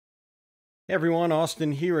Hey everyone,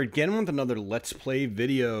 Austin here again with another Let's Play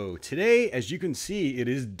video. Today, as you can see, it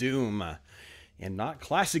is Doom. And not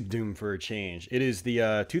classic Doom for a change. It is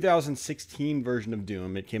the 2016 version of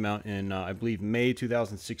Doom. It came out in, I believe, May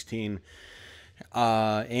 2016.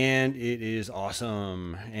 And it is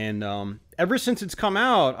awesome. And ever since it's come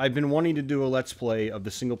out, I've been wanting to do a Let's Play of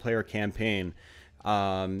the single-player campaign.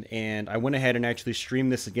 And I went ahead and actually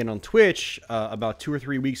streamed this again on Twitch about 2 or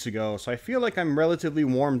 3 weeks ago. So I feel like I'm relatively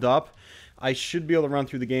warmed up. I should be able to run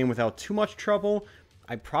through the game without too much trouble.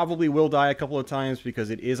 I probably will die a couple of times because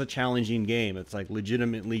it is a challenging game. It's like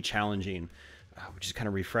legitimately challenging, which is kind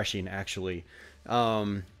of refreshing actually.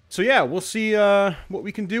 So yeah, we'll see what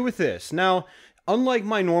we can do with this. Now, unlike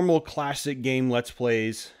my normal classic game Let's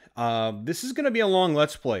Plays, this is going to be a long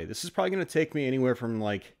Let's Play. This is probably going to take me anywhere from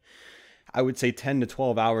like, I would say 10 to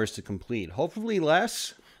 12 hours to complete. Hopefully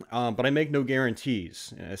less. But I make no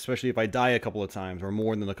guarantees, especially if I die a couple of times or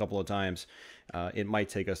more than a couple of times. It might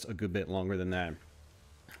take us a good bit longer than that.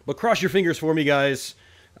 But cross your fingers for me, guys.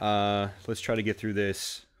 Let's try to get through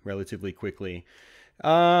this relatively quickly.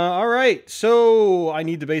 Alright, so I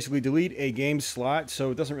need to basically delete a game slot, so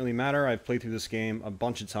it doesn't really matter. I've played through this game a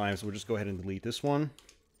bunch of times, so we'll just go ahead and delete this one.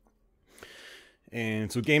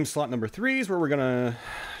 And so game slot number 3 is where we're going to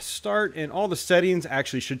start, and all the settings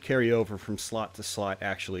actually should carry over from slot to slot,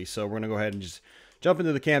 actually. So we're going to go ahead and just jump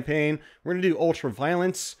into the campaign. We're going to do Ultra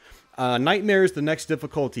Violence. Nightmare is the next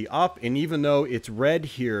difficulty up, and even though it's red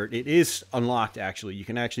here, it is unlocked, actually. You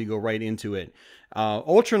can actually go right into it.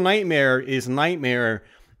 Ultra Nightmare is Nightmare,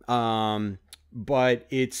 but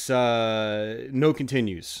it's no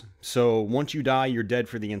continues. So once you die, you're dead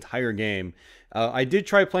for the entire game. I did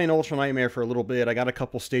try playing Ultra Nightmare for a little bit. I got a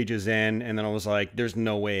couple stages in, and then I was like, there's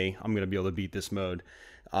no way I'm going to be able to beat this mode.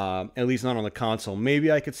 At least not on the console.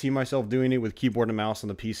 Maybe I could see myself doing it with keyboard and mouse on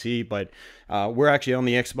the PC, but we're actually on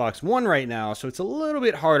the Xbox One right now, so it's a little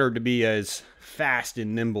bit harder to be as fast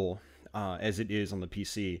and nimble as it is on the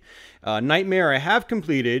PC. Nightmare I have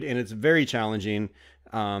completed, and it's very challenging,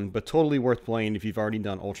 but totally worth playing if you've already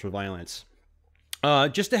done Ultra Violence.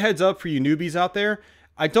 Just a heads up for you newbies out there,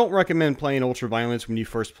 I don't recommend playing Ultra Violence when you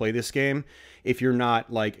first play this game if you're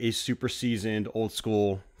not like a super seasoned, old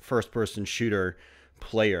school, first-person shooter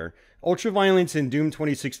player. Ultra Violence in Doom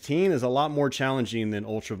 2016 is a lot more challenging than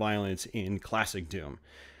Ultra Violence in classic Doom.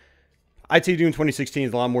 I'd say Doom 2016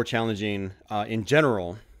 is a lot more challenging in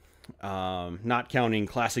general, not counting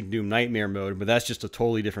classic Doom Nightmare mode, but that's just a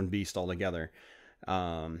totally different beast altogether.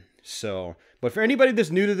 But for anybody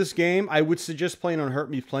that's new to this game, I would suggest playing on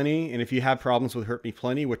Hurt Me Plenty, and if you have problems with Hurt Me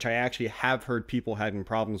Plenty, which I actually have heard people having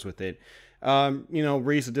problems with it, you know,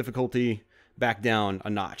 raise the difficulty back down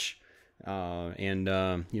a notch, and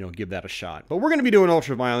you know, give that a shot. But we're going to be doing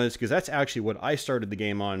Ultra Violence, because that's actually what I started the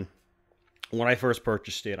game on when I first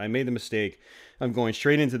purchased it. I made the mistake of going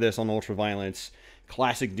straight into this on Ultra Violence,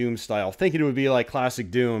 classic Doom style, thinking it would be like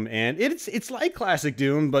classic Doom, and it's like classic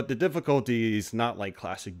Doom, but the difficulty is not like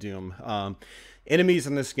classic Doom. Enemies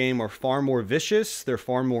in this game are far more vicious, they're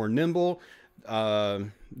far more nimble,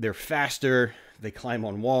 they're faster, they climb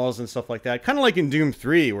on walls and stuff like that, kind of like in Doom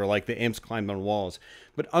 3 where like the imps climb on walls.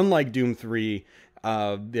 But unlike Doom 3,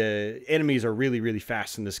 the enemies are really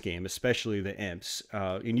fast in this game, especially the imps,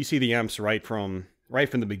 and you see the imps right from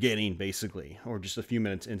the beginning basically, or just a few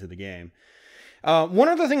minutes into the game. One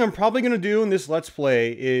other thing I'm probably going to do in this Let's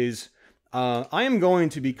Play is I am going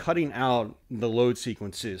to be cutting out the load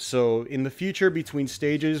sequences. So in the future between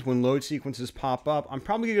stages, when load sequences pop up, I'm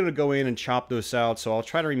probably going to go in and chop those out. So I'll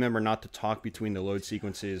try to remember not to talk between the load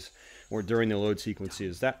sequences or during the load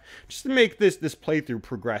sequences. That just to make this playthrough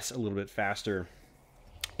progress a little bit faster.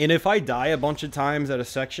 And if I die a bunch of times at a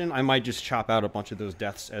section, I might just chop out a bunch of those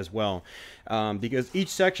deaths as well. Because each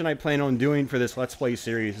section I plan on doing for this Let's Play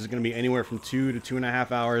series is going to be anywhere from 2 to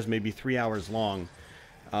 2.5 hours, maybe 3 hours long.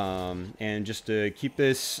 And just to keep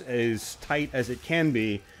this as tight as it can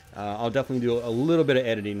be, I'll definitely do a little bit of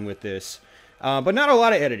editing with this. But not a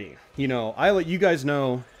lot of editing. You know, I let you guys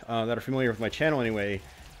know that are familiar with my channel anyway,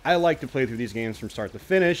 I like to play through these games from start to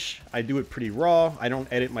finish. I do it pretty raw. I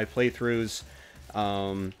don't edit my playthroughs.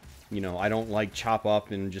 You know, I don't like chop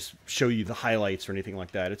up and just show you the highlights or anything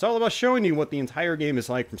like that. It's all about showing you what the entire game is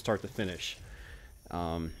like from start to finish.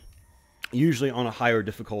 Usually on a higher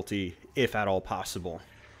difficulty, if at all possible.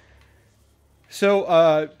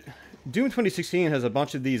 So, Doom 2016 has a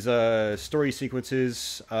bunch of these story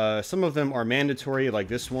sequences. Some of them are mandatory, like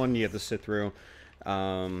this one you have to sit through.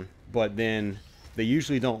 But then they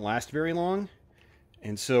usually don't last very long.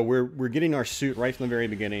 And so we're getting our suit right from the very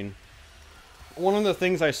beginning. One of the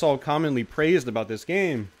things I saw commonly praised about this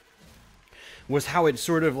game was how it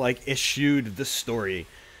sort of like eschewed the story.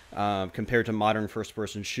 compared to modern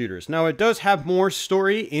first-person shooters. Now, it does have more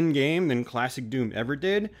story in-game than classic Doom ever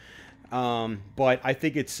did, but I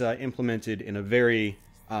think it's implemented in a very,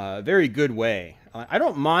 very good way. I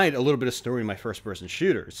don't mind a little bit of story in my first-person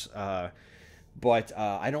shooters, but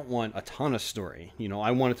I don't want a ton of story. You know,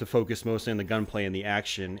 I want it to focus mostly on the gunplay and the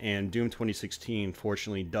action, and Doom 2016,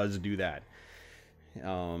 fortunately, does do that.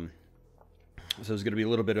 So there's going to be a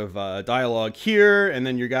little bit of dialogue here, and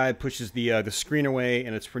then your guy pushes the screen away,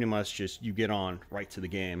 and it's pretty much just you get on right to the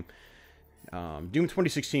game. Doom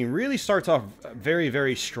 2016 really starts off very,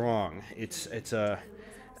 very strong.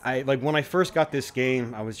 Like when I first got this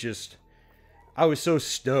game, I was so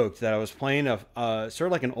stoked that I was playing a sort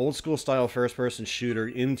of like an old school style first person shooter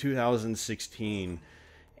in 2016,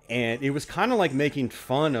 and it was kind of like making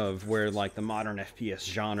fun of where like the modern FPS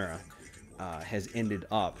genre has ended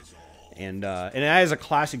up. And as a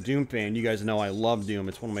classic Doom fan, you guys know I love Doom.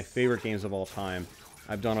 It's one of my favorite games of all time.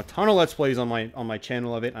 I've done a ton of Let's Plays on my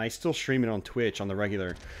channel of it, and I still stream it on Twitch on the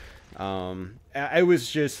regular. I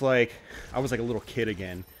was just like, I was like a little kid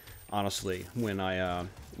again, honestly, when I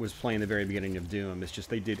was playing the very beginning of Doom. It's just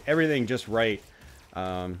they did everything just right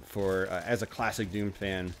as a classic Doom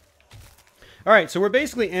fan. All right, so we're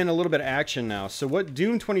basically in a little bit of action now. So what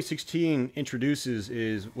Doom 2016 introduces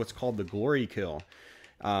is what's called the glory kill.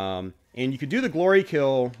 And you could do the glory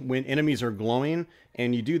kill when enemies are glowing,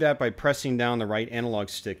 and you do that by pressing down the right analog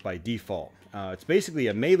stick by default. It's basically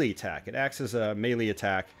a melee attack. It acts as a melee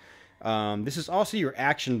attack. This is also your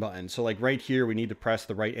action button. So like right here, we need to press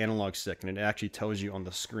the right analog stick, and it actually tells you on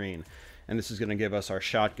the screen. And this is going to give us our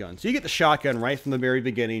shotgun. So you get the shotgun right from the very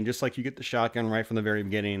beginning, just like you get the shotgun right from the very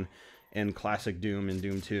beginning in classic Doom and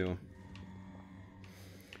Doom 2.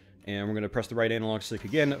 And we're going to press the right analog stick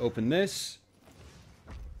again to open this.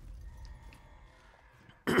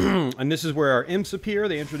 And this is where our imps appear.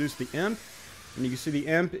 They introduce the imp, and you can see the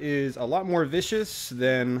imp is a lot more vicious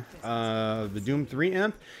than the Doom 3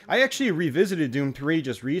 imp. I actually revisited Doom 3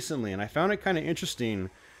 just recently, and I found it kind of interesting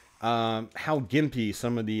how gimpy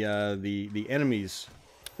some of the enemies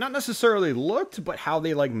not necessarily looked, but how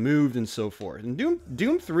they like moved and so forth. And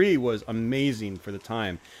Doom 3 was amazing for the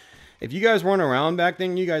time. If you guys weren't around back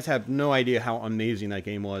then, you guys have no idea how amazing that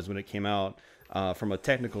game was when it came out from a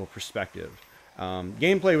technical perspective.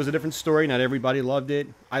 Gameplay was a different story. Not everybody loved it.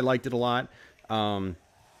 I liked it a lot.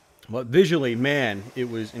 But visually, man, it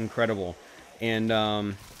was incredible. And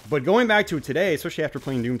but going back to it today, especially after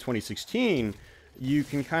playing Doom 2016, you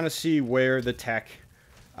can kind of see where the tech,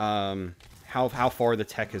 how far the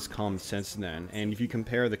tech has come since then. And if you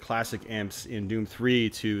compare the classic imps in Doom 3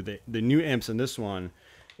 to the new imps in this one,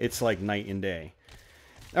 it's like night and day.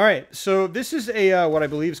 All right, so this is a what I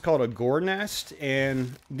believe is called a gore nest,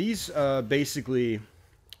 and these basically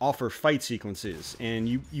offer fight sequences, and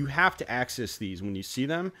you have to access these when you see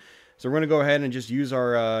them. So we're going to go ahead and just use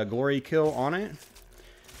our glory kill on it,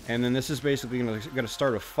 and then this is basically going to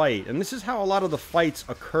start a fight. And this is how a lot of the fights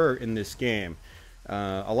occur in this game.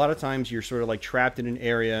 A lot of times you're sort of like trapped in an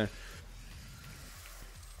area,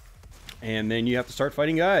 and then you have to start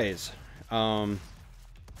fighting guys.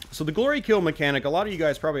 So the glory kill mechanic, a lot of you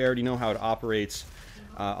guys probably already know how it operates.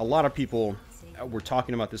 A lot of people were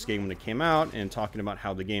talking about this game when it came out and talking about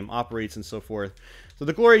how the game operates and so forth. So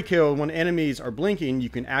the glory kill, when enemies are blinking, you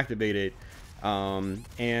can activate it.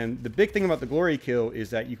 And the big thing about the glory kill is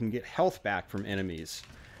that you can get health back from enemies.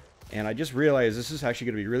 And I just realized this is actually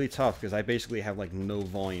going to be really tough because I basically have like no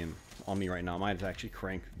volume on me right now. I might have to actually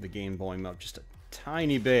crank the game volume up just a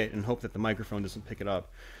tiny bit and hope that the microphone doesn't pick it up.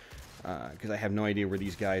 Because I have no idea where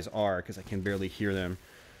these guys are, because I can barely hear them.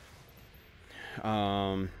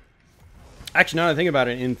 Actually, now that I think about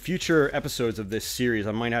it, in future episodes of this series,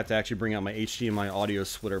 I might have to actually bring out my HDMI audio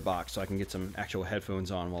splitter box so I can get some actual headphones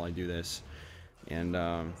on while I do this. And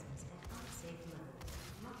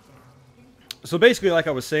so basically, like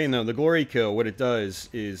I was saying, though, the glory kill, what it does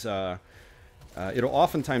is it'll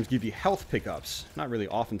oftentimes give you health pickups. Not really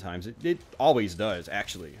oftentimes. It always does,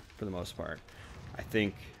 actually, for the most part. I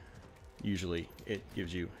think usually it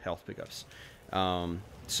gives you health pickups.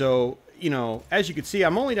 So, you know, as you can see,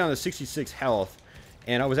 I'm only down to 66 health,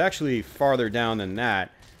 and I was actually farther down than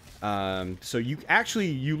that. So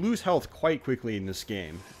you lose health quite quickly in this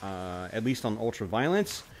game, at least on ultra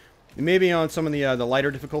violence. Maybe on some of the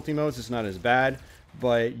lighter difficulty modes, it's not as bad,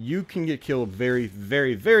 but you can get killed very,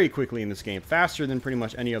 very, very quickly in this game, faster than pretty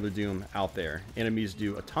much any other Doom out there. Enemies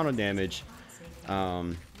do a ton of damage.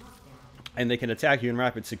 And they can attack you in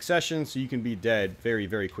rapid succession, so you can be dead very,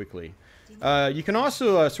 very quickly. You can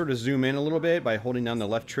also sort of zoom in a little bit by holding down the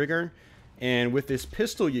left trigger. And with this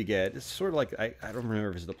pistol you get, it's sort of like, I don't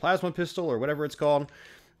remember if it's the plasma pistol or whatever it's called.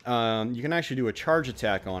 you can actually do a charge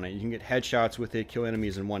attack on it. You can get headshots with it, kill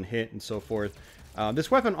enemies in one hit, and so forth.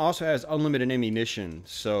 This weapon also has unlimited ammunition,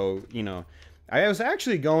 so, you know, I was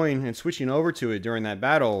actually going and switching over to it during that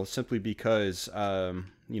battle simply because,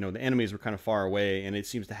 you know, the enemies were kind of far away, and it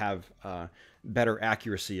seems to have better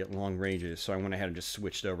accuracy at long ranges, so I went ahead and just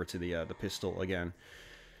switched over to the pistol again.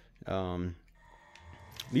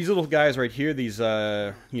 These little guys right here, these,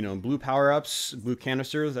 you know, blue power-ups, blue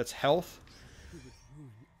canisters, that's health.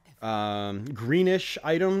 Greenish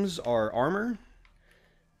items are armor.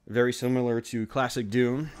 Very similar to classic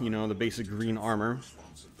Doom, you know, the basic green armor.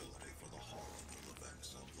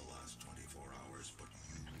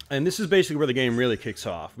 And this is basically where the game really kicks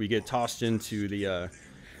off. We get tossed into the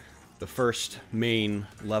first main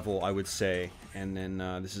level, I would say, and then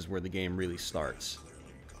this is where the game really starts.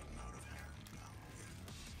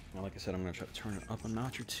 Now, like I said, I'm going to try to turn it up a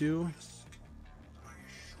notch or two.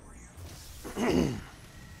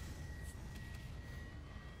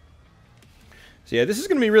 So yeah, this is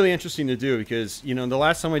going to be really interesting to do because, you know, the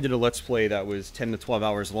last time I did a Let's Play that was 10 to 12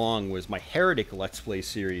 hours long was my Heretic Let's Play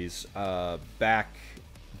series back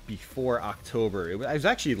before October. It was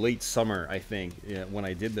actually late summer, I think, when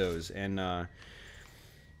I did those. And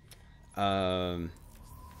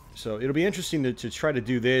so it'll be interesting to try to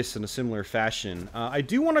do this in a similar fashion. I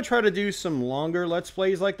do want to try to do some longer Let's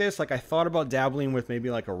Plays like this. Like, I thought about dabbling with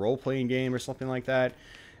maybe like a role-playing game or something like that.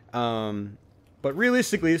 But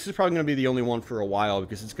realistically, this is probably going to be the only one for a while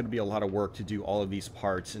because it's going to be a lot of work to do all of these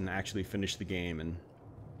parts and actually finish the game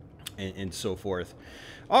and so forth.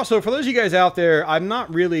 Also, for those of you guys out there, I'm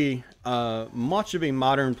not really much of a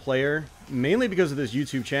modern player, mainly because of this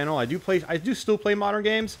YouTube channel. I do still play modern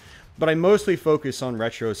games, but I mostly focus on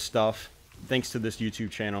retro stuff thanks to this YouTube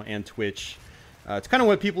channel and Twitch. It's kind of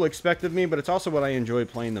what people expect of me, but it's also what I enjoy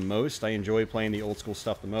playing the most. I enjoy playing the old school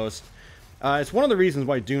stuff the most. It's one of the reasons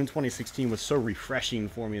why Doom 2016 was so refreshing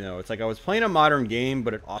for me, though. It's like I was playing a modern game,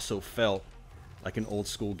 but it also felt like an old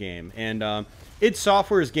school game. And id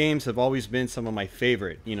Software's games have always been some of my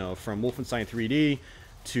favorite, you know, from Wolfenstein 3D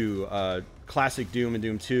to classic Doom and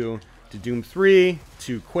Doom 2 to Doom 3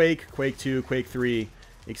 to Quake, Quake 2, Quake 3,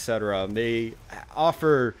 etc. They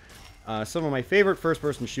offer some of my favorite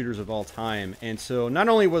first-person shooters of all time. And so not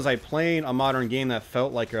only was I playing a modern game that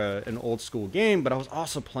felt like an old-school game, but I was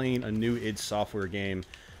also playing a new id Software game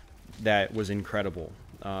that was incredible,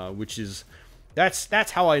 which is...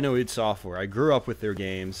 That's how I know id Software. I grew up with their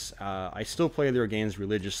games. I still play their games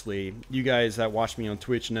religiously. You guys that watch me on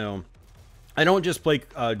Twitch know I don't just play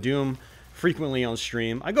Doom frequently on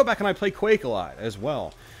stream. I go back and I play Quake a lot as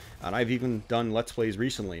well. And I've even done Let's Plays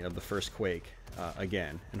recently of the first Quake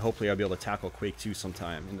again. And hopefully I'll be able to tackle Quake 2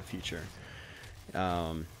 sometime in the future.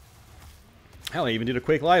 Hell, I even did a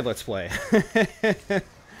Quake Live Let's Play.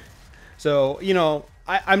 So, you know,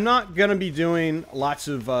 I'm not going to be doing lots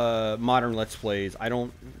of modern Let's Plays. I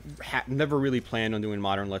never really planned on doing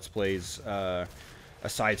modern Let's Plays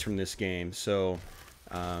aside from this game. So,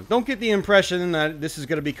 don't get the impression that this is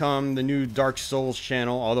going to become the new Dark Souls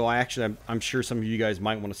channel. Although I'm sure some of you guys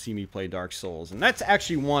might want to see me play Dark Souls. And that's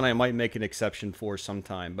actually one I might make an exception for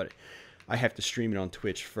sometime. But I have to stream it on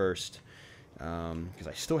Twitch first. Because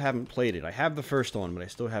I still haven't played it. I have the first one, but I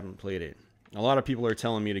still haven't played it. A lot of people are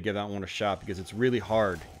telling me to give that one a shot because it's really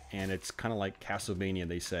hard. And it's kind of like Castlevania,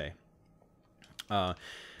 they say. But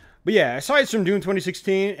yeah, aside from Doom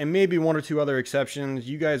 2016 and maybe one or two other exceptions,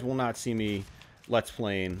 you guys will not see me Let's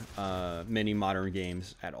Playing many modern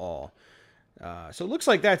games at all. So it looks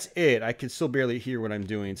like that's it. I can still barely hear what I'm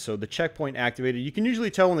doing. So the checkpoint activated. You can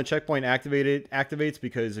usually tell when the checkpoint activates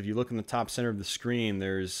because if you look in the top center of the screen,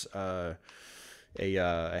 there's a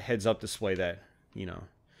heads-up display that, you know,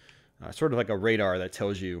 sort of like a radar that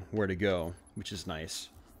tells you where to go, which is nice.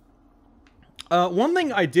 One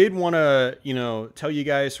thing I did want to, you know, tell you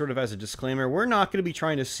guys sort of as a disclaimer, we're not going to be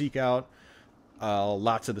trying to seek out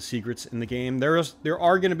lots of the secrets in the game. There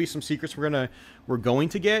are going to be some secrets we're going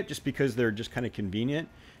to get just because they're just kind of convenient.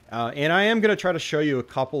 And I am going to try to show you a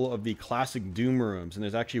couple of the classic Doom rooms, and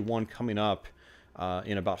there's actually one coming up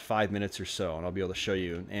in about 5 minutes or so, and I'll be able to show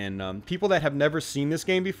you. And people that have never seen this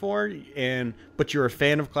game before, but you're a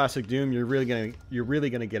fan of classic Doom, you're really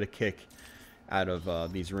gonna get a kick out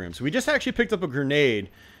of these rooms. So we just actually picked up a grenade,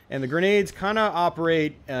 and the grenades kind of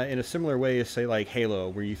operate in a similar way as, say, like Halo,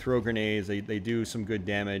 where you throw grenades, they do some good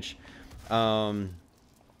damage.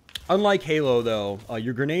 Unlike Halo, though,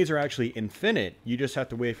 your grenades are actually infinite. You just have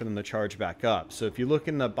to wait for them to charge back up. So if you look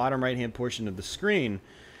in the bottom right-hand portion of the screen,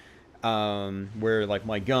 where like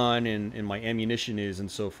my gun and my ammunition is and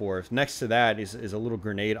so forth, next to that is a little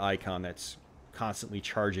grenade icon that's constantly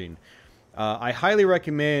charging. I highly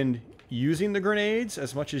recommend using the grenades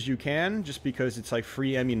as much as you can, just because it's like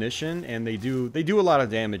free ammunition, and they do a lot of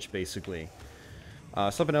damage, basically.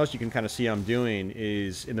 Something else you can kind of see I'm doing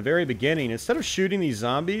is, in the very beginning, instead of shooting these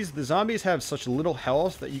zombies, the zombies have such little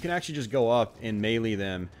health that you can actually just go up and melee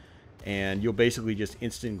them, and you'll basically just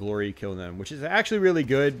instant glory kill them, which is actually really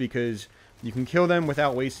good because you can kill them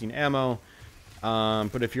without wasting ammo.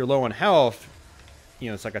 But if you're low on health, you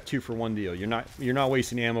know, it's like a 2-for-1 deal. You're not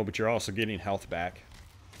wasting ammo, but you're also getting health back.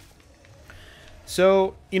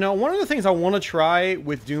 So, you know, one of the things I want to try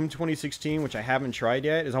with Doom 2016, which I haven't tried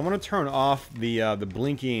yet, is I want to turn off the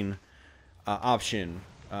blinking option.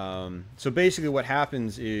 So basically what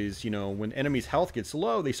happens is, you know, when enemies' health gets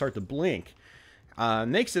low, they start to blink.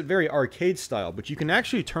 Makes it very arcade style, but you can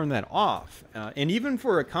actually turn that off. And even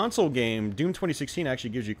for a console game, Doom 2016 actually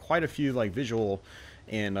gives you quite a few like visual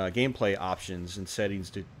and gameplay options and settings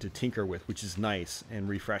to tinker with, which is nice and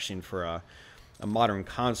refreshing for a modern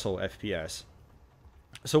console FPS.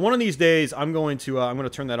 So one of these days, I'm going to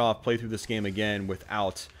turn that off, play through this game again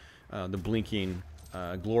without the blinking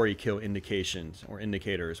glory kill indications or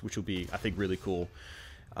indicators, which will be, I think, really cool.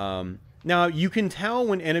 Now, you can tell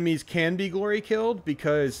when enemies can be glory killed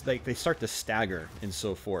because they start to stagger and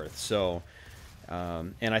so forth. So,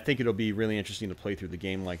 and I think it'll be really interesting to play through the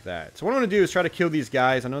game like that. So what I'm going to do is try to kill these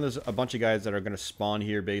guys. I know there's a bunch of guys that are going to spawn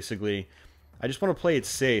here, basically. I just want to play it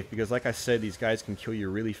safe because, like I said, these guys can kill you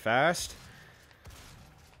really fast.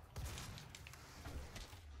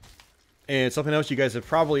 And something else you guys have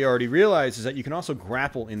probably already realized is that you can also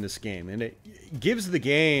grapple in this game. And it gives the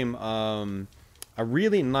game a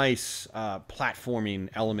really nice platforming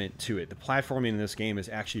element to it. The platforming in this game is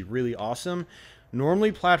actually really awesome.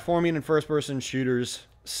 Normally, platforming in first-person shooters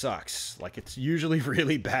sucks. Like, it's usually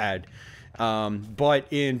really bad. But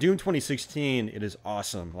in Doom 2016, it is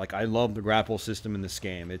awesome. Like, I love the grapple system in this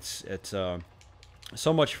game. It's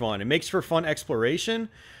so much fun. It makes for fun exploration.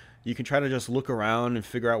 You can try to just look around and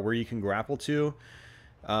figure out where you can grapple to.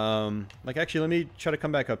 Like, actually, let me try to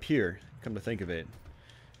come back up here, come to think of it.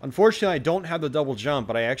 Unfortunately, I don't have the double jump,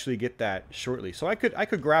 but I actually get that shortly. So I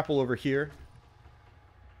could grapple over here.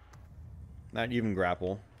 Not even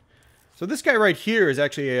grapple. So this guy right here is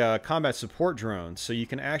actually a combat support drone, so you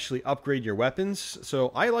can actually upgrade your weapons.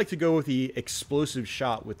 So I like to go with the explosive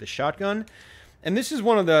shot with the shotgun. And this is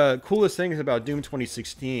one of the coolest things about Doom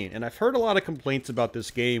 2016. And I've heard a lot of complaints about this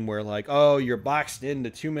game where, like, oh, you're boxed into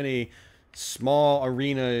too many small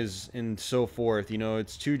arenas and so forth. You know,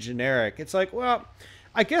 it's too generic. It's like, well,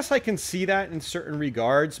 I guess I can see that in certain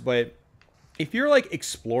regards, but if you're like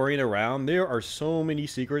exploring around, there are so many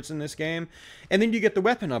secrets in this game. And then you get the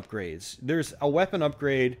weapon upgrades. There's a weapon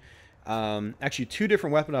upgrade, actually 2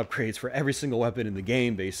 different weapon upgrades for every single weapon in the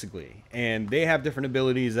game, basically. And they have different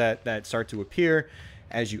abilities that start to appear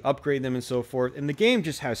as you upgrade them and so forth. And the game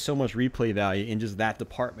just has so much replay value in just that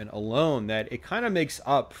department alone that it kind of makes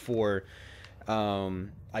up for,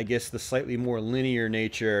 I guess, the slightly more linear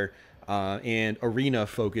nature and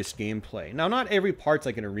arena-focused gameplay. Now, not every part's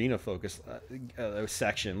like an arena-focused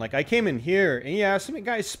section. Like, I came in here, and yeah, some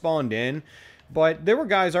guys spawned in, but there were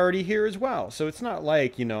guys already here as well. So it's not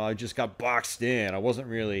like, you know, I just got boxed in. I wasn't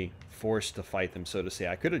really forced to fight them, so to say.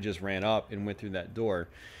 I could have just ran up and went through that door.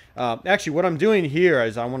 Actually, what I'm doing here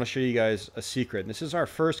is I want to show you guys a secret. This is our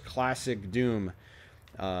first classic Doom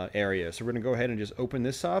area. So we're going to go ahead and just open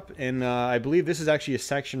this up. And I believe this is actually a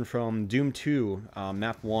section from Doom 2,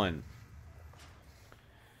 Map 1.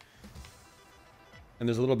 And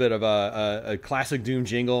there's a little bit of a classic Doom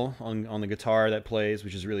jingle on the guitar that plays,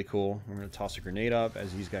 which is really cool. We're going to toss a grenade up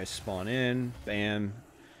as these guys spawn in. Bam.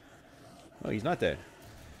 Oh, he's not dead.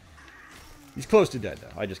 He's close to dead,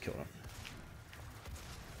 though. I just killed him.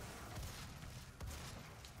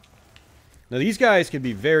 Now, these guys can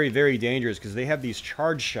be very, very dangerous because they have these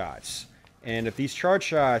charge shots. And if these charge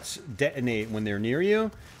shots detonate when they're near you,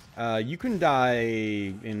 you can die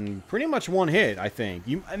in pretty much one hit, I think.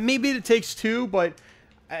 Maybe it takes 2, but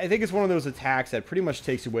I think it's one of those attacks that pretty much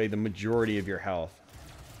takes away the majority of your health.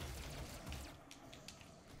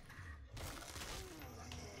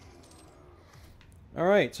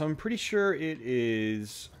 Alright, so I'm pretty sure it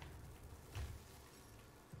is...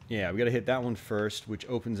 Yeah, we gotta hit that one first, which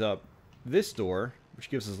opens up this door, which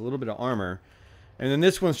gives us a little bit of armor. And then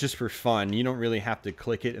this one's just for fun. You don't really have to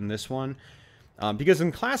click it in this one. Because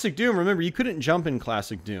in Classic Doom, remember, you couldn't jump in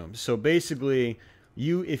Classic Doom. So basically,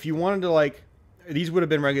 if you wanted to, like... These would have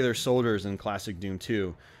been regular soldiers in Classic Doom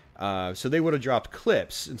 2. So they would have dropped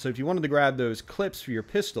clips. And so if you wanted to grab those clips for your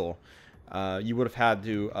pistol, you would have had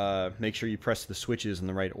to make sure you press the switches in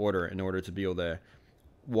the right order in order to be able to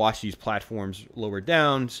watch these platforms lower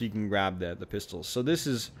down so you can grab the pistols. So this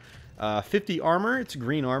is 50 armor. It's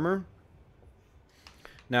green armor.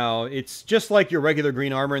 Now, it's just like your regular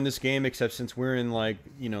green armor in this game, except since we're in, like,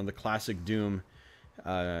 you know, the classic Doom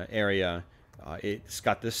area, it's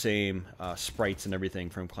got the same sprites and everything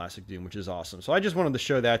from classic Doom, which is awesome. So I just wanted to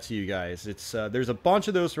show that to you guys. It's there's a bunch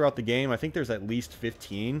of those throughout the game. I think there's at least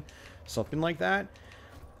 15, something like that.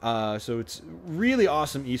 So it's really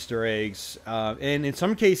awesome Easter eggs. And in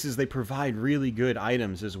some cases, they provide really good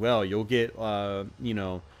items as well. You'll get, you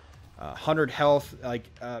know, 100 health like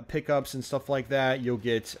pickups and stuff like that. You'll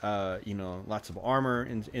get you know, lots of armor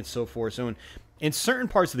and so forth. So in certain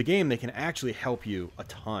parts of the game, they can actually help you a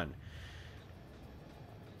ton.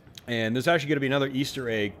 And there's actually going to be another Easter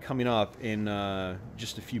egg coming up in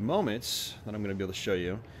just a few moments that I'm going to be able to show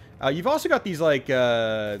you. You've also got these like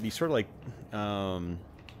these sort of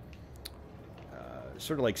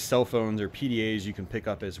like cell phones or PDAs you can pick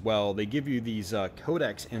up as well. They give you these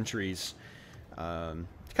codex entries.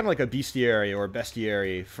 It's kind of like a bestiary or a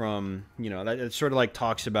bestiary from, you know, that sort of like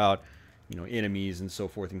talks about, you know, enemies and so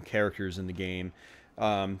forth and characters in the game.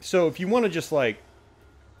 So if you want to just like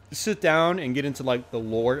sit down and get into like the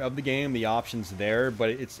lore of the game, the option's there,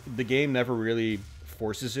 but the game never really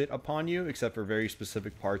forces it upon you except for very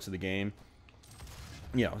specific parts of the game.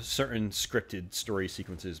 You know, certain scripted story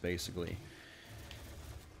sequences basically.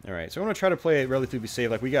 Alright, so I'm going to try to play it relatively safe.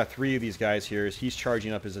 Like, we got 3 of these guys here. He's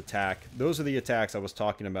charging up his attack. Those are the attacks I was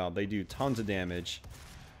talking about. They do tons of damage.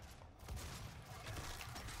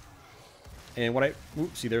 And what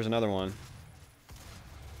oops, see, there's another one.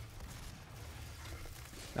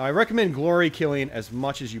 Now, I recommend glory killing as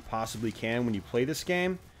much as you possibly can when you play this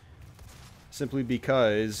game. Simply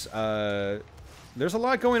because there's a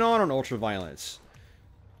lot going on Ultraviolence.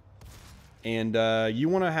 And you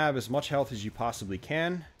want to have as much health as you possibly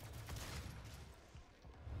can.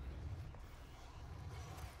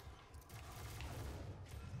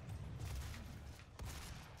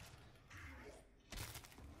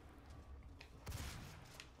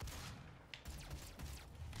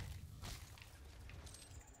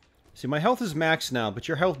 See, my health is maxed now, but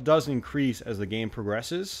your health does increase as the game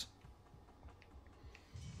progresses.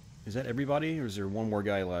 Is that everybody, or is there one more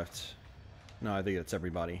guy left? No, I think that's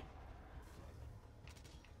everybody.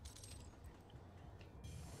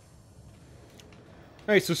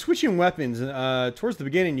 Alright, so switching weapons, towards the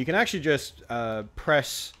beginning, you can actually just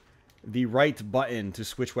press the right button to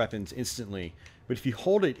switch weapons instantly. But if you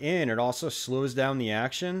hold it in, it also slows down the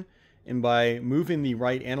action. And by moving the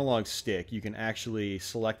right analog stick, you can actually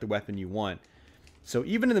select the weapon you want. So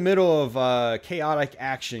even in the middle of chaotic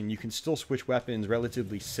action, you can still switch weapons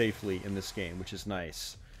relatively safely in this game, which is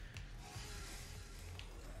nice.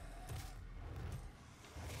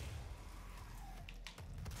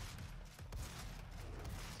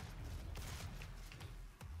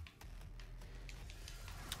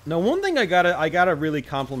 Now, one thing I gotta really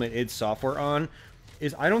compliment id Software on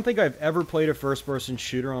is I don't think I've ever played a first-person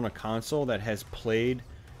shooter on a console that has played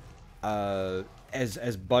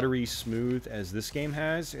as buttery smooth as this game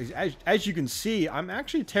has. As you can see, I'm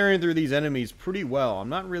actually tearing through these enemies pretty well. I'm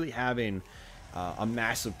not really having a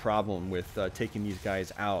massive problem with taking these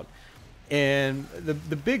guys out. And the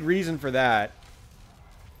big reason for that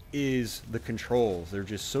is the controls. They're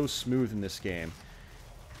just so smooth in this game.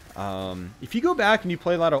 If you go back and you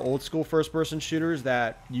play a lot of old school first-person shooters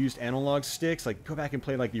that used analog sticks, like go back and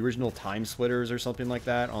play like the original Time Splitters or something like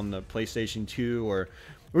that on the PlayStation 2, or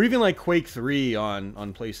even like Quake 3 on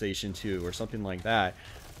PlayStation 2 or something like that,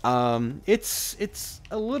 it's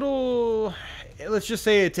a little, let's just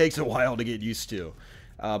say it takes a while to get used to.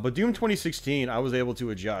 But Doom 2016, I was able to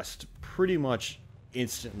adjust pretty much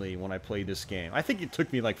instantly when I played this game. I think it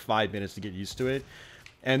took me like 5 minutes to get used to it.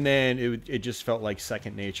 And then it just felt like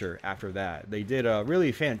second nature after that. They did a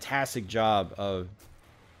really fantastic job of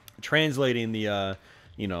translating the,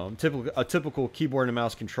 you know, typical keyboard and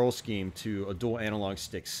mouse control scheme to a dual analog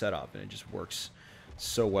stick setup. And it just works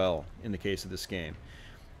so well in the case of this game.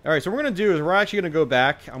 Alright, so what we're going to do is we're actually going to go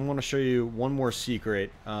back. I'm going to show you one more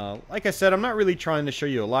secret. Like I said, I'm not really trying to show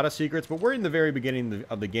you a lot of secrets, but we're in the very beginning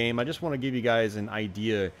of the game. I just want to give you guys an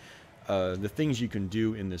idea of the things you can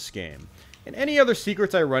do in this game. And any other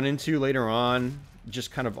secrets I run into later on, just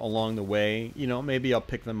kind of along the way, you know, maybe I'll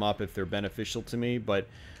pick them up if they're beneficial to me, but,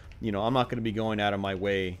 you know, I'm not going to be going out of my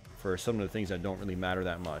way for some of the things that don't really matter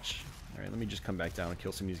that much. Alright, let me just come back down and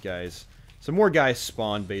kill some of these guys. Some more guys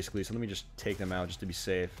spawned, basically, so let me just take them out just to be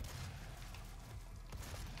safe.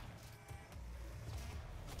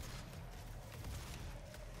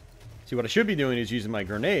 See, what I should be doing is using my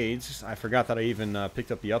grenades. I forgot that I even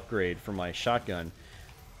picked up the upgrade for my shotgun.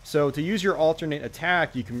 So to use your alternate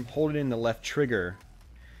attack, you can hold it in the left trigger.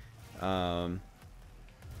 And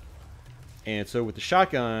And so with the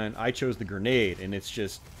shotgun, I chose the grenade, and it's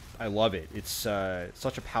just, I love it. It's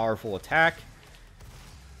such a powerful attack.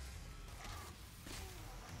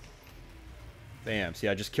 Bam. See,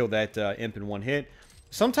 I just killed that imp in one hit.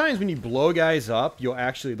 Sometimes when you blow guys up,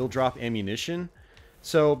 they'll drop ammunition.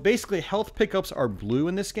 So basically, health pickups are blue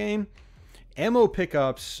in this game. Ammo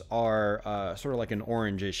pickups are sort of like an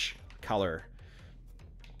orangish color.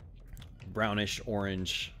 Brownish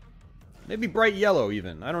orange. Maybe bright yellow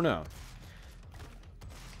even. I don't know.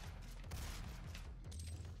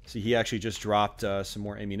 See, he actually just dropped some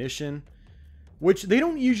more ammunition. Which, they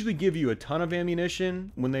don't usually give you a ton of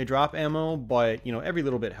ammunition when they drop ammo, but, you know, every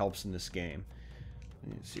little bit helps in this game.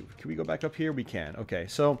 Let's see, can we go back up here? We can. Okay,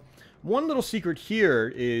 so one little secret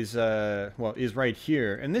here is, is right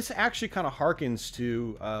here. And this actually kind of harkens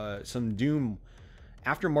to some Doom,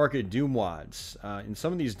 aftermarket Doom wads. In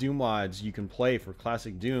some of these Doom wads you can play for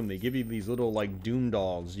classic Doom, they give you these little, like, Doom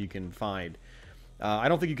dolls you can find. I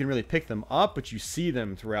don't think you can really pick them up, but you see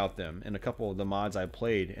them throughout them in a couple of the mods I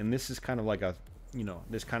played. And this is kind of like a, you know,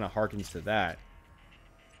 this kind of harkens to that.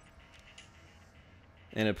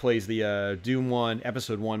 And it plays the Doom 1,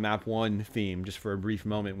 Episode 1, Map 1 theme just for a brief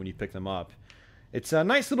moment when you pick them up. It's a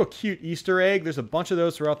nice little cute Easter egg. There's a bunch of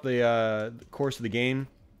those throughout the course of the game.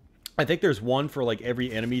 I think there's one for like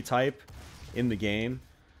every enemy type in the game.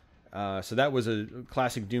 So that was a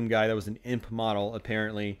classic Doom guy. That was an imp model,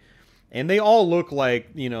 apparently. And they all look like,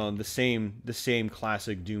 you know, the same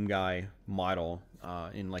classic Doom guy model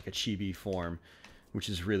in like a chibi form, which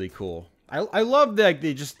is really cool. I love that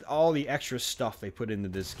they just, all the extra stuff they put into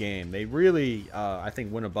this game. They really, I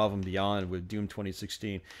think, went above and beyond with Doom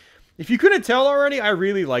 2016. If you couldn't tell already, I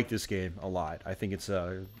really like this game a lot. I think it's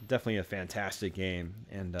definitely a fantastic game.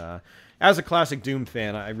 And as a classic Doom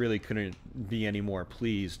fan, I really couldn't be any more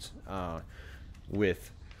pleased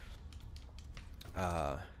with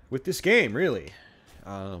this game, really.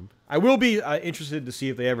 I will be interested to see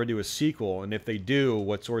if they ever do a sequel, and if they do,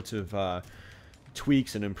 what sorts of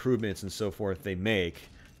tweaks and improvements and so forth they make.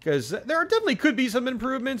 Because there definitely could be some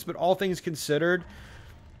improvements, but all things considered,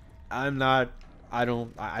 I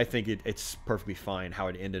think it's perfectly fine how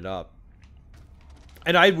it ended up.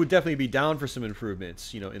 And I would definitely be down for some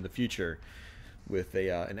improvements, you know, in the future with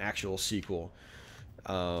an actual sequel.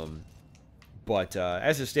 But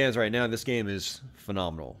as it stands right now, this game is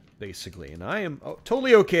phenomenal, basically. And I am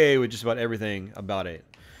totally okay with just about everything about it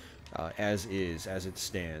as it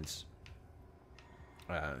stands.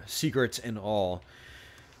 Secrets and all.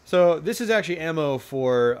 So this is actually ammo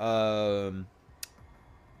for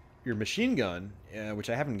your machine gun, which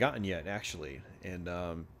I haven't gotten yet, actually. And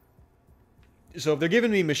so if they're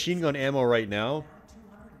giving me machine gun ammo right now,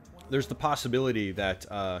 there's the possibility that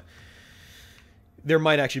there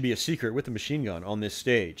might actually be a secret with the machine gun on this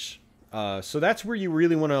stage. So that's where you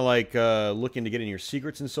really want to like look into getting your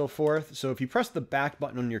secrets and so forth. So if you press the back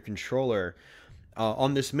button on your controller,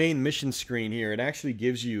 on this main mission screen here, it actually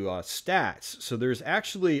gives you stats. So there's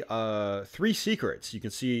actually 3 secrets. You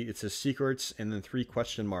can see it says secrets and then 3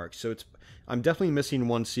 question marks. So I'm definitely missing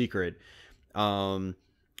 1 secret. And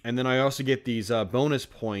then I also get these bonus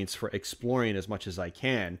points for exploring as much as I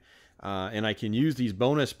can. And I can use these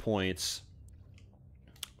bonus points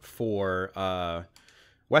for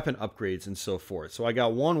weapon upgrades and so forth. So I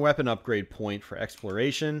got 1 weapon upgrade point for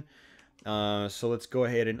exploration. So let's go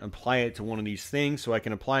ahead and apply it to one of these things. So I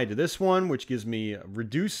can apply it to this one, which gives me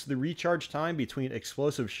reduce the recharge time between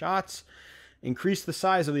explosive shots, increase the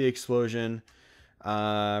size of the explosion,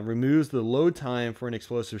 removes the load time for an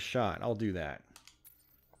explosive shot. I'll do that.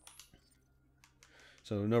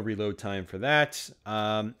 So no reload time for that.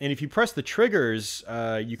 And if you press the triggers,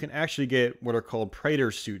 you can actually get what are called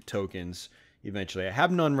Praetor suit tokens eventually. I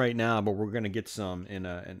have none right now, but we're going to get some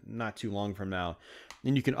in not too long from now.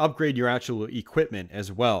 And you can upgrade your actual equipment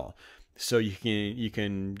as well. So you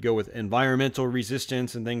can go with environmental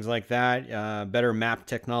resistance and things like that. Better map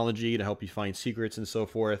technology to help you find secrets and so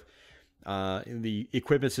forth. The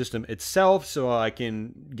equipment system itself, so I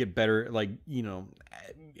can get better, like, you know,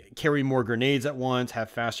 carry more grenades at once, have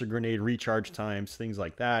faster grenade recharge times, things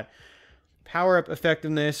like that. Power-up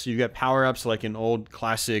effectiveness, so you got power-ups like in old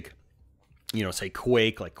classic, you know, say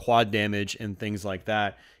Quake, like quad damage and things like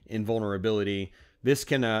that. Invulnerability. This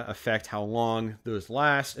can affect how long those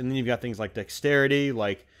last. And then you've got things like dexterity,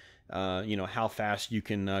 like, you know, how fast you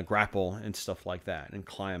can grapple and stuff like that and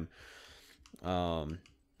climb.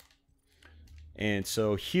 And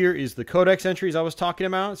so here is the codex entries I was talking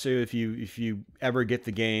about. So if you ever get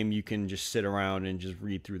the game, you can just sit around and just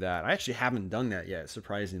read through that. I actually haven't done that yet,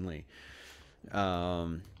 surprisingly.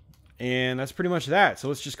 And that's pretty much that. So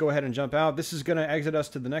let's just go ahead and jump out. This is going to exit us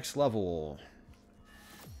to the next level.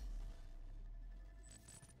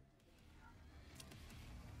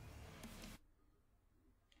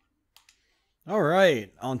 All right,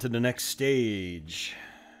 on to the next stage.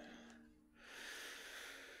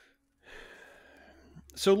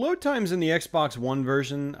 So load times in the Xbox One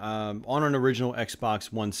version on an original Xbox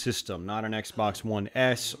One system, not an Xbox One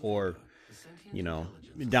S or, you know,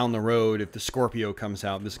 down the road if the Scorpio comes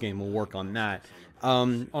out, this game will work on that.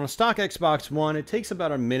 On a stock Xbox One, it takes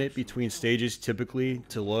about a minute between stages typically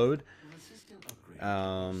to load.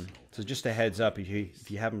 So just a heads up if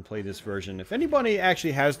you haven't played this version. If anybody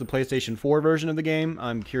actually has the PlayStation 4 version of the game,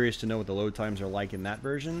 I'm curious to know what the load times are like in that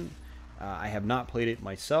version. I have not played it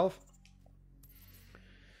myself.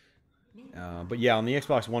 But yeah, on the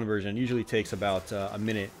Xbox One version, it usually takes about a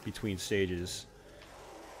minute between stages.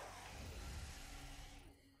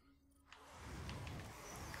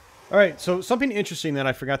 Alright, so something interesting that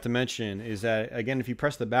I forgot to mention is that, again, if you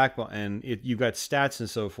press the back button, you've got stats and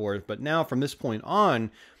so forth, but now from this point on,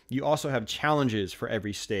 you also have challenges for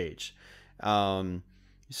every stage. And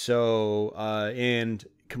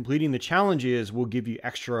completing the challenges will give you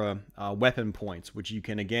extra weapon points, which you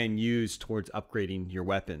can, again, use towards upgrading your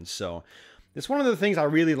weapons. So it's one of the things I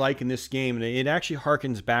really like in this game, and it actually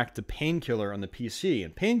harkens back to Painkiller on the PC.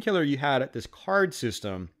 In Painkiller, you had this card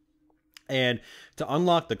system, and to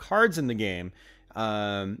unlock the cards in the game,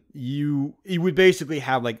 you would basically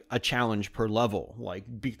have like a challenge per level, like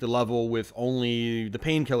beat the level with only the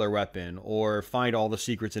Painkiller weapon or find all the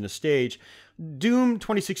secrets in a stage. Doom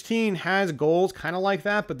 2016 has goals kind of like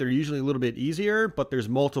that, but they're usually a little bit easier, but there's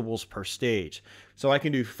multiples per stage. So I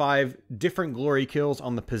can do 5 different glory kills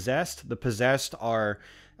on the Possessed. The Possessed are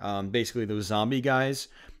basically those zombie guys.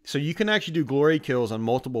 So you can actually do glory kills on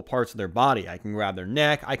multiple parts of their body. I can grab their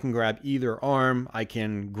neck, I can grab either arm, I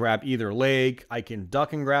can grab either leg, I can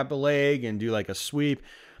duck and grab the leg and do like a sweep.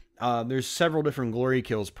 There's several different glory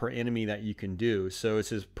kills per enemy that you can do. So it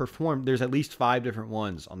says perform, there's at least 5 different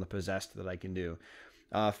ones on the Possessed that I can do.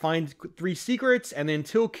 Find 3 secrets and then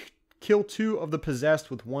kill 2 of the Possessed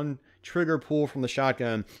with 1 trigger pull from the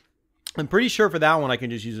shotgun. I'm pretty sure for that one I can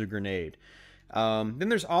just use a grenade. Then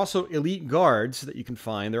there's also elite guards that you can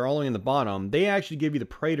find. They're all the way in the bottom. They actually give you the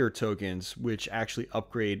Praetor tokens, which actually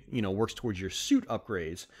upgrade, works towards your suit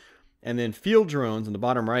upgrades. And then field drones in the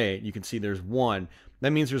bottom right, you can see there's 1.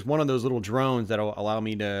 That means there's one of those little drones that'll allow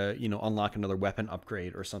me to, unlock another weapon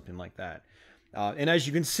upgrade or something like that. And as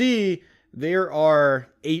you can see, there are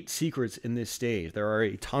 8 secrets in this stage. There are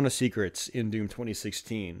a ton of secrets in Doom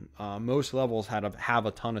 2016. Most levels have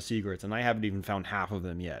a ton of secrets, and I haven't even found half of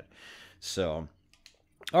them yet. So,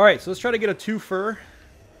 alright, so let's try to get a twofer.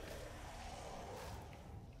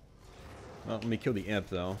 Well, let me kill the imp,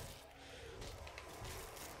 though.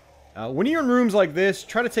 When you're in rooms like this,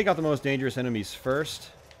 try to take out the most dangerous enemies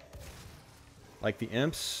first. Like the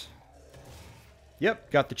imps.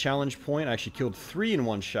 Yep, got the challenge point. I actually killed 3 in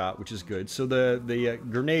one shot, which is good. So the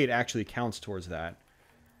grenade actually counts towards that.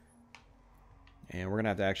 And we're going to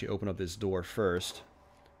have to actually open up this door first.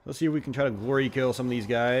 Let's see if we can try to glory kill some of these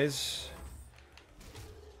guys.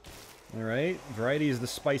 Alright, variety is the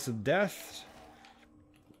spice of death.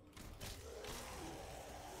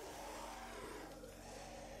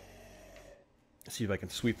 Let's see if I can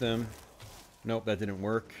sweep them. Nope, that didn't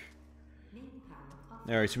work.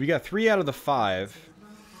 Alright, so we got 3 out of the 5.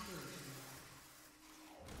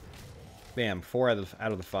 Bam, 4 out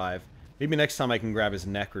of the 5. Maybe next time I can grab his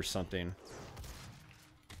neck or something.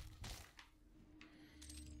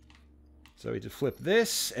 So we just flip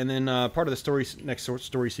this, and then part of the next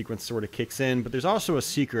story sequence sort of kicks in. But there's also a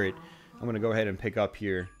secret I'm going to go ahead and pick up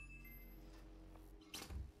here.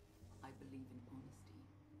 I believe in honesty,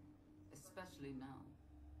 especially now.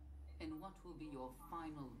 And what will be your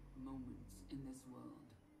final moments in this world?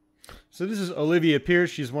 So this is Olivia Pierce.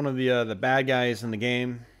 She's one of the bad guys in the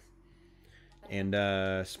game. And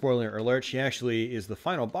spoiler alert, she actually is the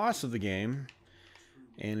final boss of the game.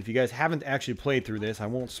 And if you guys haven't actually played through this, I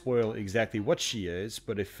won't spoil exactly what she is.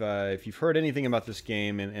 But if you've heard anything about this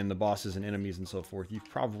game and the bosses and enemies and so forth, you've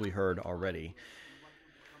probably heard already.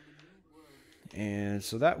 And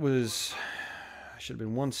so that was... should have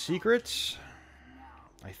been 1 secret,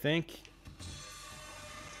 I think.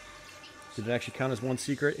 Did it actually count as 1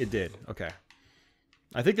 secret? It did. Okay.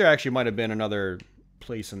 I think there actually might have been another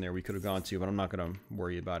place in there we could have gone to, but I'm not going to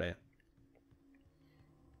worry about it.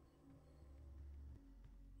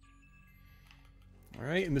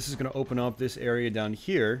 Alright, and this is going to open up this area down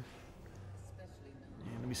here.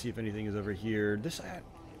 And let me see if anything is over here.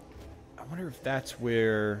 I wonder if that's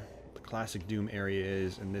where the classic Doom area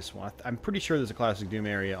is in this one. I'm pretty sure there's a classic Doom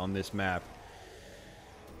area on this map.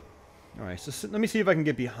 Alright, so let me see if I can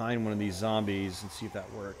get behind one of these zombies and see if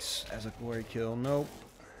that works as a glory kill. Nope.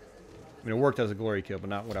 I mean, it worked as a glory kill, but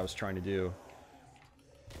not what I was trying to do.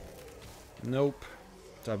 Nope.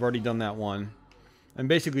 So I've already done that one. I'm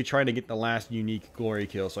basically trying to get the last unique glory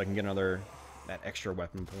kill so I can get that extra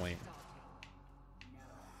weapon point.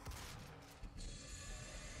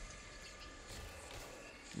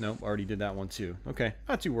 Nope, already did that one too. Okay,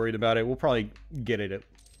 not too worried about it. We'll probably get it at,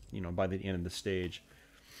 by the end of the stage.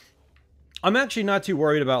 I'm actually not too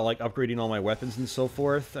worried about, like, upgrading all my weapons and so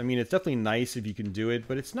forth. I mean, it's definitely nice if you can do it,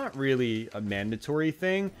 but it's not really a mandatory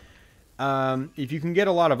thing. If you can get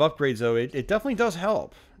a lot of upgrades, though, it definitely does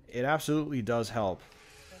help. It absolutely does help.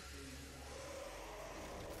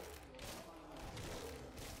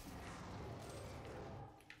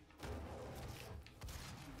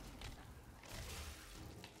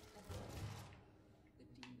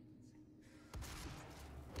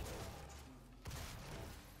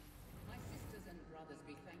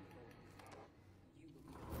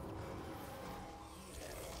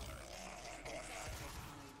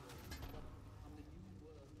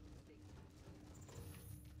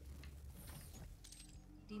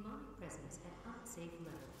 Demonic presence at unsafe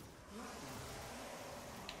level.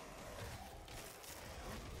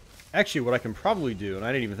 Actually, what I can probably do, and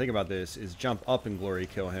I didn't even think about this, is jump up and glory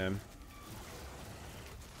kill him.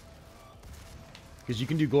 Because you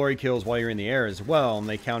can do glory kills while you're in the air as well, and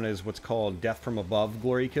they count as what's called death from above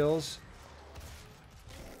glory kills.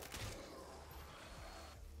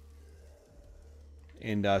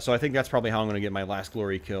 And so I think that's probably how I'm going to get my last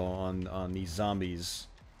glory kill on these zombies.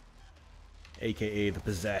 AKA the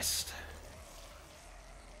possessed.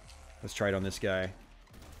 Let's try it on this guy.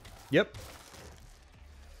 Yep.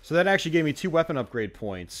 So that actually gave me 2 weapon upgrade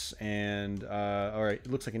points. And, alright,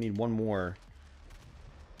 it looks like I need 1 more.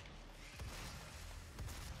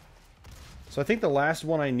 So I think the last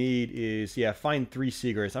one I need is, yeah, find 3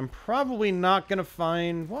 secrets. I'm probably not going to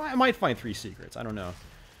find... Well, I might find 3 secrets. I don't know.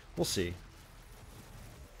 We'll see.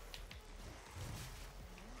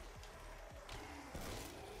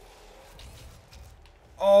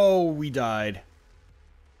 Oh, we died.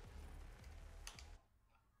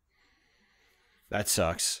 That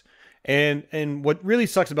sucks. And what really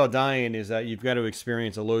sucks about dying is that you've got to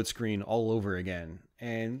experience a load screen all over again.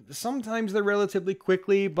 And sometimes they're relatively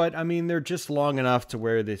quickly, but I mean, they're just long enough to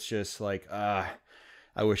where it's just like, I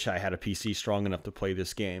wish I had a PC strong enough to play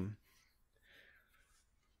this game.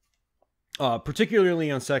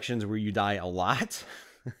 Particularly on sections where you die a lot.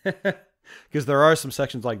 Because there are some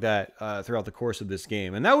sections like that throughout the course of this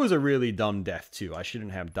game. And that was a really dumb death, too. I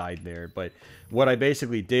shouldn't have died there. But what I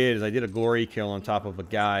basically did is I did a glory kill on top of a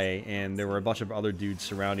guy, and there were a bunch of other dudes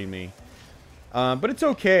surrounding me. But it's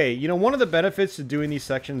okay. You know, one of the benefits to doing these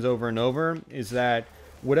sections over and over is that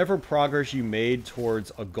whatever progress you made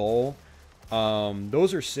towards a goal,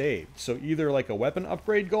 those are saved. So either like a weapon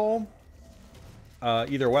upgrade goal,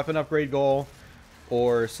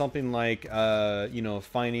 or something like, you know,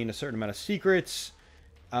 finding a certain amount of secrets.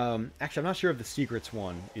 Actually, I'm not sure if the secrets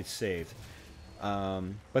one is saved.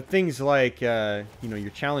 But things like, you know,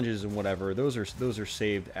 your challenges and whatever, those are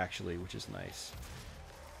saved, actually, which is nice.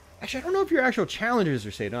 Actually, I don't know if your actual challenges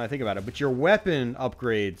are saved, now I think about it, but your weapon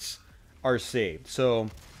upgrades are saved. So,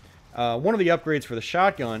 one of the upgrades for the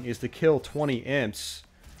shotgun is to kill 20 imps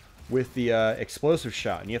with the explosive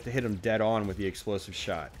shot. And you have to hit them dead on with the explosive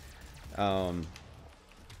shot.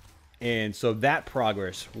 And so that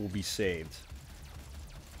progress will be saved.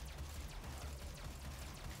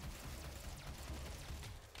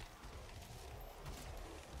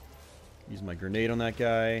 Use my grenade on that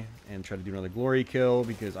guy and try to do another glory kill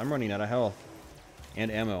because I'm running out of health. And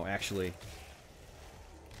ammo, actually.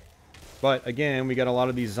 But again, we got a lot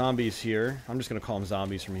of these zombies here. I'm just going to call them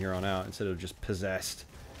zombies from here on out instead of just possessed.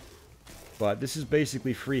 But this is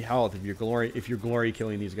basically free health if you're glory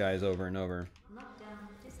killing these guys over and over.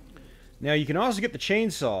 Now, you can also get the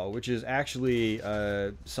chainsaw, which is actually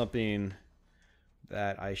something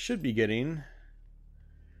that I should be getting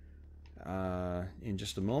in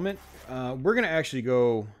just a moment. We're going to actually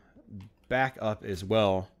go back up as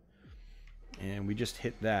well. And we just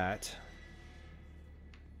hit that.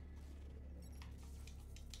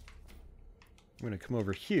 I'm going to come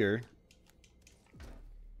over here.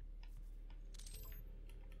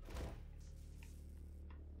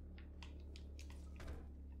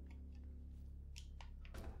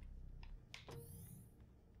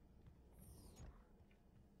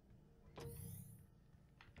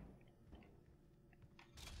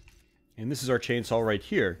 And this is our chainsaw right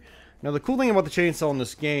here. Now, the cool thing about the chainsaw in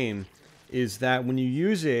this game is that when you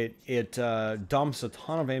use it, it dumps a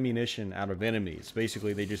ton of ammunition out of enemies.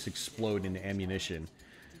 Basically, they just explode into ammunition.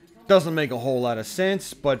 Doesn't make a whole lot of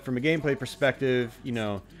sense, but from a gameplay perspective, you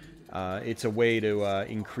know, it's a way to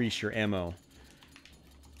increase your ammo.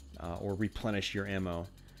 Or replenish your ammo.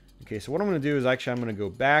 Okay, so what I'm going to do is actually I'm going to go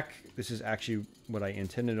back. This is actually what I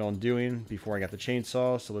intended on doing before I got the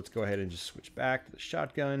chainsaw. So let's go ahead and just switch back to the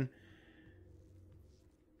shotgun.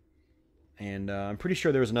 And I'm pretty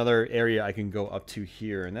sure there was another area I can go up to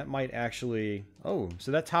here. And that might actually... Oh,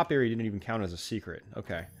 so that top area didn't even count as a secret.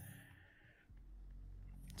 Okay.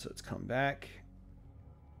 So let's come back.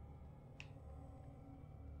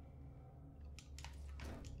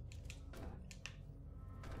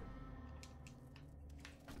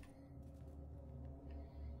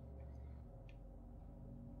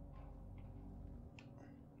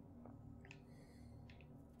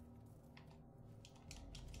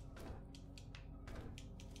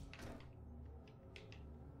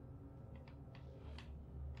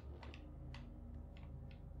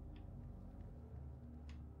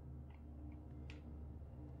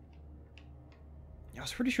 I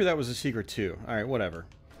was pretty sure that was a secret too. Alright, whatever.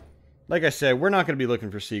 Like I said, we're not going to be looking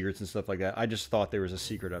for secrets and stuff like that. I just thought there was a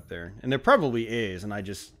secret up there. And there probably is, and I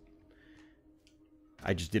just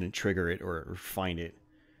didn't trigger it or find it.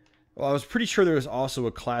 Well, I was pretty sure there was also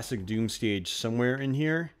a classic Doom stage somewhere in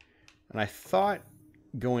here. And I thought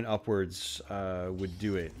going upwards would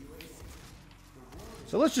do it.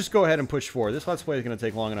 So let's just go ahead and push forward. This Let's Play is going to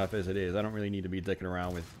take long enough as it is. I don't really need to be dicking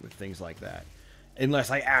around with things like that.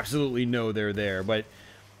 Unless I absolutely know they're there. But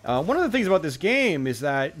one of the things about this game is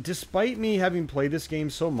that despite me having played this game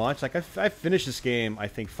so much, like I've finished this game, I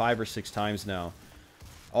think 5 or 6 times now.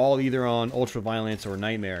 All either on Ultraviolence or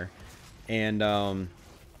Nightmare. And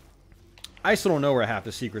I still don't know where half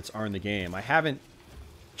the secrets are in the game. I haven't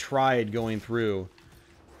tried going through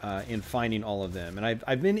and finding all of them. And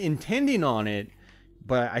I've been intending on it,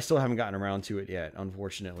 but I still haven't gotten around to it yet,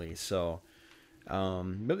 unfortunately. So...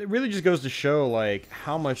 but it really just goes to show like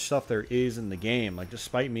how much stuff there is in the game. Like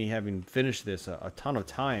despite me having finished this a ton of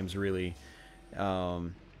times, really,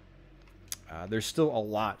 there's still a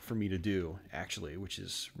lot for me to do actually, which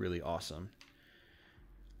is really awesome.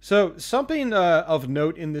 So something of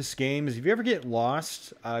note in this game is if you ever get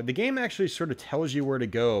lost, the game actually sort of tells you where to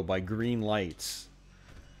go by green lights.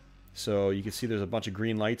 So you can see there's a bunch of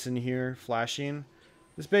green lights in here flashing.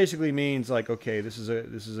 This basically means like, okay, this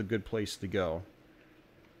is a good place to go.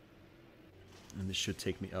 And this should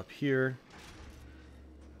take me up here.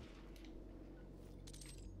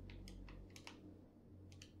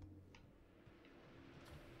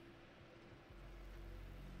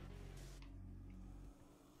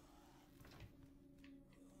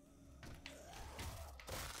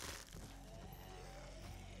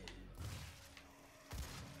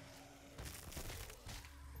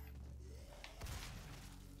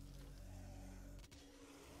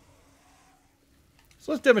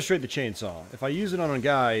 So let's demonstrate the chainsaw. If I use it on a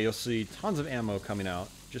guy, you'll see tons of ammo coming out,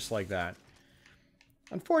 just like that.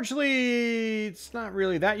 Unfortunately, it's not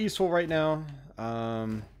really that useful right now,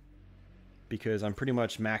 because I'm pretty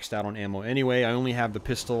much maxed out on ammo anyway. I only have the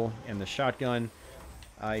pistol and the shotgun.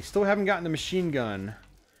 I still haven't gotten the machine gun,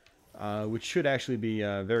 which should actually be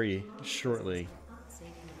very shortly.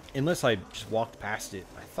 Unless I just walked past it.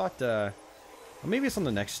 I thought, well, maybe it's on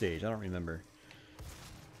the next stage. I don't remember.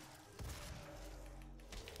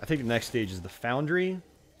 I think the next stage is the Foundry.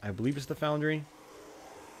 I believe it's the Foundry.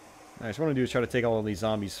 Alright, so what I'm going to do is try to take all of these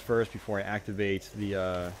zombies first before I activate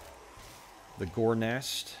the Gore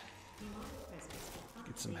Nest.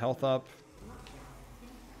 Get some health up.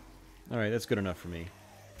 Alright, that's good enough for me.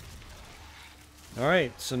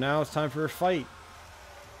 Alright, so now it's time for a fight.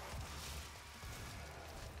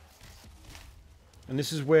 And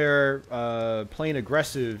this is where playing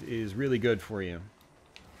aggressive is really good for you.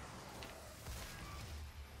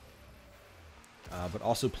 But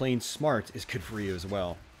also playing smart is good for you as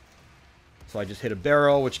well. So I just hit a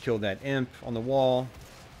barrel, which killed that imp on the wall.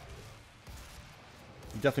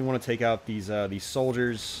 You definitely want to take out these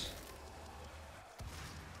soldiers.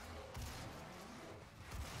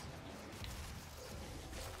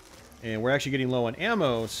 And we're actually getting low on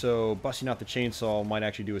ammo, so busting out the chainsaw might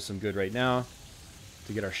actually do us some good right now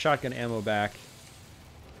to get our shotgun ammo back.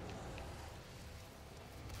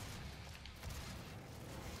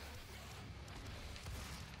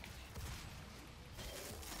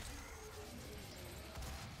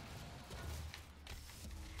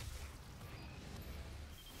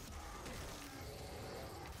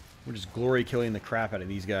 We're just glory killing the crap out of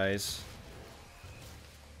these guys.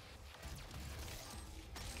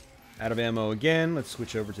 Out of ammo again. Let's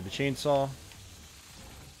switch over to the chainsaw.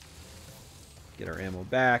 Get our ammo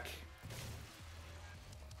back.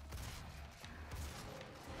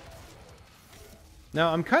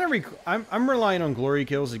 Now I'm kind of I'm relying on glory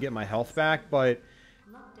kills to get my health back, but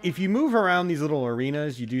if you move around these little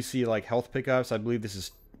arenas, you do see like health pickups. I believe this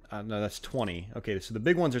is No, that's 20. Okay, so the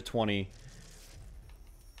big ones are 20.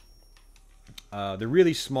 The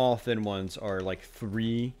really small, thin ones are like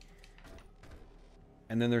 3.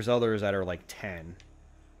 And then there's others that are like 10.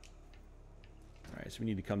 Alright, so we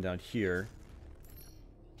need to come down here.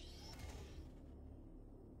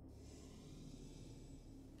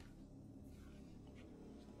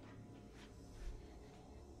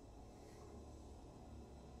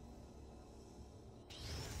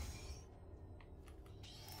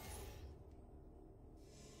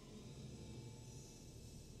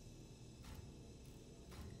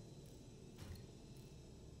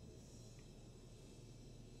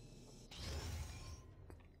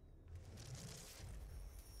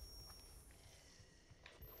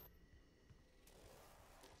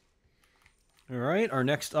 Alright, our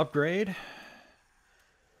next upgrade.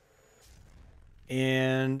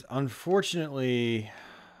 And unfortunately,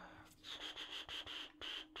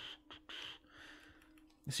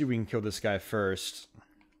 let's see if we can kill this guy first.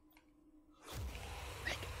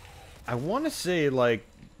 I want to say, like,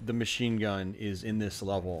 the machine gun is in this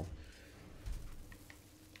level.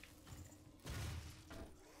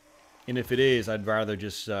 And if it is, I'd rather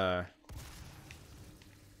just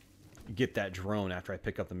get that drone after I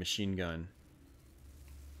pick up the machine gun.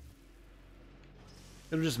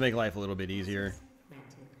 It'll just make life a little bit easier,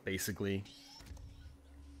 basically.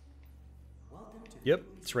 Yep,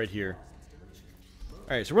 it's right here.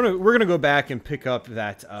 All right, so we're gonna go back and pick up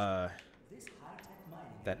that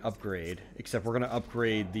that upgrade. Except we're gonna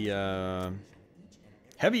upgrade the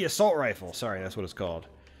heavy assault rifle. Sorry, that's what it's called.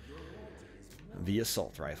 The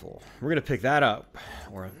assault rifle. We're gonna pick that up,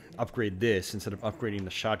 or upgrade this instead of upgrading the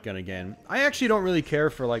shotgun again. I actually don't really care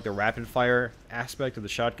for like the rapid fire aspect of the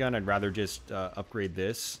shotgun. I'd rather just upgrade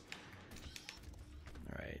this.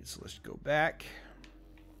 Alright, so let's go back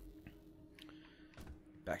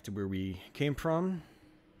to where we came from.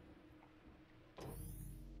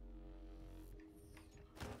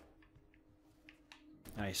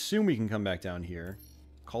 I assume we can come back down here,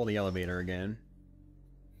 call the elevator again.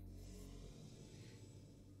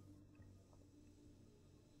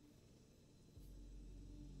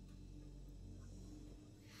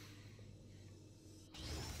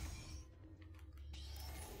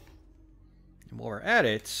 And while we're at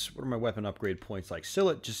it, what are my weapon upgrade points like? Still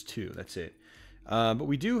at just 2, that's it. But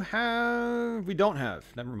we don't have,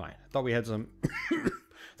 never mind. I thought we had some,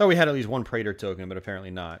 thought we had at least 1 Praetor token, but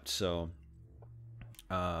apparently not, so.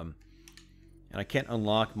 And I can't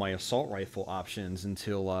unlock my assault rifle options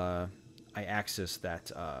until I access that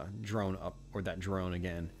drone that drone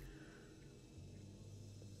again.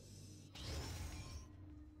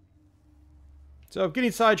 So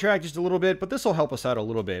getting sidetracked just a little bit, but this will help us out a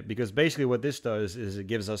little bit, because basically what this does is it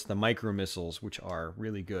gives us the micro missiles, which are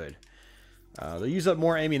really good. They use up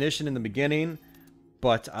more ammunition in the beginning,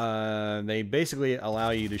 but they basically allow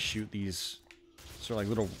you to shoot these sort of like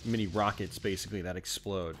little mini rockets, basically, that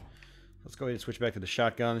explode. Let's go ahead and switch back to the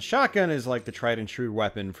shotgun. The shotgun is like the tried and true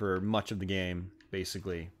weapon for much of the game,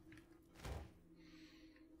 basically.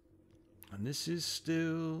 And this is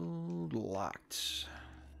still locked.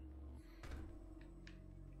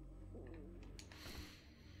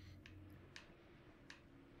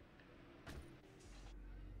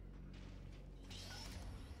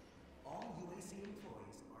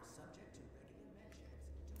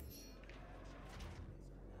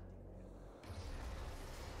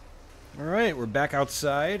 Alright, we're back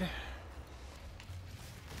outside.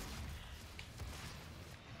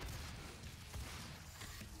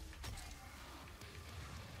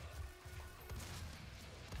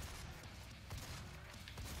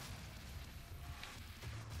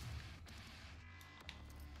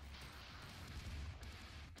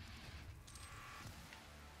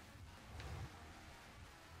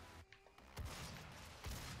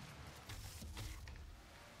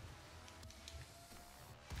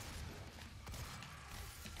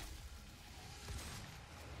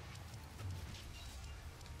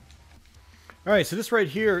 Alright, so this right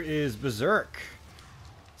here is Berserk.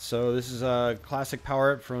 So this is a classic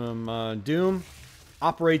power-up from Doom.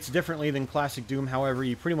 Operates differently than classic Doom, however,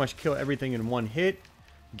 you pretty much kill everything in 1 hit.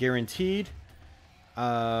 Guaranteed.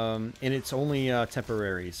 And it's only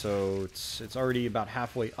temporary, so it's already about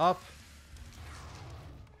halfway up.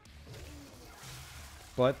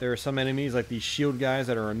 But there are some enemies, like these shield guys,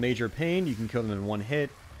 that are a major pain. You can kill them in 1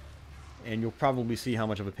 hit. And you'll probably see how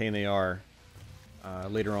much of a pain they are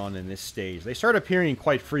later on in this stage. They start appearing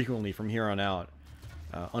quite frequently from here on out,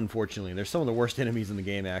 unfortunately. They're some of the worst enemies in the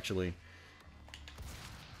game, actually.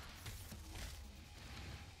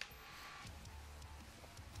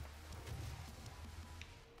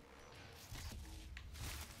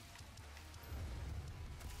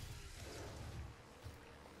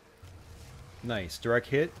 Nice. Direct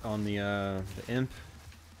hit on the imp.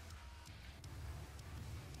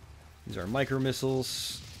 These are micro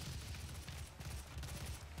missiles.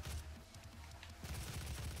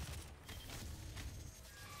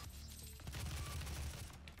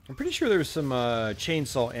 I'm pretty sure there was some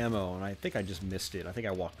chainsaw ammo, and I think I just missed it. I think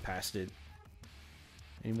I walked past it.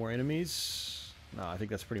 Any more enemies? No, I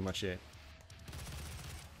think that's pretty much it.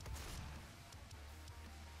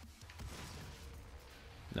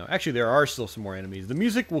 No, actually, there are still some more enemies. The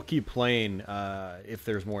music will keep playing if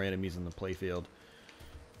there's more enemies in the playfield.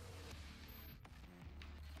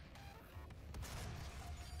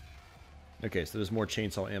 Okay, so there's more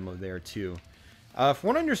chainsaw ammo there, too. From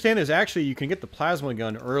what I understand is actually you can get the plasma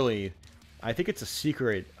gun early. I think it's a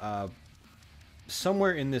secret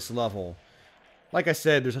somewhere in this level. Like I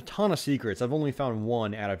said, there's a ton of secrets. I've only found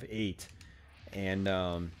 1 out of 8.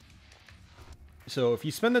 And so if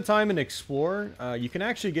you spend the time and explore, you can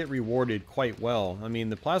actually get rewarded quite well. I mean,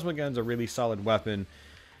 the plasma gun's a really solid weapon.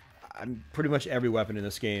 Pretty much every weapon in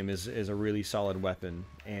this game is a really solid weapon.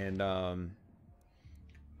 And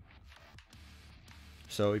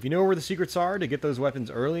so if you know where the secrets are to get those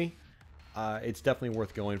weapons early, it's definitely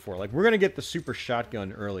worth going for. Like, we're going to get the super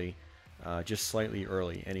shotgun early, just slightly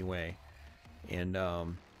early anyway. And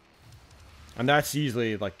that's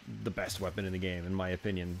easily, like, the best weapon in the game, in my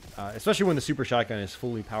opinion. Especially when the super shotgun is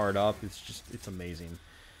fully powered up. It's amazing.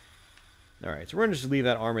 Alright, so we're going to just leave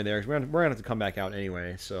that armor there, because we're going to have to come back out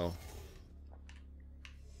anyway, so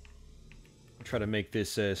I'll try to make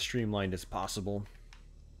this as streamlined as possible.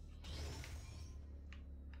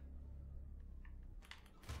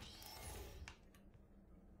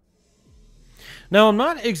 Now, I'm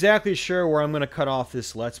not exactly sure where I'm going to cut off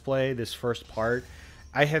this Let's Play, this first part.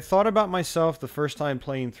 I had thought about myself the first time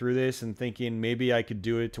playing through this and thinking maybe I could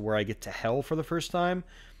do it to where I get to Hell for the first time,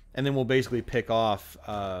 and then we'll basically pick off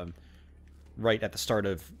right at the start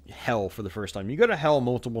of Hell for the first time. You go to Hell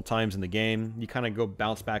multiple times in the game. You kind of go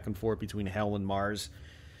bounce back and forth between Hell and Mars.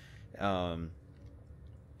 And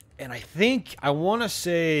I think, I want to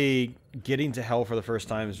say getting to Hell for the first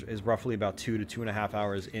time is roughly about 2 to 2.5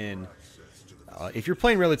 hours in. If you're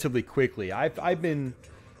playing relatively quickly, I've been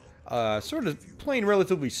sort of playing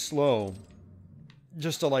relatively slow,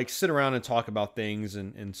 just to like sit around and talk about things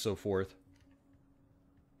and so forth.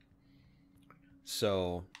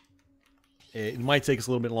 So it might take us a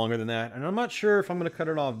little bit longer than that, and I'm not sure if I'm going to cut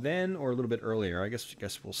it off then or a little bit earlier. I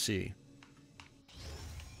guess we'll see.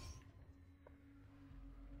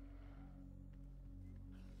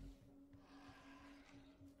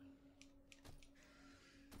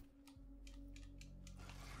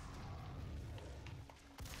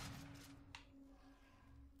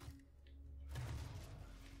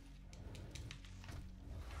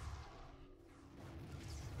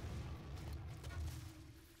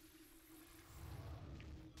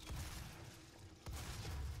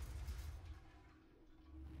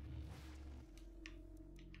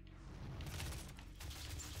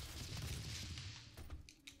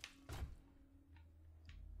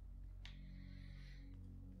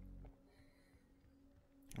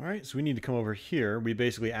 Alright, so we need to come over here. We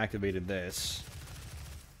basically activated this.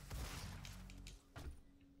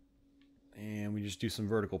 And we just do some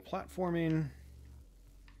vertical platforming.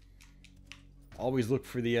 Always look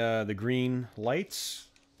for the green lights.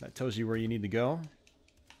 That tells you where you need to go.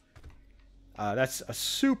 That's a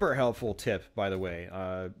super helpful tip, by the way.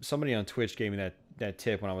 Somebody on Twitch gave me that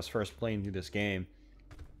tip when I was first playing through this game.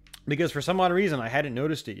 Because for some odd reason, I hadn't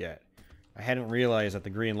noticed it yet. I hadn't realized that the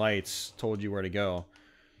green lights told you where to go.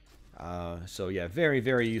 So yeah, very,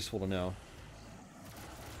 very useful to know.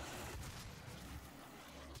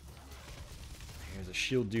 There's a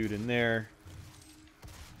shield dude in there.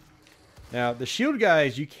 Now, the shield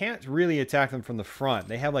guys, you can't really attack them from the front.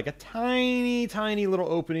 They have like a tiny, tiny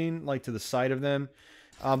little opening like to the side of them.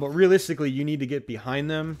 But realistically, you need to get behind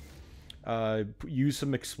them. Use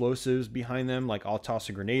some explosives behind them, like I'll toss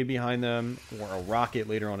a grenade behind them or a rocket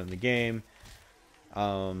later on in the game.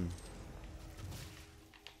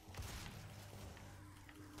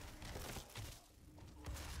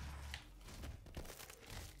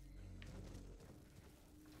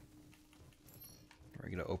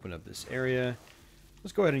 We're gonna open up this area.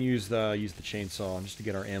 Let's go ahead and use the chainsaw just to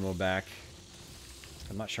get our ammo back.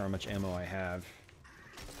 I'm not sure how much ammo I have.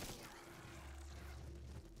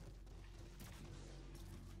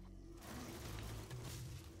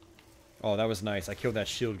 Oh, that was nice. I killed that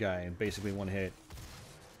shield guy in basically one hit.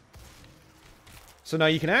 So now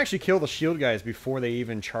you can actually kill the shield guys before they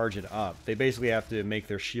even charge it up. They basically have to make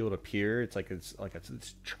their shield appear. It's like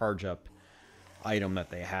it's charge up item that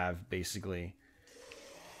they have basically.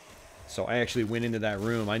 So I actually went into that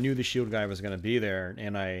room. I knew the shield guy was going to be there,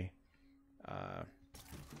 and I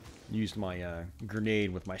used my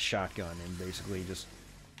grenade with my shotgun and basically just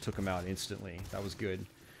took him out instantly. That was good.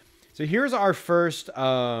 So here's our first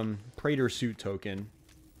Praetor suit token.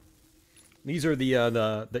 These are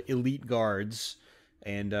the elite guards,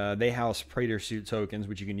 and they house Praetor suit tokens,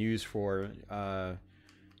 which you can use for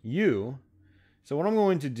you. So what I'm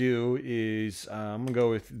going to do is I'm going to go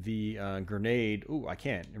with the grenade. Ooh, I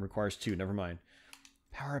can't. It requires 2. Never mind.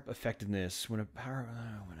 Power up effectiveness. When I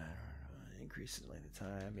increase the length of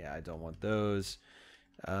time. Yeah, I don't want those.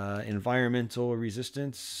 Environmental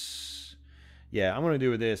resistance. Yeah, I'm going to do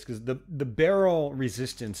with this because the barrel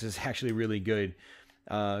resistance is actually really good.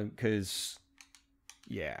 Because,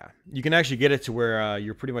 yeah, you can actually get it to where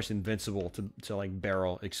you're pretty much invincible to like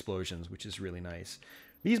barrel explosions, which is really nice.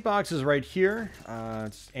 These boxes right here,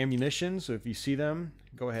 it's ammunition, so if you see them,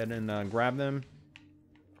 go ahead and grab them.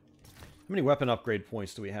 How many weapon upgrade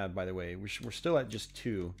points do we have, by the way? We're still at just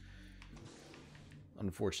 2,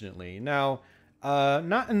 unfortunately. Now,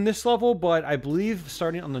 not in this level, but I believe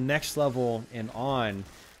starting on the next level and on,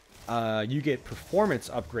 you get performance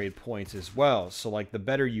upgrade points as well. So, like, the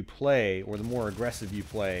better you play, or the more aggressive you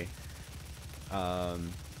play,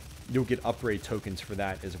 you'll get upgrade tokens for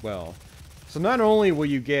that as well. So not only will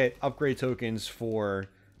you get upgrade tokens for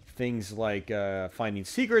things like finding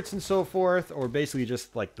secrets and so forth, or basically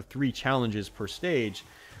just like the 3 challenges per stage,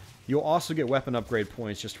 you'll also get weapon upgrade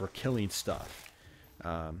points just for killing stuff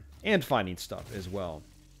and finding stuff as well.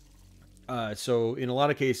 So in a lot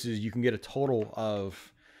of cases, you can get a total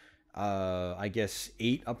of, I guess,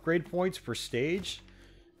 8 upgrade points per stage.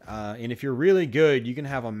 And if you're really good, you can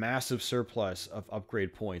have a massive surplus of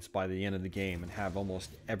upgrade points by the end of the game and have almost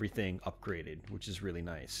everything upgraded, which is really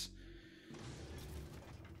nice.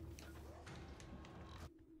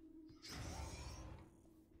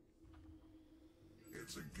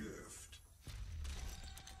 It's a gift.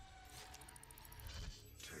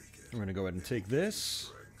 Take it. We're going to go ahead and take this.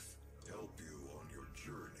 Strength. Help you on your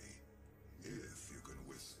journey if you can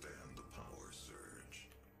withstand the power surge.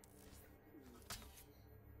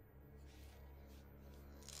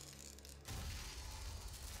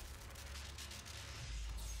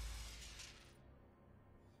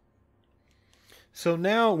 So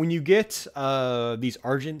now, when you get these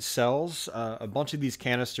Argent cells, a bunch of these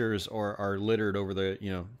canisters are littered over the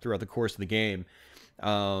throughout the course of the game.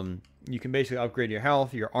 You can basically upgrade your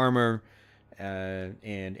health, your armor,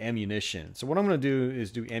 and ammunition. So what I'm going to do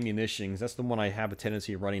is do ammunition, because that's the one I have a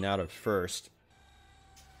tendency of running out of first.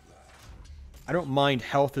 I don't mind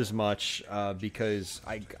health as much because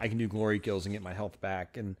I can do glory kills and get my health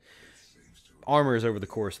back, and armor is over the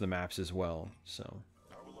course of the maps as well. So.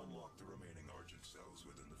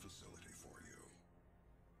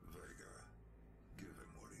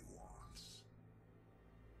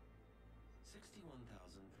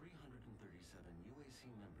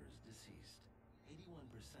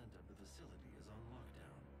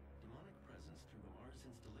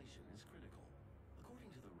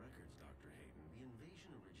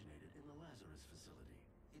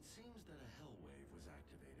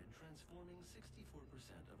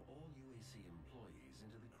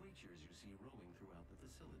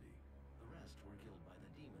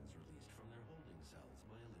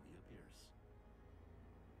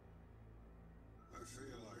 I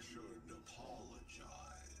feel I should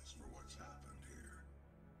apologize for what's happened here.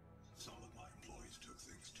 Some of my employees took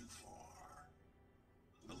things too far.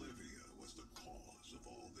 Olivia was the cause of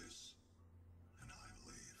all this, and I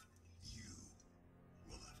believe you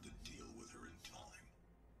will have to deal with her in time.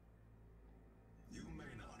 You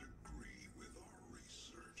may not agree with our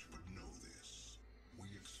research, but know this. We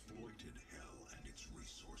exploited hell and its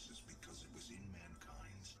resources because it was in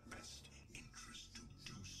mankind's best interest to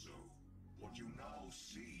do so. What you now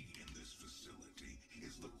see in this facility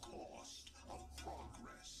is the cost of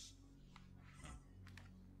progress.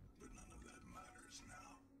 But none of that matters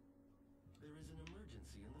now. There is an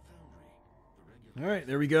emergency in the foundry. All right,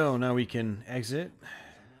 there we go. Now we can exit. Now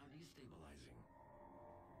destabilizing.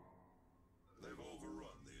 They've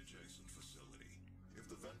overrun the adjacent facility. If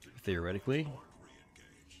the venting Theoretically. aren't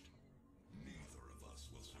re-engaged, neither of us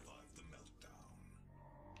will survive the meltdown.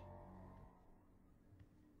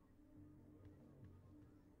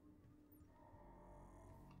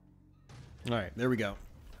 All right, there we go.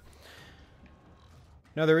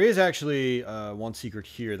 Now there is actually one secret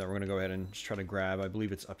here that we're going to go ahead and just try to grab. I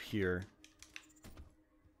believe it's up here.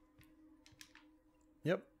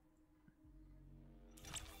 Yep.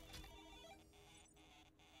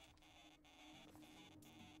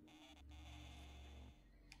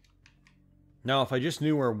 Now, if I just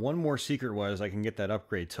knew where one more secret was, I can get that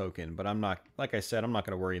upgrade token. But I'm not, like I said, I'm not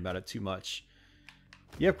going to worry about it too much.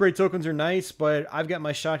 The upgrade tokens are nice, but I've got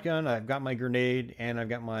my shotgun, I've got my grenade, and I've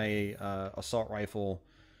got my assault rifle.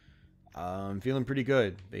 I'm feeling pretty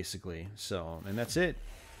good, basically. So, and that's it.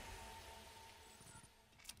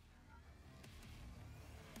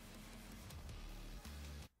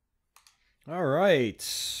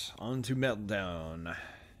 Alright, on to Meltdown.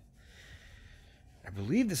 I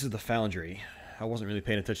believe this is the Foundry. I wasn't really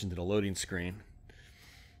paying attention to the loading screen.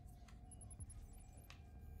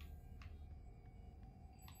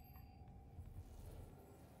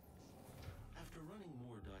 After running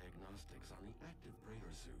more diagnostics on the active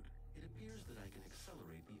Praetor suit, it appears that I can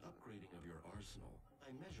accelerate the upgrading of your arsenal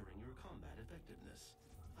by measuring your combat effectiveness.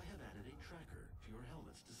 I have added a tracker to your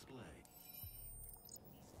helmet's display.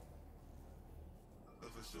 The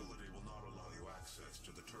facility will not allow you access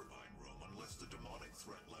to the turbine room unless the demonic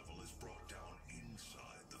threat level is brought down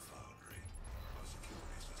inside the Foundry. Our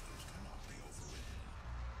security systems cannot be overridden.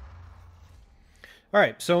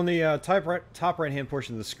 Alright, so in the top right-hand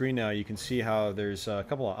portion of the screen now, you can see how there's a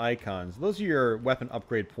couple of icons. Those are your weapon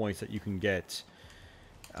upgrade points that you can get.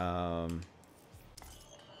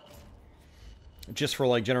 Just for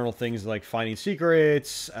like general things like finding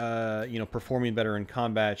secrets, you know, performing better in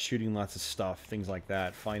combat, shooting lots of stuff, things like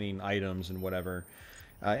that, finding items and whatever.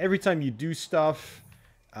 Every time you do stuff,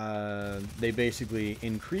 they basically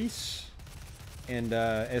increase, and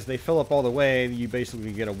as they fill up all the way, you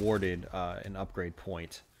basically get awarded an upgrade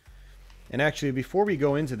point. And actually, before we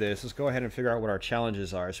go into this, let's go ahead and figure out what our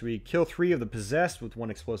challenges are. So we kill 3 of the possessed with 1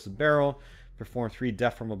 explosive barrel, perform 3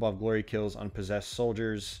 death from above glory kills on possessed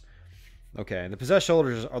soldiers. Okay, the possessed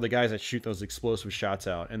soldiers are the guys that shoot those explosive shots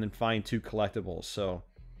out, and then find 2 collectibles. So,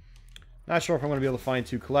 not sure if I'm going to be able to find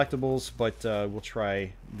 2 collectibles, but we'll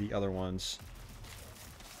try the other ones.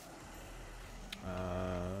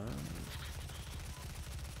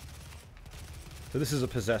 So this is a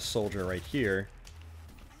possessed soldier right here.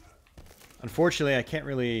 Unfortunately, I can't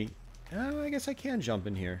really... I guess I can jump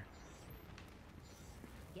in here.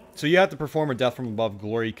 So you have to perform a death from above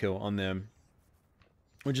glory kill on them.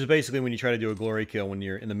 Which is basically when you try to do a glory kill when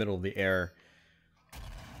you're in the middle of the air.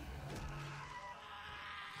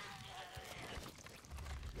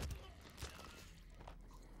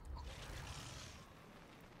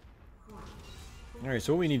 Alright,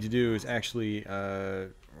 so what we need to do is actually,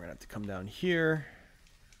 we're going to have to come down here.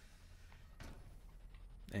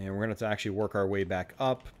 And we're going to have to actually work our way back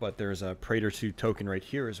up, but there's a Praetor 2 token right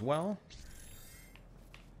here as well.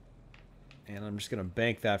 And I'm just going to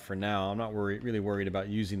bank that for now. I'm not really worried about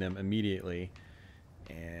using them immediately.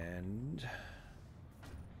 And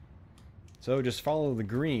so just follow the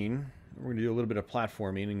green. We're going to do a little bit of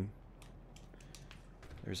platforming. And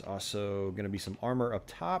there's also going to be some armor up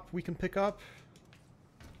top we can pick up.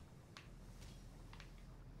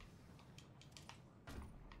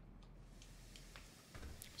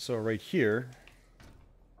 So right here,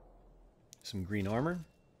 some green armor.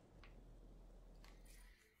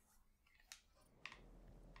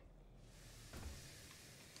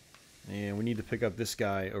 And we need to pick up this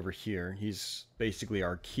guy over here. He's basically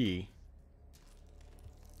our key.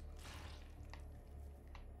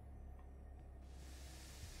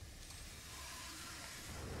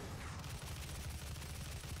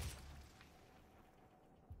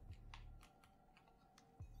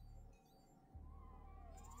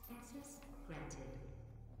 Access granted.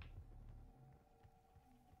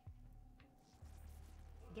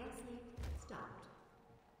 Gas leak stopped.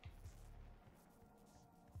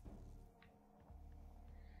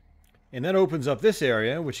 And that opens up this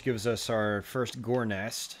area, which gives us our first gore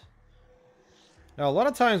nest. Now, a lot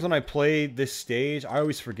of times when I play this stage, I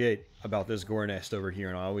always forget about this gore nest over here,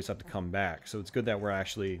 and I always have to come back. So it's good that we're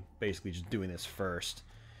actually basically just doing this first.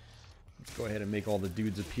 Let's go ahead and make all the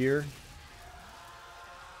dudes appear.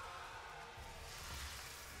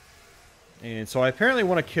 And so I apparently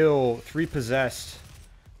want to kill 3 possessed,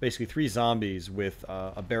 basically 3 zombies with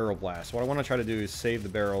a barrel blast. What I want to try to do is save the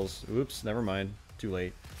barrels. Oops, never mind. Too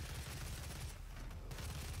late.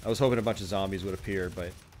 I was hoping a bunch of zombies would appear,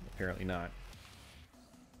 but apparently not.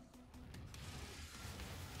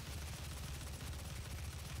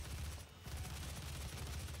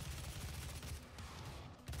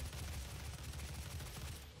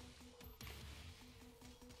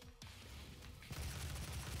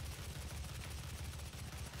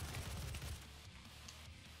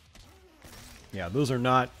 Yeah, those are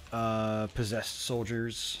not possessed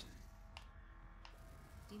soldiers.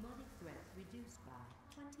 Demonic threat reduced by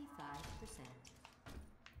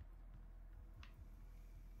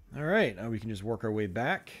 25%. Alright, now we can just work our way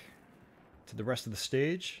back to the rest of the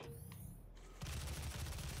stage.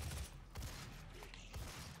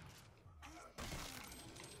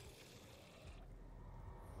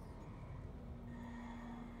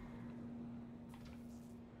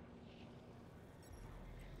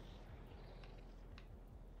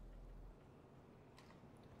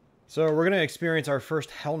 So we're going to experience our first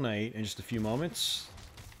Hell Knight in just a few moments.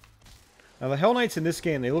 Now the Hell Knights in this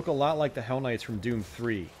game, they look a lot like the Hell Knights from Doom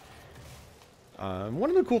 3. One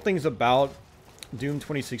of the cool things about Doom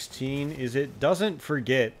 2016 is it doesn't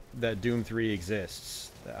forget that Doom 3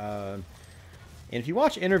 exists. And if you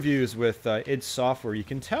watch interviews with id Software, you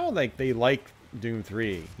can tell like they like Doom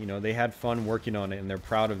 3. You know, they had fun working on it and they're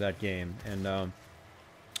proud of that game. And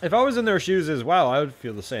if I was in their shoes as well, I would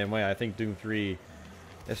feel the same way. I think Doom 3,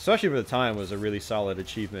 especially for the time, was a really solid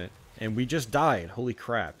achievement. And we just died. Holy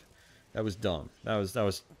crap. That was dumb. That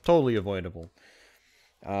was totally avoidable.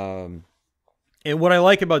 And what I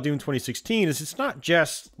like about Doom 2016 is it's not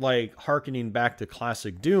just like harkening back to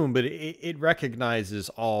classic Doom, but it recognizes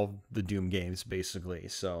all the Doom games basically.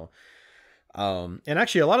 So, and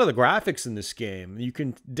actually a lot of the graphics in this game, you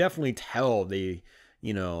can definitely tell they,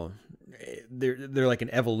 you know, they're like an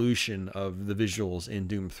evolution of the visuals in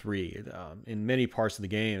Doom 3. In many parts of the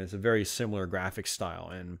game, it's a very similar graphic style,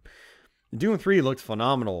 and Doom 3 looked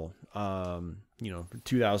phenomenal. You know,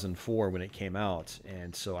 2004 when it came out,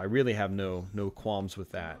 and so I really have no qualms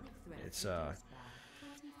with that. It's and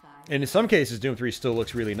in some cases Doom 3 still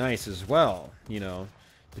looks really nice as well, you know,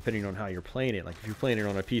 depending on how you're playing it. Like if you're playing it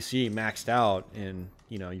on a PC maxed out and,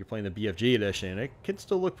 you know, you're playing the BFG edition, it can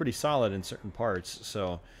still look pretty solid in certain parts.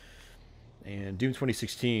 So, and Doom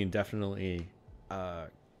 2016 definitely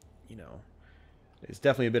you know, it's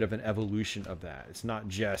definitely a bit of an evolution of that. It's not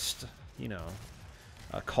just, you know,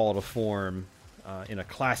 a call to form in a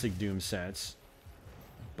classic Doom sense,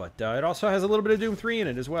 but it also has a little bit of Doom 3 in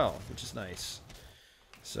it as well, which is nice.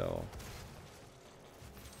 So,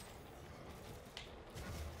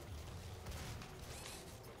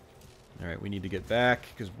 all right, we need to get back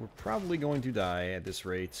because we're probably going to die at this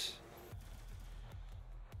rate.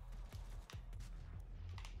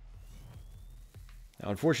 Now,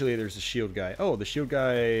 unfortunately, there's a shield guy. Oh, the shield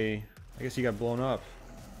guy, I guess he got blown up.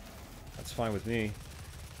 That's fine with me.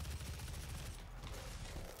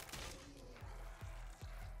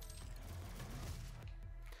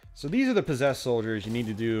 So these are the possessed soldiers. You need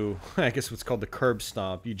to do, I guess, what's called the curb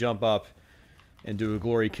stomp. You jump up and do a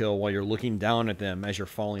glory kill while you're looking down at them as you're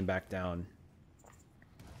falling back down.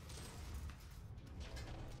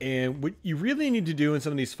 And what you really need to do in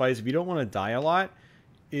some of these fights, if you don't want to die a lot,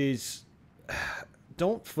 is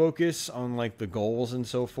don't focus on like the goals and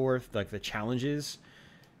so forth, like the challenges,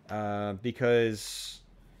 because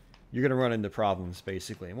you're going to run into problems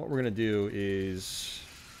basically. And what we're going to do is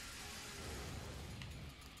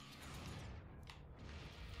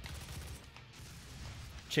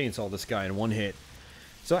chainsaw this guy in one hit.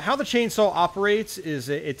 So how the chainsaw operates is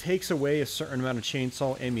it takes away a certain amount of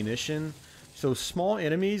chainsaw ammunition. So small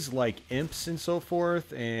enemies like imps and so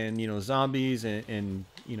forth, and, you know, zombies and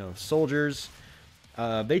you know, soldiers,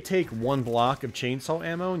 they take one block of chainsaw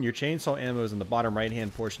ammo, and your chainsaw ammo is in the bottom right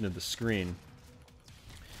hand portion of the screen.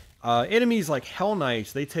 Enemies like Hell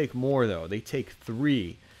Knights, they take more though. They take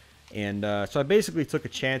 3. And so I basically took a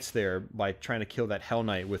chance there by trying to kill that Hell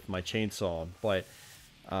Knight with my chainsaw, but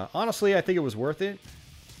honestly, I think it was worth it.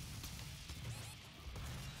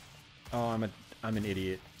 Oh, I'm an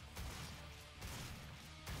idiot.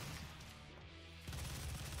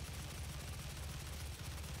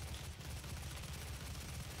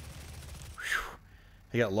 Whew.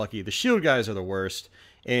 I got lucky. The shield guys are the worst.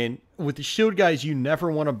 And with the shield guys, you never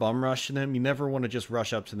want to bum rush to them. You never want to just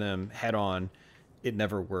rush up to them head on. It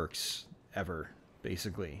never works, ever,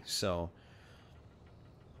 basically. So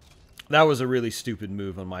that was a really stupid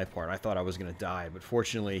move on my part. I thought I was going to die, but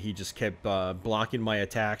fortunately he just kept blocking my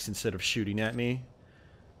attacks instead of shooting at me.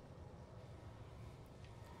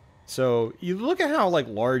 So you look at how like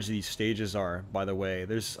large these stages are, by the way.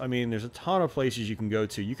 There's a ton of places you can go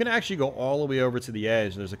to. You can actually go all the way over to the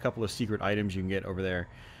edge. There's a couple of secret items you can get over there.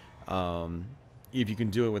 If you can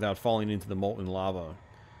do it without falling into the molten lava.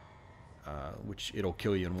 Which it'll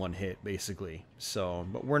kill you in one hit, basically. So,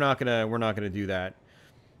 but we're not gonna do that.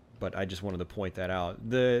 But I just wanted to point that out.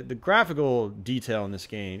 The graphical detail in this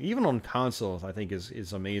game, even on consoles, I think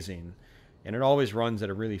is amazing. And it always runs at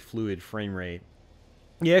a really fluid frame rate.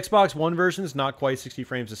 The Xbox One version is not quite 60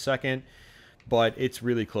 frames a second, but it's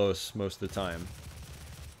really close most of the time.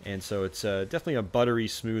 And so it's definitely a buttery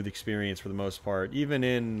smooth experience for the most part, even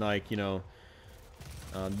in, like, you know,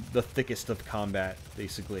 the thickest of combat,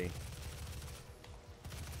 basically.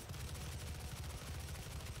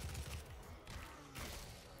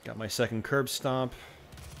 Got my second curb stomp.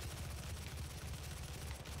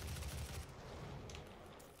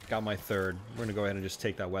 Got my third. We're going to go ahead and just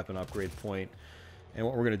take that weapon upgrade point. And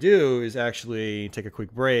what we're going to do is actually take a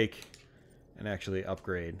quick break and actually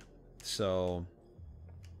upgrade. So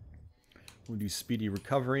We'll do speedy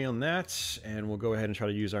recovery on that, and we'll go ahead and try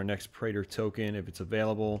to use our next Praetor token if it's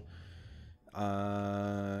available.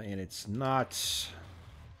 And it's not.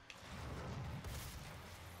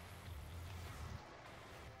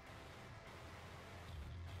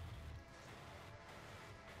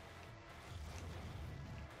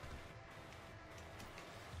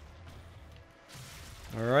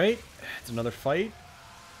 All right, it's another fight.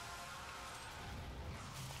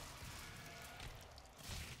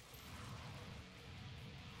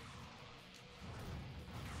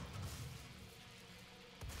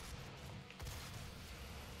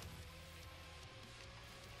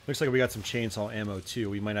 Looks like we got some chainsaw ammo too.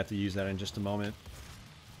 We might have to use that in just a moment.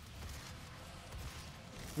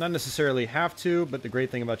 Not necessarily have to, but the great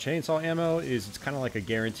thing about chainsaw ammo is it's kind of like a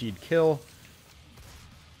guaranteed kill.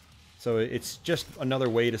 So it's just another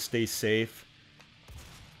way to stay safe.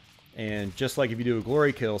 And just like if you do a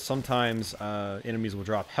glory kill, sometimes enemies will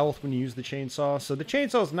drop health when you use the chainsaw. So the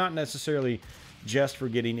chainsaw is not necessarily just for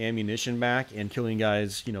getting ammunition back and killing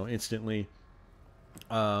guys, you know, instantly.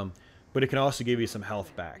 But it can also give you some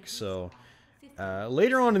health back. So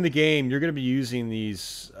later on in the game, you're going to be using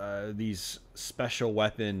these special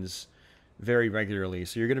weapons very regularly.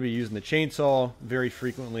 So you're going to be using the chainsaw very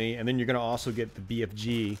frequently, and then you're going to also get the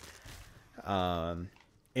BFG.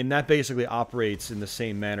 And that basically operates in the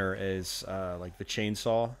same manner as like the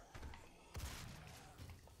chainsaw.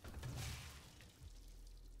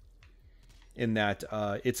 In that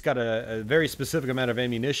it's got a very specific amount of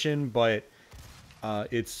ammunition, but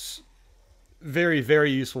it's very,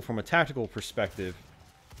 very useful from a tactical perspective.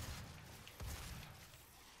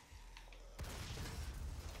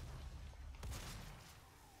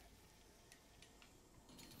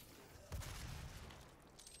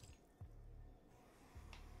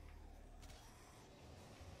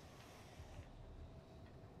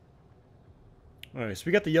 Alright, so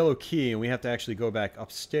we got the yellow key, and we have to actually go back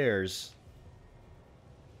upstairs.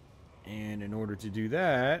 And in order to do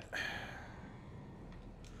that...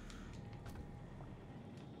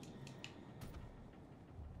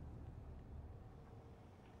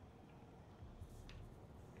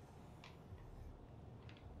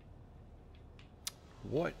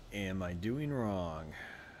 What am I doing wrong?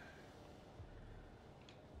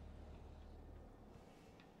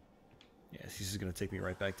 Yes, this is going to take me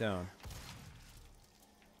right back down.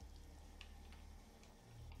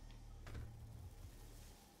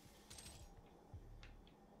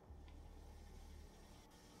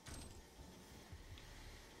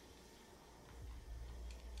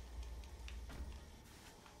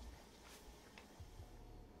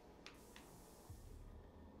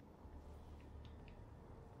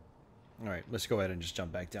 Alright, let's go ahead and just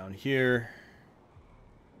jump back down here.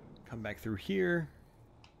 Come back through here.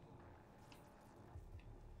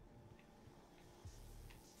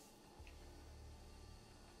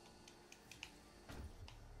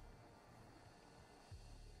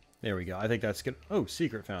 There we go. I think that's good. Oh,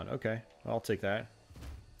 secret found. Okay, I'll take that.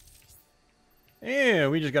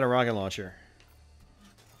 And we just got a rocket launcher.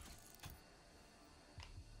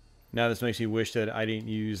 Now this makes me wish that I didn't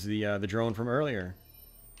use the drone from earlier.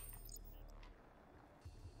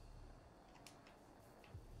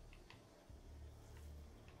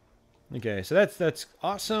 Okay, so that's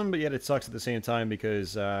awesome, but yet it sucks at the same time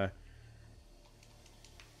because I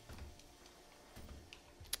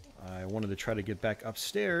wanted to try to get back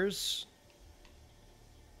upstairs,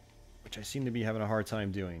 which I seem to be having a hard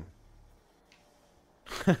time doing.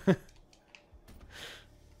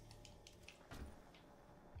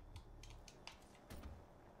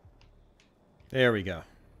 There we go.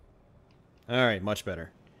 Alright, much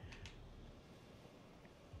better.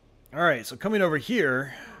 Alright, so coming over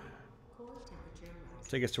here,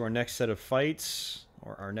 take us to our next set of fights,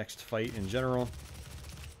 or our next fight in general.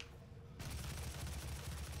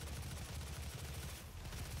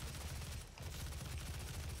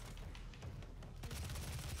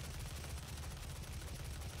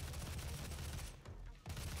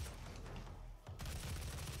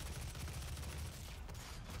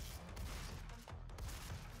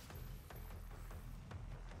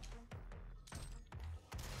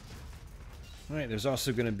 Alright, there's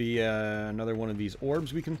also going to be another one of these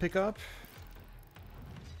orbs we can pick up.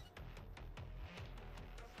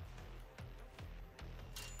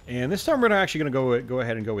 And this time we're actually going to go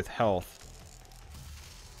ahead and go with health.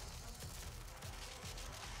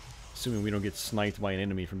 Assuming we don't get sniped by an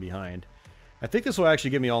enemy from behind. I think this will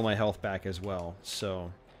actually give me all my health back as well.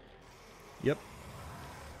 So, yep.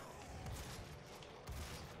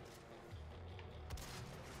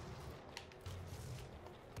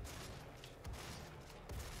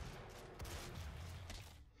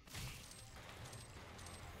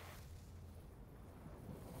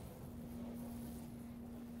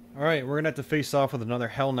 Alright, we're going to have to face off with another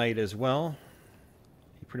Hell Knight as well.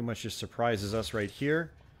 He pretty much just surprises us right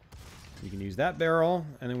here. We can use that barrel,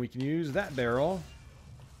 and then we can use that barrel.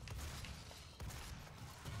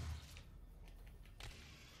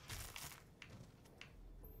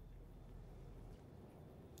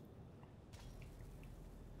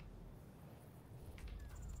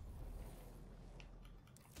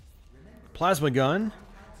 Plasma gun.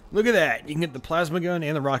 Look at that. You can get the plasma gun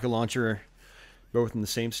and the rocket launcher both in the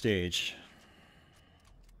same stage.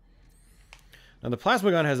 Now the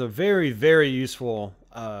plasma gun has a very, very useful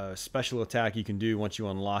special attack you can do once you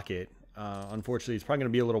unlock it. Unfortunately, it's probably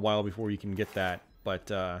going to be a little while before you can get that,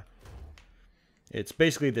 but it's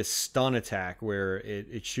basically this stun attack where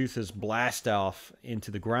it shoots this blast off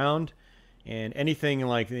into the ground, and anything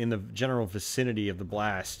like in the general vicinity of the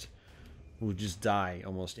blast will just die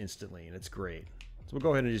almost instantly, and it's great. So we'll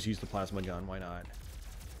go ahead and just use the plasma gun, why not?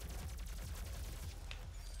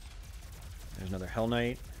 There's another Hell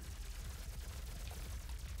Knight.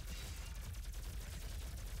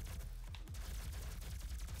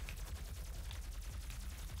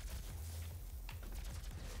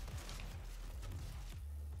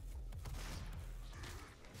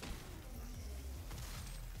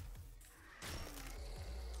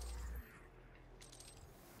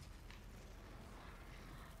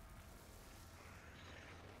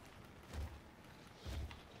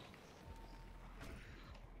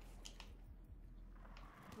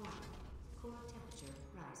 Core temperature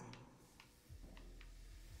rising.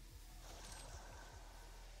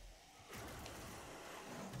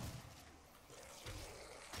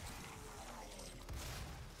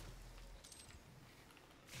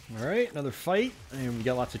 Alright, another fight, and we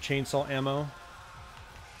got lots of chainsaw ammo.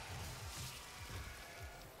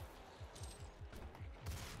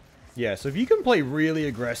 Yeah, so if you can play really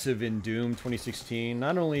aggressive in Doom 2016,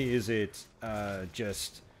 not only is it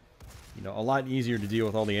just, you know, a lot easier to deal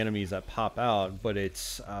with all the enemies that pop out, but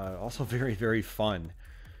it's also very, very fun.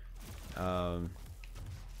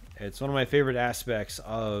 It's one of my favorite aspects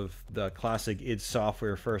of the classic id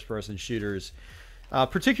Software first-person shooters,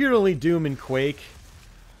 particularly Doom and Quake.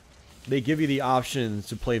 They give you the option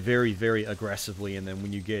to play very, very aggressively in them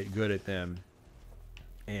when you get good at them.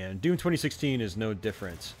 And Doom 2016 is no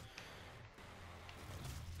different.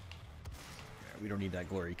 We don't need that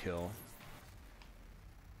glory kill.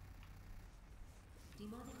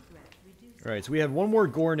 Demonic threat reduced. Alright, so we have one more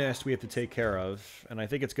gore nest we have to take care of. And I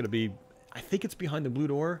think it's going to be... I think it's behind the blue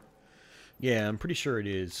door. Yeah, I'm pretty sure it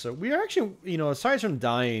is. So we are actually, you know, aside from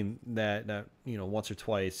dying that you know, once or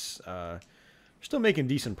twice... we're still making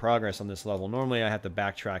decent progress on this level. Normally I have to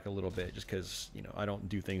backtrack a little bit just because, you know, I don't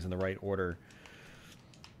do things in the right order.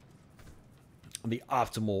 The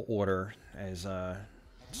optimal order, as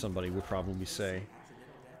somebody would probably say.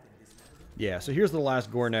 Yeah, so here's the last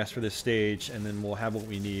gore nest for this stage, and then we'll have what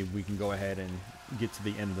we need. We can go ahead and get to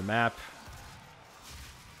the end of the map.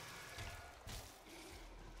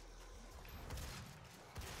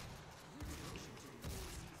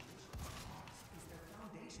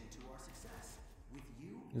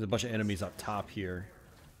 There's a bunch of enemies up top here.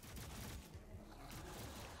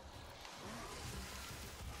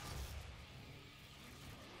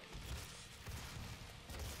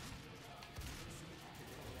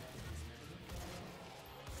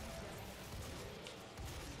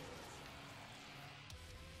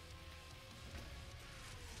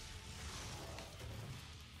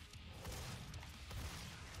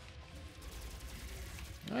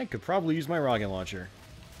 I could probably use my rocket launcher.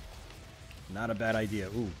 Not a bad idea.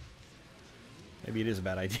 Ooh. Maybe it is a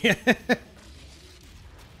bad idea.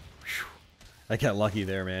 I got lucky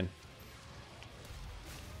there, man.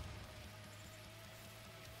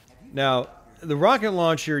 Now, the rocket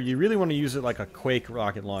launcher, you really want to use it like a Quake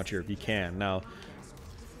rocket launcher if you can. Now,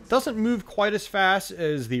 it doesn't move quite as fast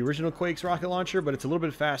as the original Quake's rocket launcher, but it's a little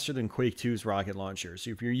bit faster than Quake 2's rocket launcher. So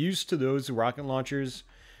if you're used to those rocket launchers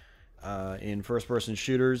in first-person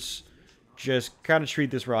shooters, just kind of treat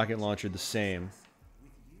this rocket launcher the same.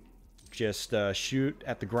 Just shoot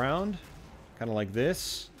at the ground, kind of like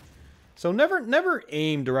this. So never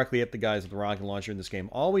aim directly at the guys with the rocket launcher in this game.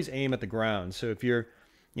 Always aim at the ground. So if you're,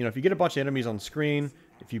 you know, if you get a bunch of enemies on screen,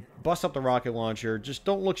 if you bust up the rocket launcher, just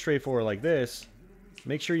don't look straight forward like this.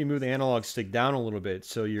 Make sure you move the analog stick down a little bit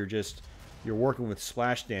so you're working with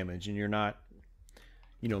splash damage and you're not,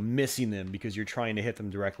 you know, missing them because you're trying to hit them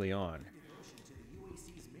directly on.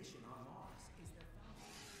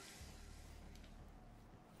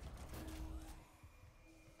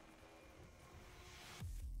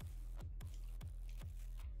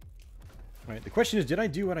 Alright, the question is, did I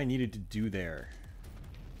do what I needed to do there?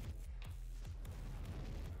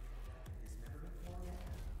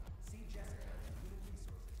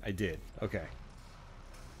 I did. Okay.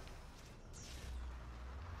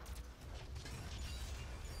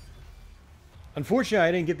 Unfortunately,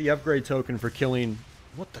 I didn't get the upgrade token for killing...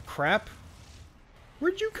 What the crap?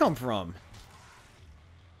 Where'd you come from?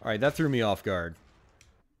 Alright, that threw me off guard.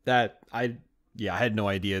 That, yeah, I had no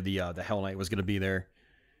idea the Hell Knight was going to be there.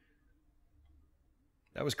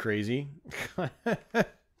 That was crazy. I'm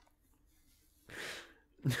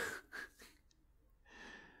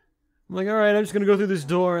like, alright, I'm just going to go through this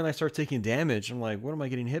door, and I start taking damage. I'm like, what am I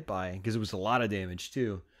getting hit by? Because it was a lot of damage,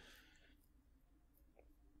 too.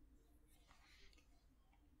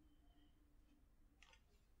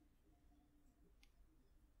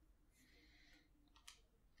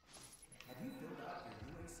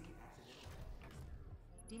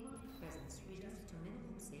 Demonic presence reduced to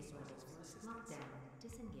minimum safe levels. Lockdown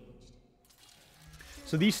disengaged.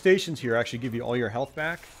 So these stations here actually give you all your health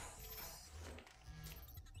back,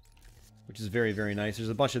 which is very, very nice. There's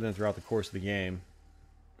a bunch of them throughout the course of the game.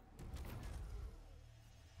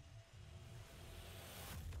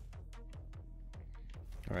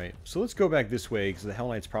 Alright, so let's go back this way, because the Hell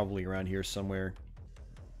Knight's probably around here somewhere.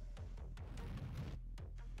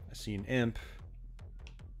 I see an imp.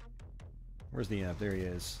 Where's the imp? There he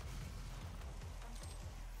is.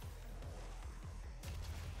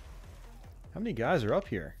 How many guys are up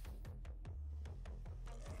here?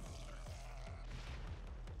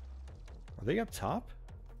 Are they up top?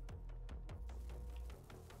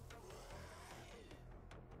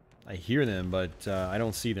 I hear them, but I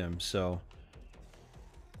don't see them, so...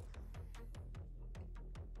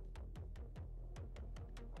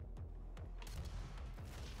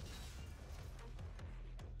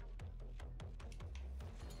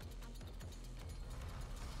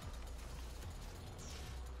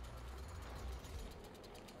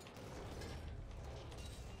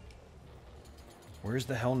 Where's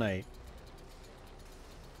the Hell Knight?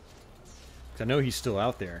 'Cause I know he's still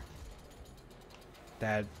out there.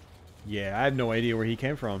 That... Yeah, I have no idea where he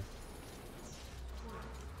came from.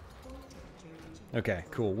 Okay,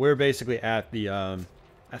 cool. We're basically at the,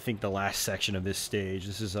 I think the last section of this stage.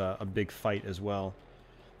 This is a big fight as well.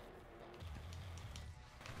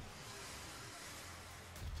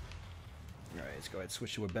 Alright, let's go ahead and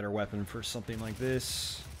switch to a better weapon for something like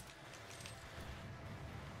this.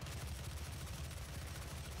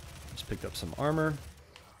 Just picked up some armor.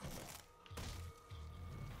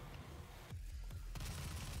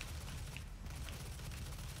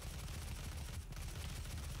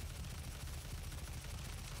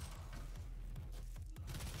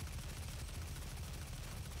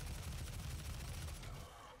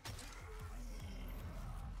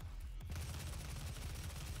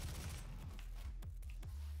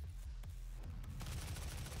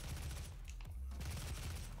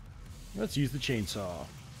 Let's use the chainsaw.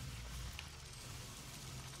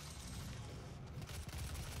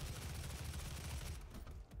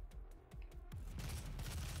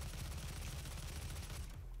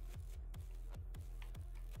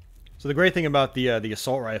 So the great thing about the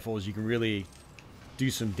assault rifle is you can really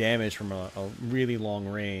do some damage from a really long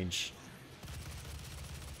range.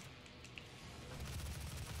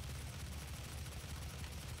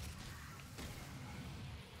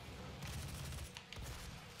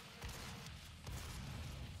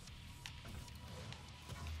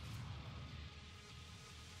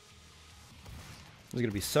 There's going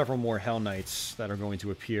to be several more Hell Knights that are going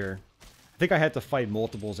to appear. I think I had to fight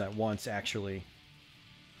multiples at once, actually.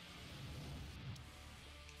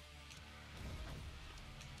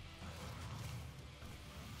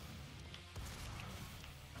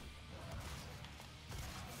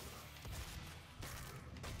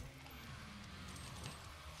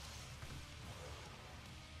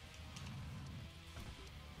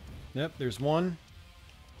 Yep, there's one.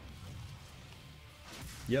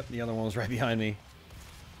 Yep, the other one was right behind me.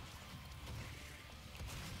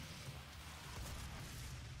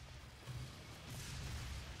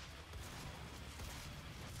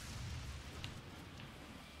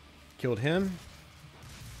 Killed him.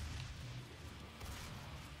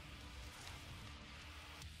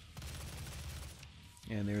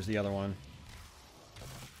 And there's the other one.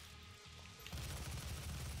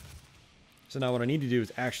 So now what I need to do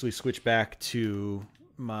is actually switch back to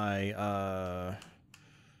my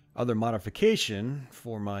other modification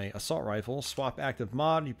for my assault rifle. Swap active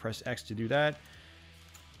mod. You press X to do that.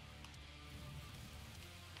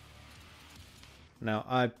 Now,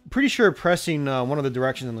 I'm pretty sure pressing one of the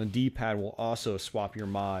directions on the D-pad will also swap your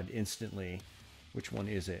mod instantly. Which one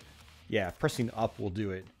is it? Yeah, pressing up will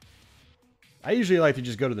do it. I usually like to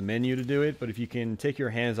just go to the menu to do it, but if you can take your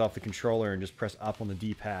hands off the controller and just press up on the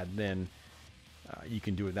D-pad, then you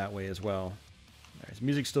can do it that way as well. All Alright, so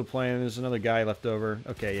music's still playing. There's another guy left over.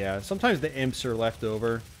 Okay, yeah. Sometimes the imps are left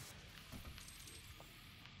over.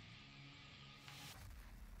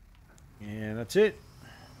 And that's it.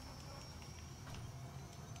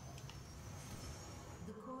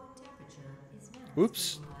 The core temperature is now Oops.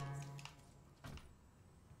 stabilized.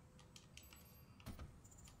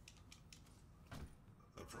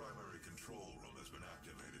 A primary control room has been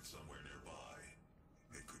activated somewhere nearby.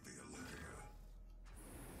 It could be Olivia.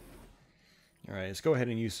 Alright, let's go ahead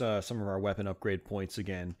and use some of our weapon upgrade points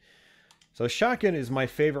again. So shotgun is my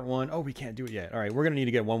favorite one. Oh, we can't do it yet. Alright, we're going to need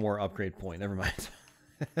to get one more upgrade point. Never mind.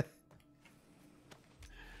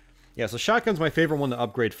 Yeah, so shotgun's my favorite one to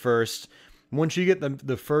upgrade first. Once you get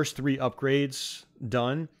the first 3 upgrades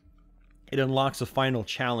done, it unlocks a final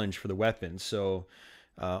challenge for the weapon. So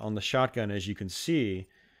on the shotgun, as you can see,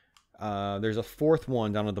 there's a 4th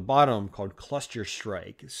one down at the bottom called Cluster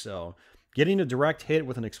Strike. So getting a direct hit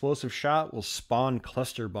with an explosive shot will spawn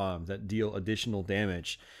cluster bombs that deal additional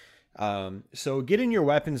damage. So getting your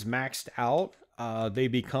weapons maxed out, they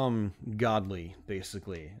become godly,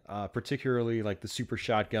 basically. Particularly like the super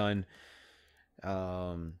shotgun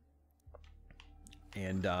and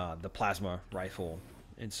the plasma rifle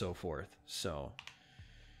and so forth. So,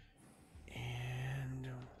 and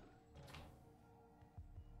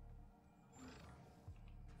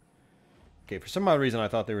okay, for some odd reason I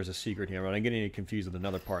thought there was a secret here, but I'm getting confused with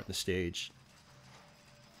another part in the stage.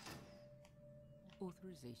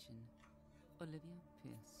 Authorization. Olivia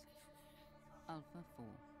Pierce. Alpha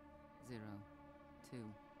 402.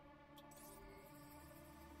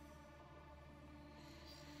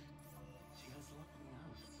 She has locked me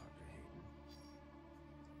out, Dr. Hayden.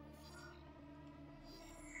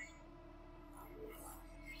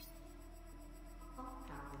 All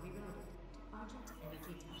power rerouted to Argent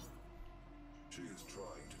Energy Tower. She is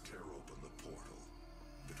trying to tear open the portal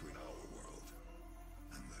between our world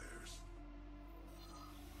and theirs.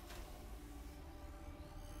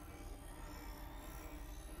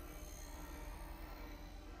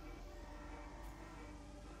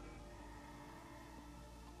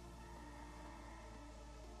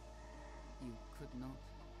 You could not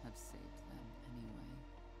have saved them anyway.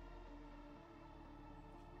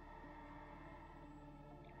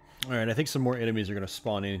 Alright, I think some more enemies are going to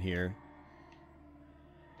spawn in here.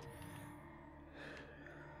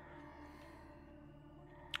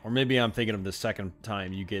 Or maybe I'm thinking of the second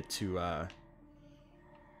time you get to,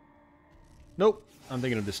 Nope, I'm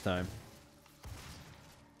thinking of this time.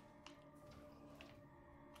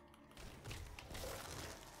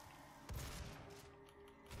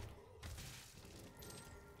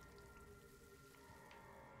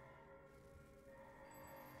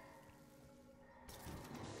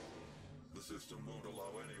 The system won't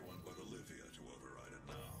allow anyone but Olivia to override it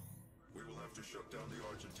now. We will have to shut down the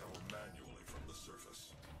Argent Tower manually from the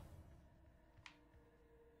surface.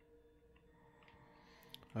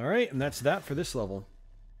 Alright, and that's that for this level.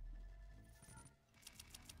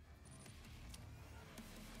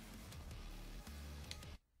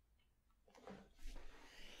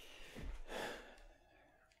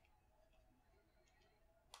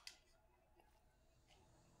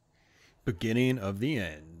 Beginning of the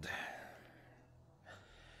end.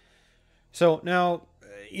 So now,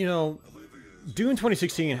 you know, Doom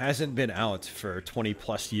 2016 hasn't been out for 20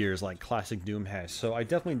 plus years like classic Doom has, so I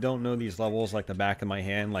definitely don't know these levels like the back of my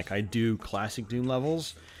hand like I do classic Doom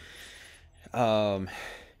levels. So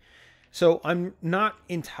I'm not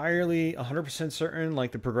entirely 100% certain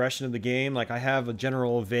like the progression of the game. Like I have a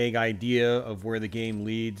general vague idea of where the game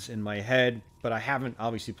leads in my head, but I haven't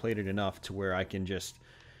obviously played it enough to where I can just,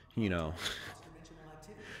 you know,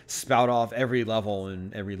 spout off every level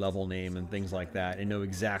and every level name and things like that and know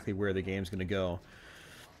exactly where the game's going to go.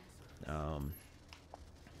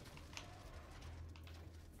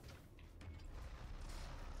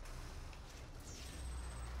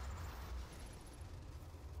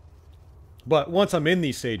 But once I'm in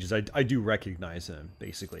these stages, I do recognize them,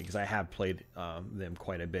 basically, because I have played them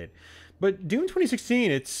quite a bit. But Doom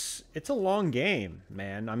 2016, it's a long game,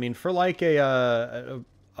 man. I mean, for like a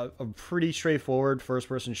pretty straightforward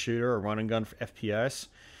first-person shooter or run-and-gun FPS,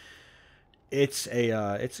 it's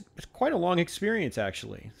quite a long experience,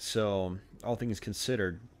 actually. So, all things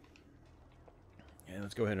considered. And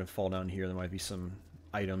let's go ahead and fall down here. There might be some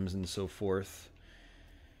items and so forth.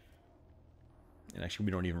 And actually,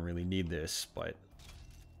 we don't even really need this, but...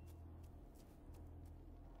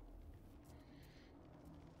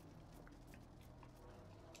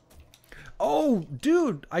 Oh,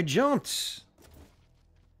 dude! I jumped!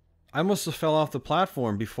 I must have fell off the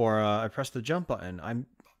platform before I pressed the jump button.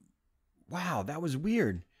 Wow, that was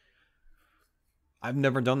weird. I've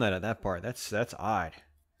never done that at that part. That's odd.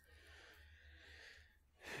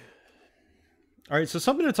 All right, so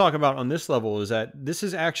something to talk about on this level is that this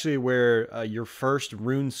is actually where your first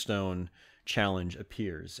runestone challenge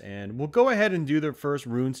appears. And we'll go ahead and do the first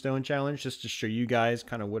runestone challenge just to show you guys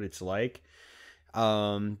kind of what it's like. But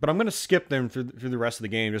I'm going to skip them through the rest of the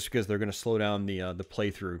game just because they're going to slow down the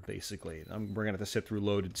playthrough, basically. We're going to have to sit through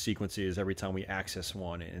loaded sequences every time we access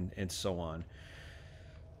one and so on.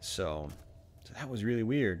 So that was really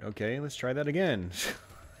weird. Okay, let's try that again.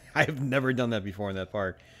 I've never done that before in that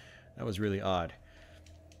park. That was really odd.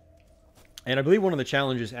 And I believe one of the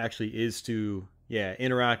challenges actually is to,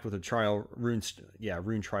 interact with a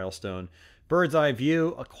rune trial stone. Bird's eye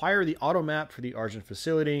view. Acquire the auto map for the Argent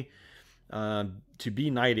facility. To be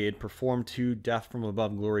knighted, perform 2 death from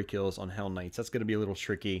above glory kills on Hell Knights. That's going to be a little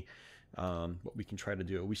tricky, but we can try to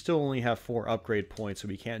do it. We still only have 4 upgrade points, so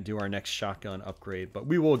we can't do our next shotgun upgrade, but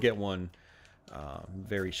we will get one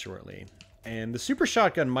very shortly. And the super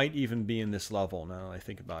shotgun might even be in this level, now that I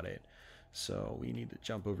think about it. So we need to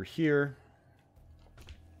jump over here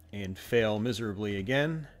and fail miserably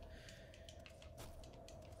again.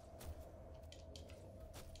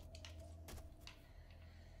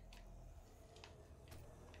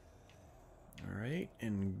 Alright,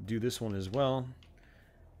 and do this one as well.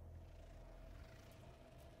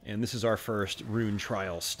 And this is our first rune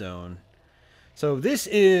trial stone. So this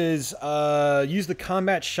is, use the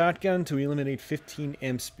combat shotgun to eliminate 15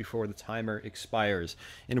 imps before the timer expires.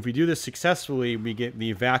 And if we do this successfully, we get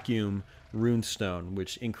the vacuum rune stone,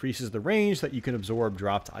 which increases the range that you can absorb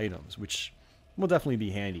dropped items, which will definitely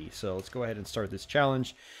be handy. So let's go ahead and start this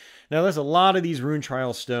challenge. Now there's a lot of these rune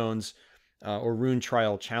trial stones, or rune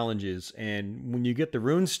trial challenges, and when you get the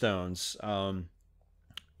rune stones,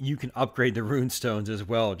 you can upgrade the rune stones as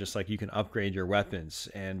well, just like you can upgrade your weapons.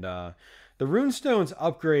 And the rune stones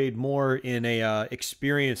upgrade more in a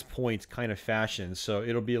experience point kind of fashion. So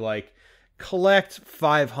it'll be like collect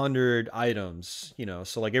 500 items, you know.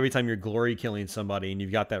 So like every time you're glory killing somebody and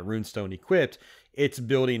you've got that rune stone equipped, it's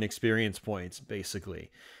building experience points basically.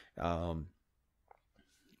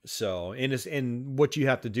 So and what you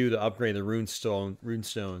have to do to upgrade the rune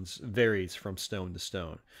stones varies from stone to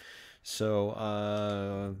stone.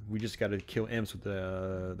 So we just got to kill imps with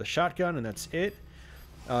the shotgun, and that's it.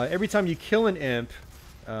 Every time you kill an imp,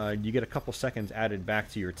 you get a couple seconds added back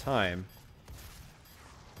to your time.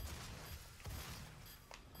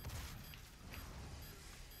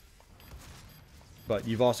 But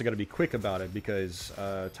you've also got to be quick about it because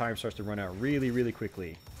time starts to run out really, really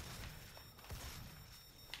quickly.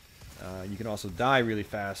 You can also die really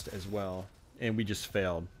fast as well. And we just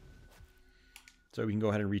failed. So we can go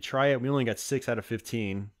ahead and retry it. We only got 6 out of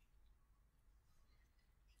 15.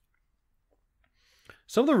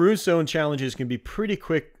 Some of the runestone challenges can be pretty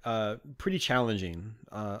quick, pretty challenging.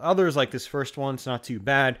 Others, like this first one, it's not too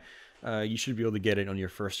bad. You should be able to get it on your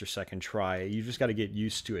first or second try. You just got to get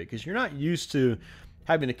used to it because you're not used to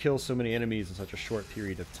having to kill so many enemies in such a short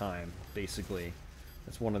period of time, basically.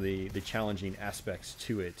 That's one of the challenging aspects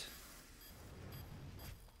to it.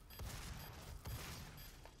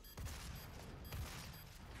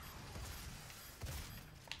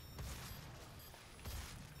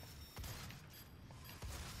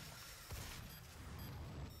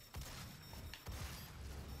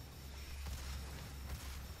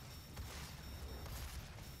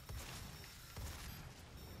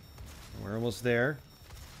 We're almost there.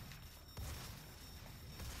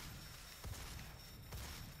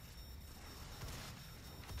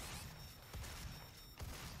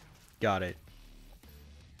 Got it.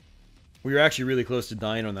 We were actually really close to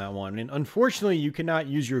dying on that one. And unfortunately, you cannot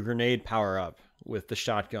use your grenade power-up with the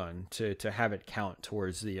shotgun to have it count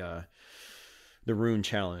towards the rune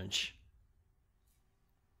challenge.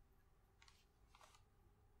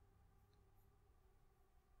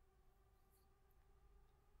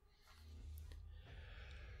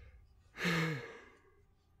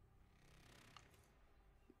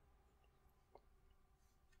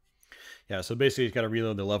 Yeah, so basically you've got to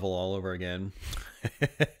reload the level all over again.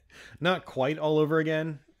 Not quite all over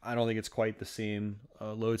again. I don't think it's quite the same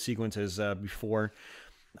load sequence as before.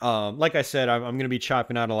 Like I said, I'm going to be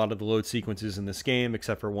chopping out a lot of the load sequences in this game,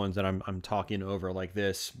 except for ones that I'm talking over like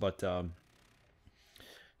this. But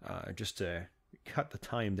just to cut the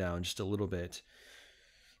time down just a little bit.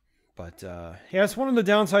 But yeah, it's one of the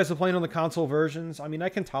downsides of playing on the console versions. I mean, I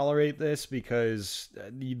can tolerate this because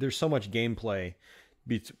there's so much gameplay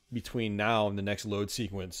between now and the next load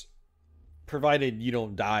sequence, provided you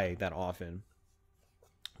don't die that often,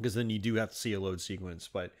 because then you do have to see a load sequence.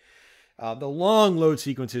 But the long load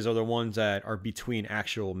sequences are the ones that are between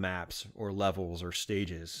actual maps or levels or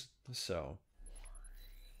stages. So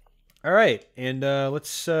All right, and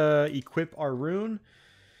let's equip our rune.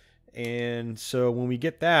 And so when we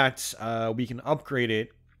get that, we can upgrade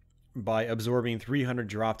it by absorbing 300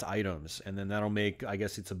 dropped items, and then that'll make, I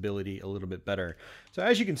guess, its ability a little bit better. So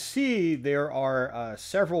as you can see, there are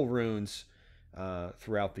several runes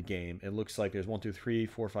throughout the game. It looks like there's 1, 2, 3,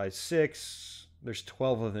 4, 5, 6. There's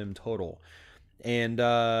 12 of them total. And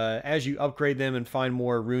as you upgrade them and find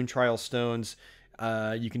more rune trial stones,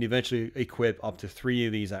 you can eventually equip up to 3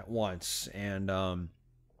 of these at once. And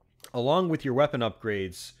along with your weapon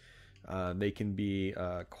upgrades, they can be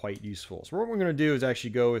quite useful. So what we're going to do is actually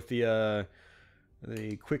go with the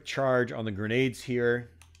quick charge on the grenades here.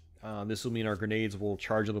 This will mean our grenades will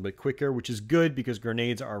charge a little bit quicker, which is good because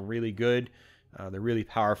grenades are really good. They're really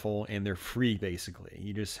powerful and they're free basically.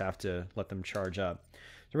 You just have to let them charge up.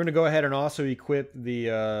 So we're going to go ahead and also equip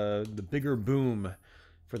the bigger boom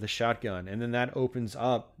for the shotgun, and then that opens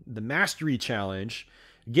up the mastery challenge.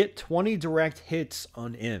 Get 20 direct hits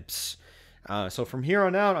on imps. So from here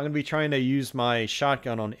on out, I'm going to be trying to use my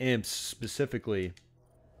shotgun on imps specifically,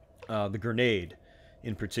 the grenade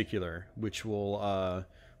in particular, which will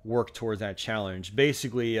work towards that challenge.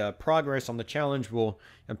 Basically, progress on the challenge will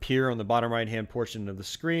appear on the bottom right-hand portion of the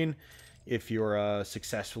screen if you're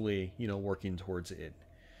successfully, working towards it.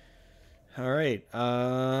 All right,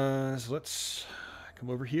 so let's come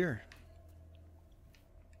over here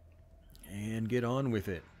and get on with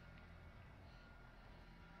it.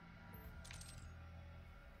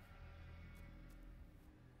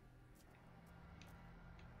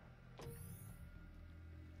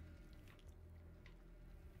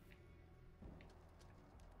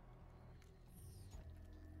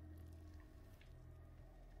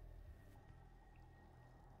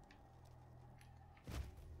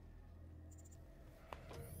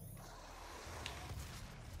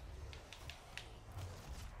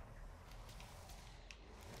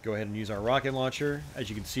 Go ahead and use our rocket launcher. As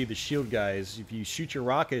you can see, the shield guys, if you shoot your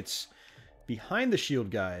rockets behind the shield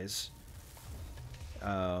guys,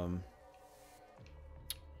 it's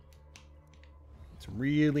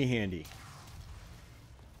really handy.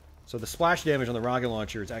 So the splash damage on the rocket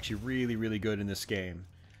launcher is actually really, really good in this game.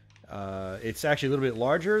 It's actually a little bit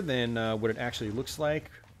larger than what it actually looks like.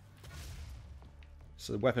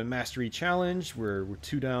 So the weapon mastery challenge, we're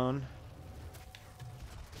 2 down,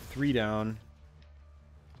 3 down.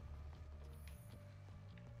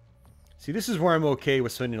 See, this is where I'm okay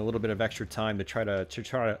with spending a little bit of extra time to try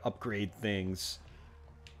to upgrade things.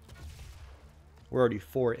 We're already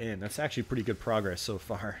 4 in. That's actually pretty good progress so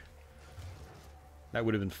far. That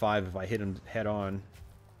would have been 5 if I hit him head on.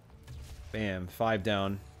 Bam, 5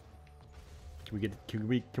 down. Can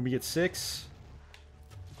we get 6?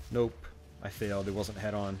 Nope, I failed. It wasn't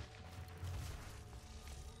head on.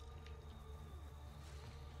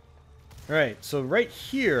 All right, so right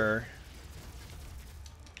here,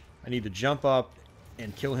 I need to jump up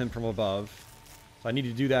and kill him from above. So I need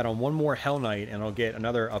to do that on 1 more Hell Knight, and I'll get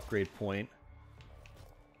another upgrade point.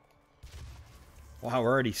 Wow,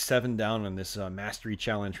 we're already 7 down on this mastery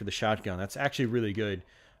challenge for the shotgun. That's actually really good.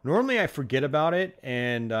 Normally I forget about it,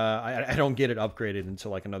 and I don't get it upgraded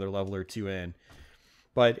until like another level or 2 in.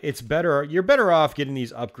 But it's better. You're better off getting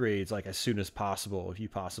these upgrades like as soon as possible if you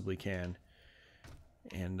possibly can.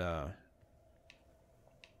 And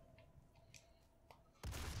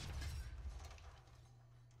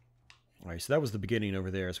Alright, so that was the beginning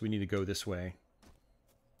over there, so we need to go this way.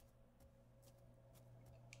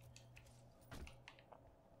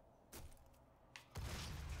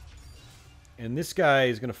 And this guy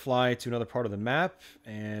is going to fly to another part of the map,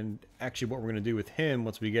 and actually what we're going to do with him,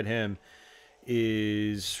 once we get him,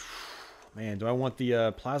 is... Man, do I want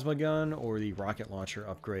the plasma gun or the rocket launcher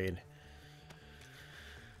upgrade?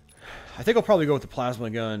 I think I'll probably go with the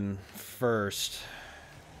plasma gun first.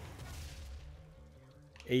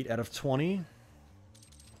 8 out of 20.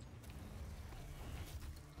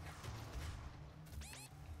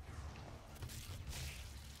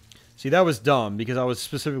 See, that was dumb because I was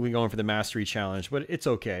specifically going for the mastery challenge, but it's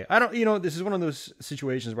okay. I don't, this is one of those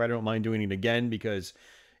situations where I don't mind doing it again because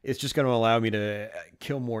it's just going to allow me to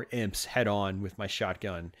kill more imps head on with my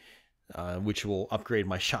shotgun, which will upgrade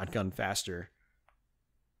my shotgun faster.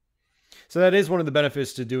 So that is one of the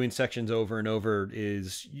benefits to doing sections over and over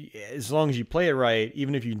is as long as you play it right,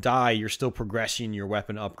 even if you die, you're still progressing your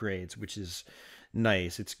weapon upgrades, which is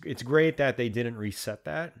nice. It's great that they didn't reset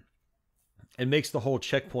that. It makes the whole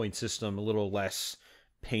checkpoint system a little less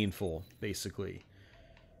painful, basically.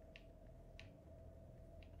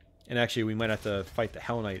 And actually, we might have to fight the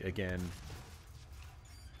Hell Knight again.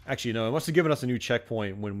 Actually, no, it must have given us a new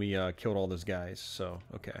checkpoint when we killed all those guys, so,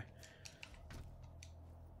 okay.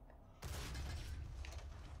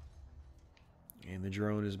 And the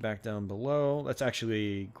drone is back down below. Let's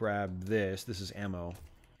actually grab this. This is ammo.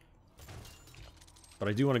 But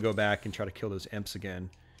I do want to go back and try to kill those imps again.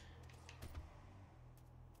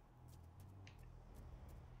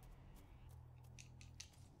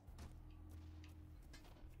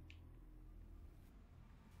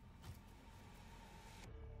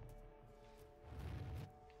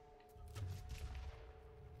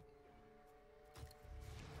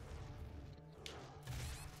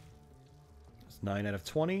 It's 9 out of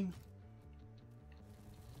 20.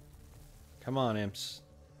 Come on, imps.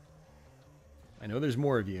 I know there's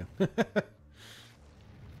more of you. There's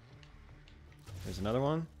another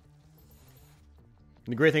one.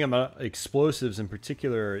 And the great thing about explosives in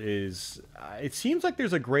particular is it seems like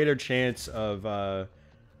there's a greater chance of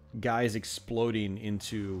guys exploding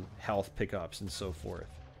into health pickups and so forth.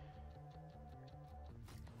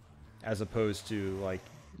 As opposed to, like,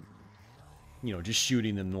 you know, just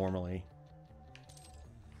shooting them normally.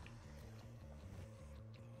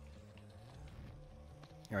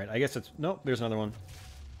 Alright, I guess it's... Nope, there's another one.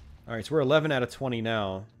 Alright, so we're 11 out of 20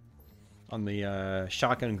 now on the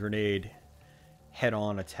shotgun grenade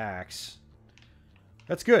head-on attacks.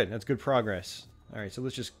 That's good. That's good progress. Alright, so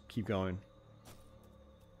let's just keep going.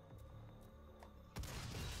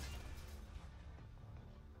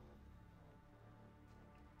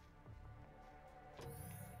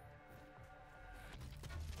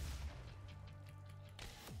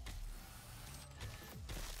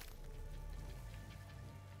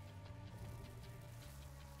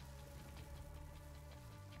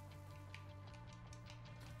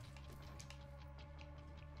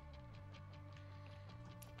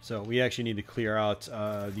 So we actually need to clear out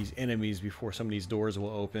these enemies before some of these doors will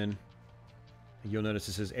open. You'll notice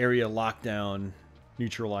it says area lockdown,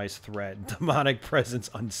 neutralized threat, demonic presence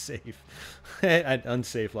unsafe at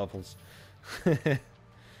unsafe levels.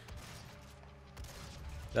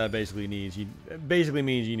 That basically means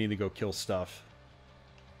you need to go kill stuff.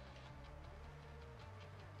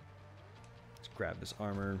 Let's grab this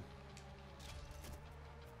armor.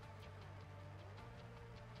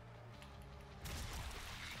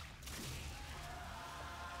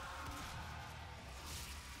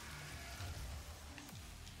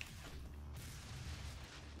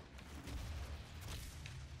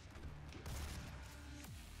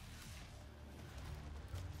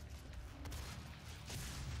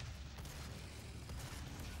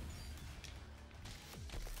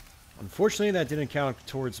 Unfortunately, that didn't count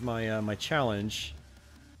towards my my challenge.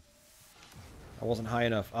 I wasn't high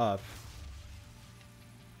enough up.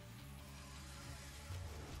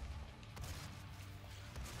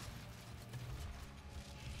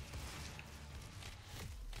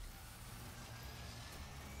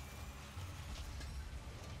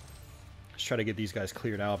 Let's try to get these guys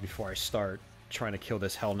cleared out before I start trying to kill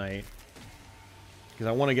this Hell Knight. Because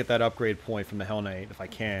I want to get that upgrade point from the Hell Knight if I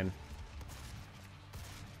can.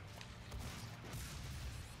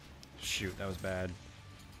 Shoot, that was bad.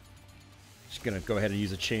 Just gonna go ahead and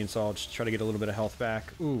use a chainsaw, just try to get a little bit of health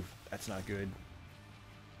back. Ooh, that's not good.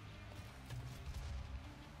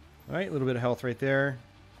 Alright, a little bit of health right there.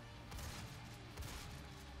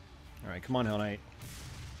 Alright, come on, Hell Knight.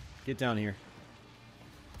 Get down here.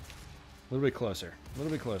 A little bit closer. A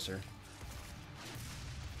little bit closer.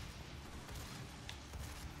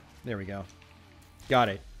 There we go. Got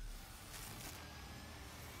it.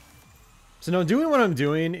 So now doing what I'm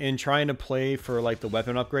doing and trying to play for like the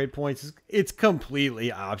weapon upgrade points, it's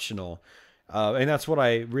completely optional. And that's what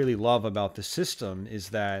I really love about the system is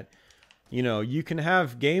that, you know, you can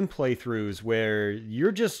have game playthroughs where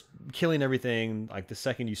you're just killing everything like the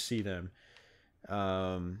second you see them.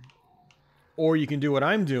 Or you can do what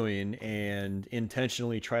I'm doing and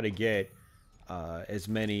intentionally try to get as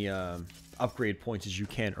many upgrade points as you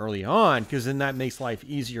can early on, because then that makes life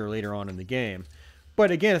easier later on in the game. But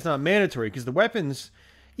again, it's not mandatory because the weapons,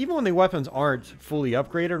 even when the weapons aren't fully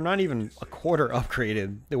upgraded, or not even a quarter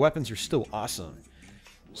upgraded, the weapons are still awesome.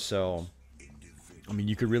 So, I mean,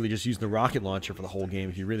 you could really just use the rocket launcher for the whole game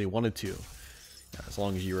if you really wanted to, as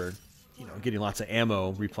long as you were, you know, getting lots of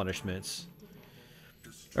ammo replenishments.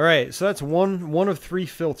 All right, so that's one of 3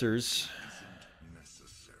 filters.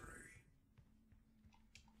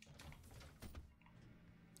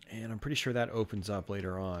 And I'm pretty sure that opens up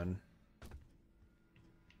later on.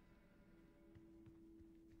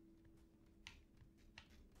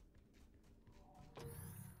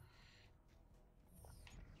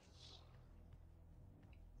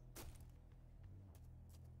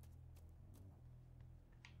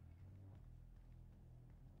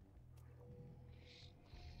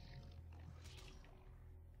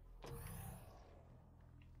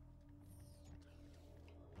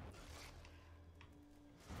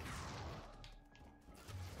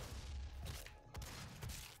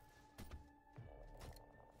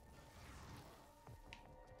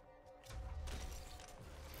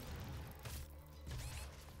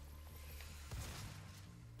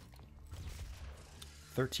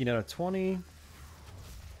 13 out of 20.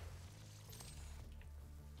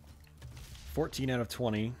 14 out of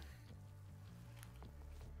 20.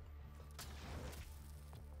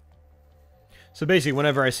 So basically,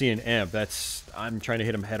 whenever I see an imp, I'm trying to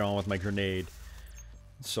hit him head on with my grenade,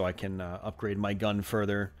 so I can upgrade my gun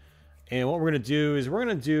further. And what we're gonna do is we're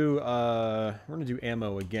gonna do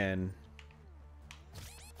ammo again.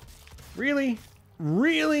 Really?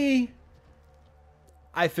 Really?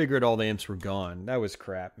 I figured all the imps were gone. That was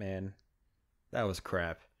crap, man. That was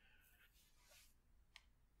crap.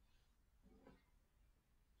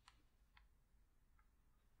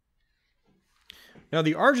 Now,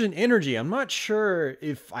 the Argent Energy, I'm not sure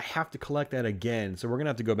if I have to collect that again, so we're going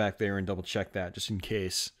to have to go back there and double check that, just in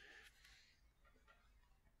case.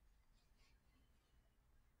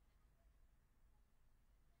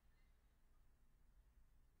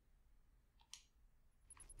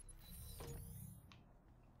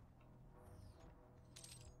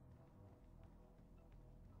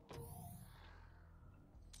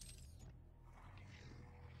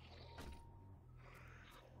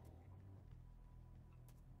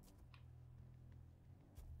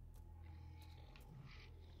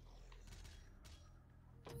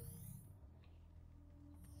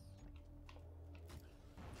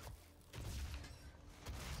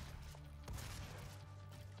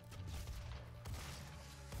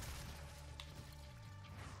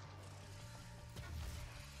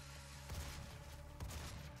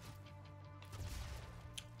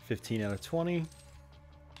 $15 out of 20.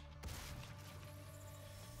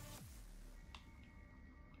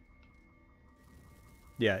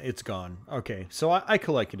 Yeah, it's gone. Okay, so I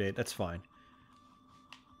collected it. That's fine.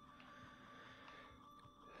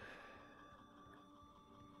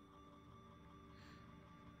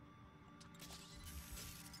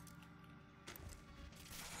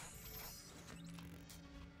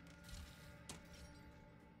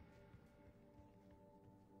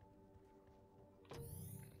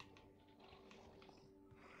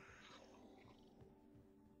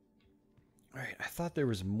 Alright, I thought there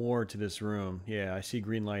was more to this room. Yeah, I see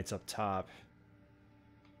green lights up top.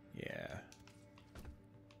 Yeah.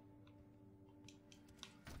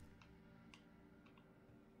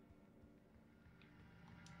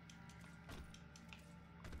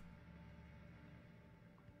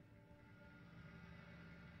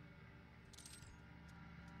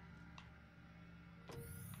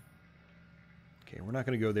 Okay, we're not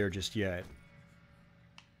going to go there just yet.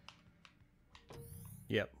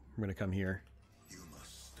 Yep, we're going to come here. You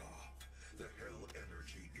must stop. The hell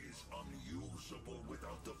energy is unusable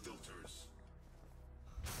without the filters.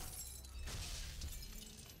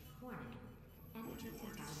 Warning. What Energy you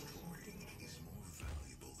are contamination destroying detected. is more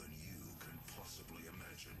valuable than you can possibly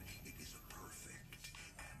imagine. It is a perfect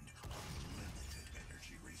and unlimited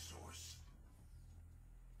energy resource.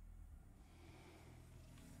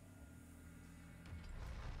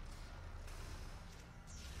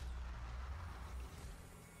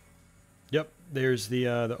 Yep, there's the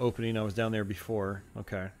opening. I was down there before.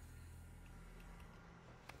 Okay.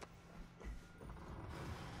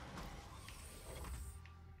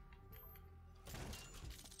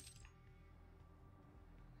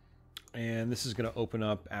 And this is going to open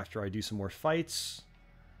up after I do some more fights.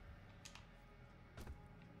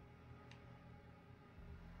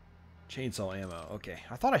 Chainsaw ammo. Okay,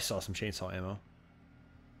 I thought I saw some chainsaw ammo.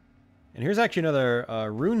 And here's actually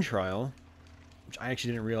another rune trial, which I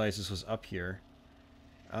actually didn't realize this was up here.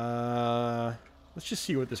 Let's just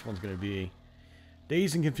see what this one's going to be.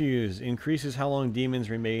 Dazed and Confused increases how long demons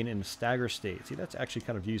remain in a stagger state. See, that's actually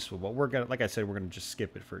kind of useful, but we're gonna, like I said, we're gonna just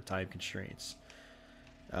skip it for time constraints.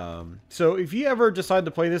 So if you ever decide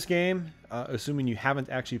to play this game, assuming you haven't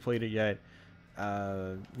actually played it yet,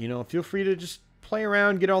 you know, feel free to just play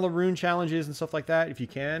around, get all the rune challenges and stuff like that if you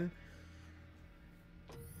can.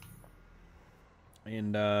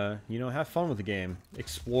 And, you know, have fun with the game.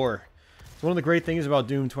 Explore. So one of the great things about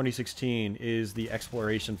Doom 2016 is the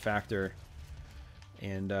exploration factor.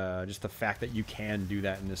 And just the fact that you can do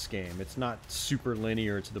that in this game. It's not super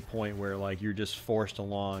linear to the point where, like, you're just forced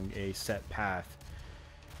along a set path.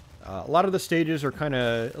 A lot of the stages are kind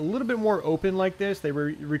of a little bit more open like this. They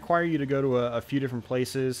require you to go to a few different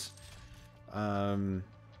places. And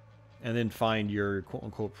then find your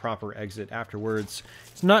quote-unquote proper exit afterwards.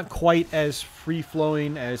 It's not quite as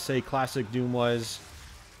free-flowing as, say, classic Doom was,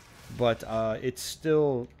 but it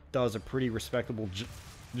still does a pretty respectable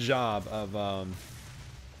job of,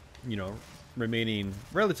 you know, remaining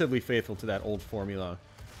relatively faithful to that old formula.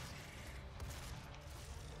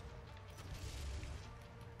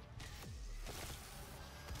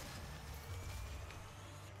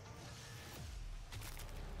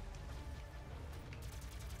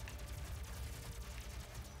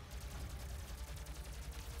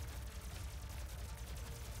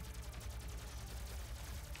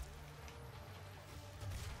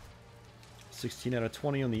 16 out of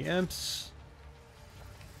 20 on the imps.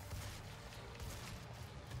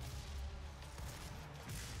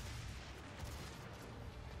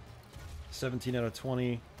 $17 out of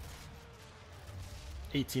 20.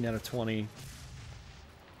 18 out of 20.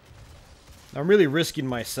 I'm really risking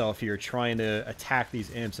myself here trying to attack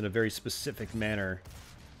these imps in a very specific manner.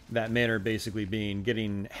 That manner basically being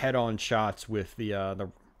getting head-on shots with the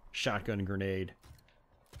shotgun grenade.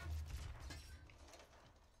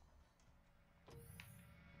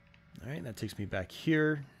 Alright, that takes me back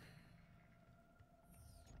here.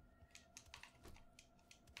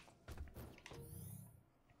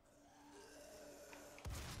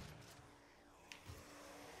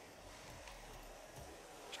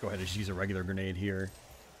 Go ahead and just use a regular grenade here.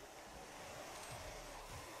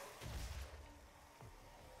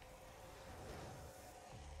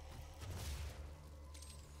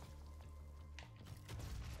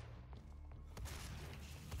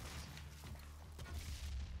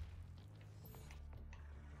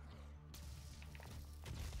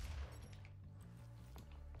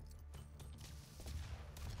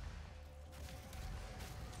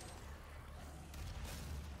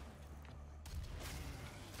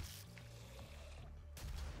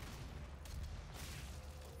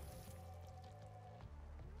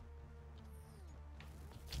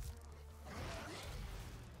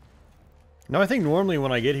 Now, I think normally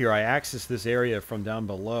when I get here, I access this area from down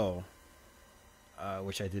below,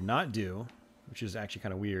 which I did not do, which is actually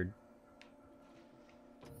kind of weird.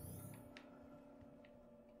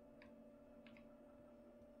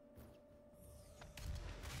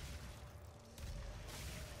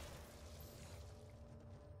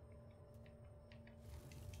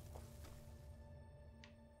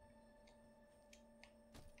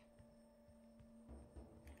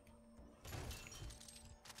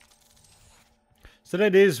 So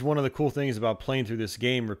that is one of the cool things about playing through this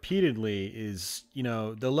game repeatedly is, you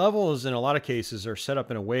know, the levels in a lot of cases are set up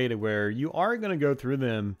in a way to where you are going to go through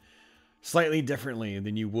them slightly differently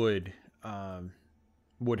than you would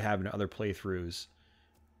have in other playthroughs.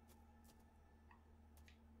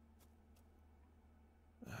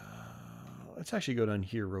 Let's actually go down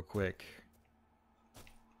here real quick.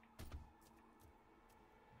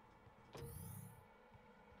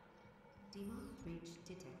 Demon breach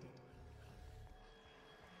detected.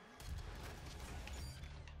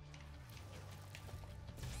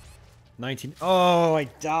 19. Oh, I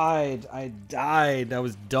died. I died. That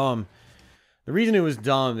was dumb. The reason it was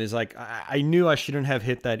dumb is like I knew I shouldn't have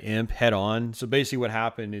hit that imp head on. So basically what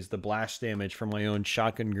happened is the blast damage from my own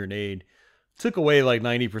shotgun grenade took away like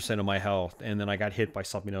 90% of my health, and then I got hit by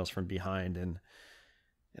something else from behind, and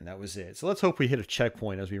that was it. So let's hope we hit a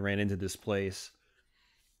checkpoint as we ran into this place.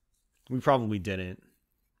 We probably didn't.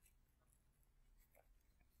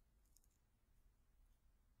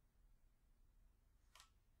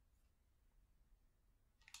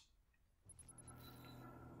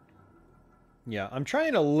 Yeah, I'm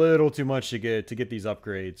trying a little too much to get these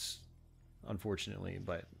upgrades, unfortunately,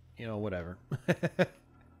 but you know, whatever.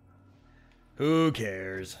 Who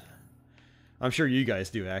cares? I'm sure you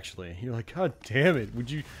guys do, actually. You're like, God damn it,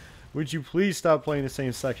 would you please stop playing the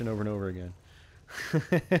same section over and over again?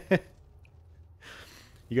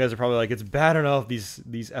 You guys are probably like, it's bad enough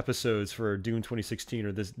these episodes for Doom 2016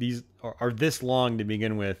 or these are this long to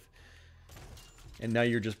begin with, and now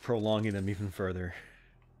you're just prolonging them even further.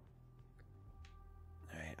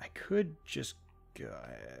 I could just go...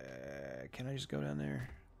 can I just go down there?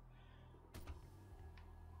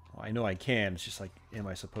 Well, I know I can. It's just like, am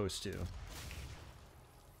I supposed to?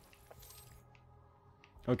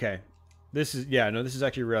 Okay. This is... yeah, no, this is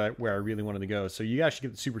actually where I really wanted to go. So you guys should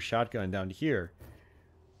get the super shotgun down to here.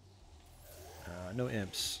 No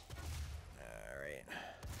imps. Alright.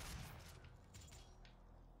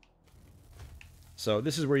 So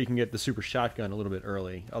this is where you can get the super shotgun a little bit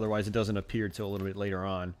early. Otherwise it doesn't appear till a little bit later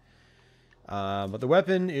on. But the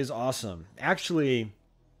weapon is awesome. Actually,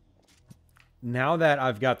 now that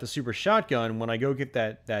I've got the super shotgun, when I go get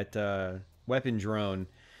that weapon drone,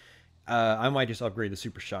 I might just upgrade the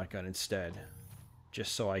super shotgun instead.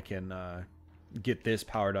 Just so I can get this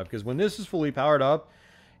powered up. Because when this is fully powered up,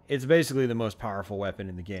 it's basically the most powerful weapon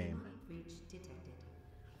in the game. Breach detected.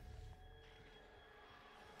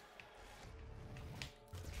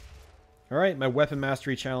 Alright, my weapon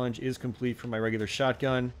mastery challenge is complete for my regular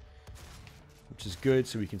shotgun, which is good,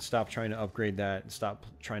 so we can stop trying to upgrade that and stop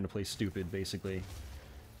trying to play stupid, basically.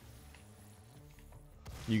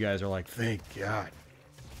 You guys are like, thank God.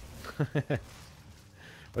 But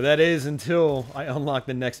that is until I unlock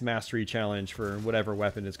the next mastery challenge for whatever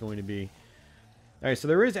weapon it's going to be. Alright, so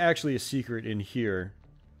there is actually a secret in here.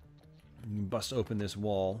 You can bust open this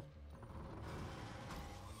wall.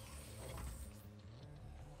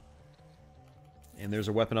 And there's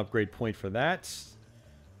a weapon upgrade point for that.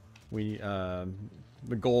 We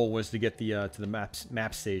the goal was to get the to the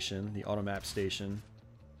map station, the auto map station.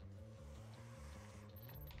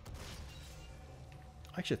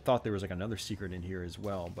 I actually thought there was like another secret in here as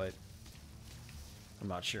well, but I'm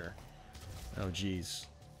not sure. Oh geez.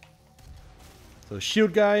 So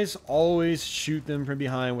shield guys, always shoot them from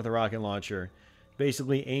behind with a rocket launcher.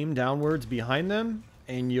 Basically aim downwards behind them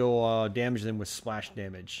and you'll damage them with splash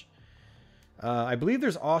damage. I believe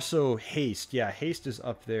there's also haste. Yeah, haste is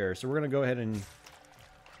up there. So we're going to go ahead and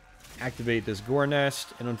activate this gore nest.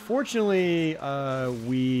 And unfortunately,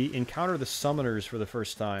 we encounter the summoners for the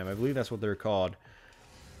first time. I believe that's what they're called.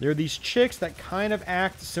 They're these chicks that kind of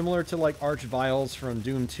act similar to like Archviles from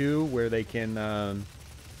Doom 2, where they can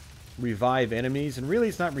revive enemies. And really,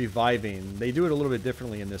 it's not reviving. They do it a little bit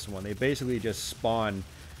differently in this one. They basically just spawn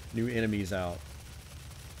new enemies out.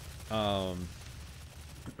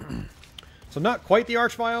 So not quite the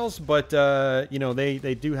Archviles, but, you know,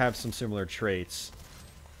 they do have some similar traits.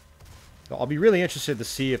 So I'll be really interested to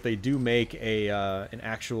see if they do make a an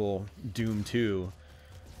actual Doom 2.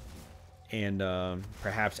 And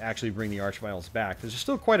perhaps actually bring the Archviles back. There's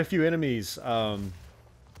still quite a few enemies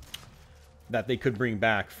that they could bring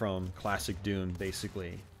back from classic Doom,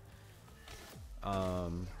 basically.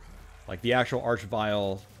 Like the actual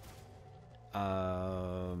Archvile...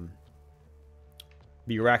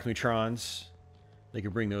 the Arachnotrons, they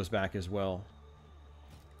could bring those back as well.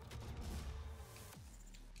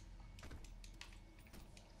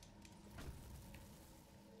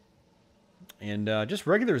 And just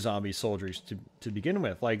regular zombie soldiers to begin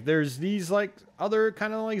with. Like there's these like other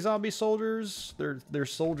kind of like zombie soldiers. They're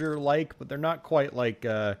soldier-like, but they're not quite like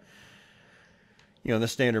you know, the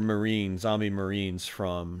standard zombie marines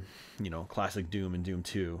from, you know, classic Doom and Doom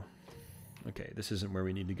 2. Okay, this isn't where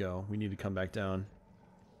we need to go. We need to come back down.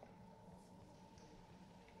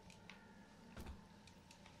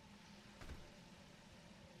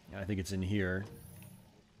 I think it's in here.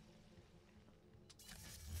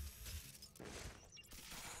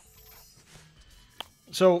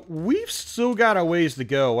 So we've still got a ways to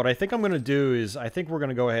go. What I think I'm going to do is I think we're going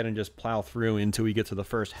to go ahead and just plow through until we get to the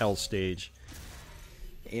first hell stage.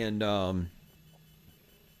 And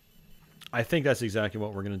I think that's exactly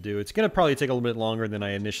what we're going to do. It's going to probably take a little bit longer than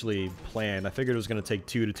I initially planned. I figured it was going to take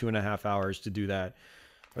 2 to 2.5 hours to do that.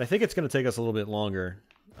 But I think it's going to take us a little bit longer.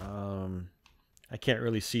 I can't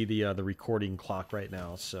really see the recording clock right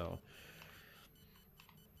now, so...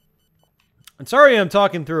 I'm sorry I'm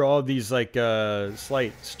talking through all of these, like,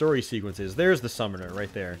 slight story sequences. There's the summoner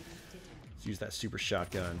right there. Let's use that super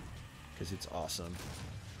shotgun, because it's awesome.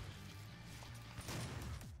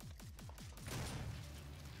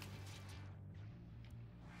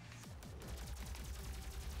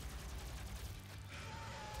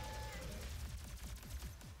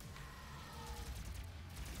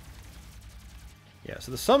 Yeah,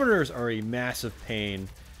 so the summoners are a massive pain.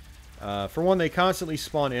 For one, they constantly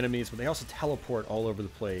spawn enemies, but they also teleport all over the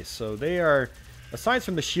place. So they are, aside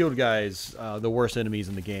from the shield guys, the worst enemies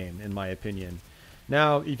in the game, in my opinion.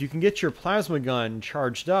 Now, if you can get your plasma gun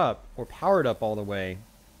charged up, or powered up all the way,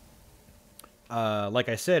 like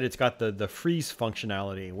I said, it's got the freeze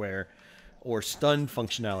functionality, or stun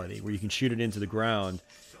functionality, where you can shoot it into the ground.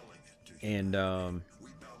 And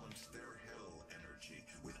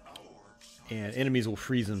enemies will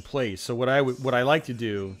freeze in place. So what I like to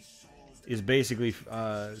do is basically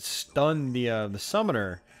stun the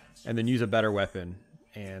summoner and then use a better weapon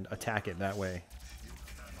and attack it that way.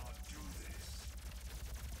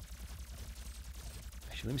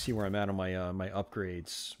 Actually, let me see where I'm at on my my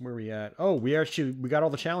upgrades. Where are we at? Oh, we got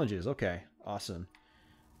all the challenges. Okay, awesome.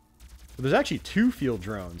 But there's actually 2 field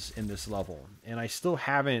drones in this level, and I still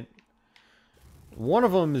haven't. One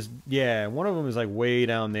of them is like way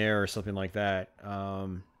down there or something like that.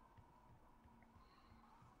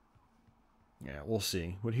 Yeah, we'll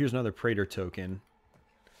see. But here's another Praetor token.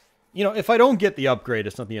 You know, if I don't get the upgrade,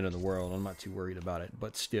 it's not the end of the world. I'm not too worried about it.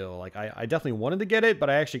 But still, like, I definitely wanted to get it, but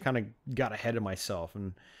I actually kind of got ahead of myself.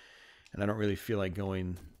 And I don't really feel like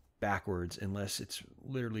going backwards unless it's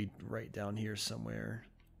literally right down here somewhere.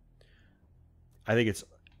 I think it's...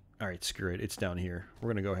 Alright, screw it. It's down here.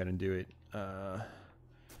 We're going to go ahead and do it.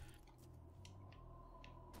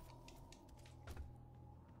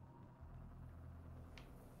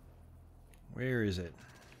 Where is it?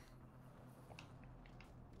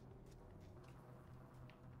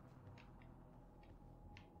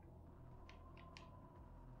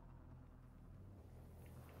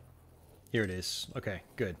 Here it is. Okay,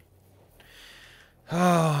 good.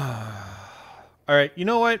 Alright, you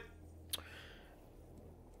know what?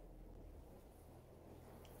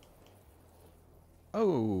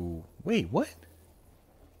 Oh, wait, what?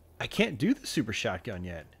 I can't do the super shotgun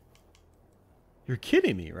yet. You're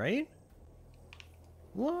kidding me, right?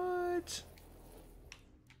 What?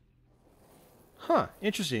 Huh,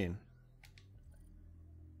 interesting.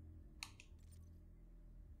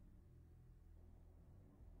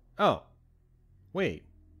 Oh. Wait.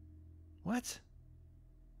 What?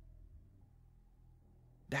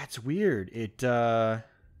 That's weird. It's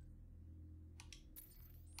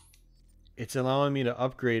allowing me to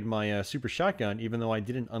upgrade my super shotgun even though I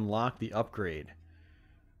didn't unlock the upgrade.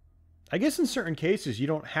 I guess in certain cases you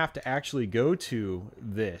don't have to actually go to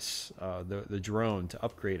this, the drone, to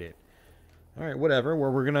upgrade it. Alright, whatever.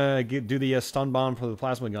 We're gonna do the stun bomb for the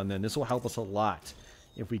plasma gun then. This will help us a lot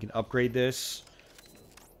if we can upgrade this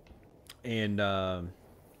and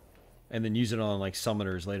then use it on like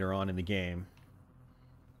summoners later on in the game.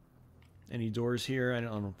 Any doors here? I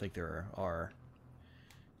don't think there are.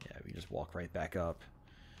 Yeah, we just walk right back up.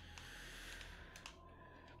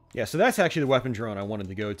 Yeah, so that's actually the weapon drone I wanted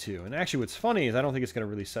to go to. And actually what's funny is I don't think it's going to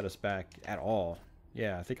really set us back at all.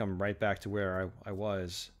 Yeah, I think I'm right back to where I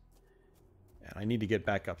was. And I need to get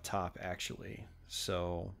back up top, actually.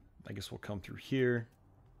 So I guess we'll come through here.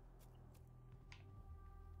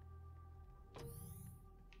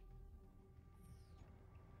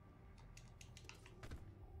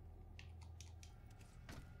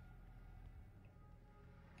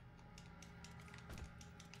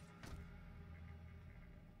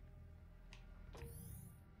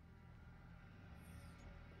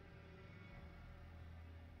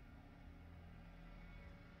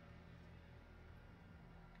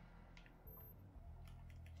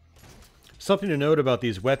 Something to note about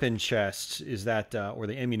these weapon chests is that, or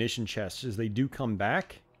the ammunition chests, is they do come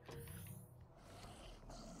back.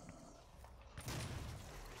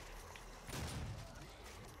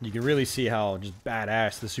 You can really see how just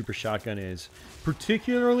badass the super shotgun is.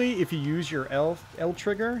 Particularly if you use your L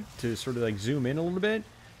trigger to sort of like zoom in a little bit,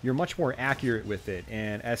 you're much more accurate with it,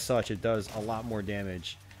 and as such it does a lot more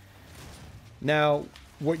damage. Now,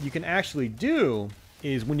 what you can actually do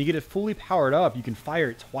is when you get it fully powered up, you can fire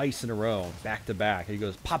it twice in a row, back to back. It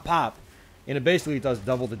goes pop, pop, and it basically does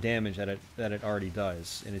double the damage that it already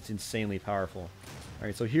does, and it's insanely powerful. All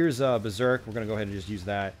right, so here's Berserk. We're gonna go ahead and just use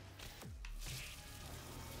that.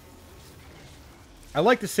 I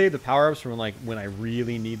like to save the power-ups from like when I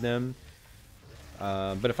really need them.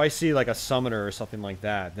 But if I see like a summoner or something like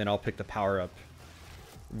that, then I'll pick the power-up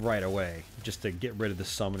right away, just to get rid of the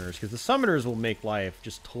summoners, because the summoners will make life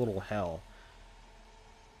just total hell.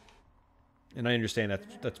 And I understand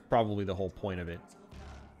that's probably the whole point of it.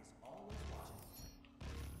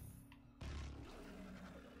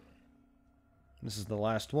 This is the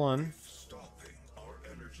last one. If stopping our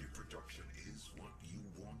energy production is what you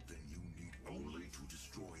want, then you need only to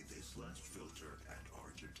destroy this last filter, and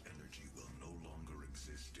Argent energy will no longer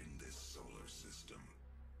exist in this solar system.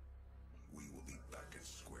 We will be back at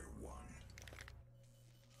square one.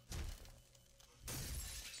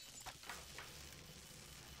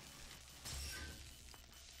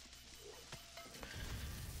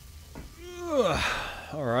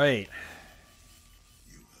 All right.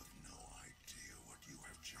 You have no idea what you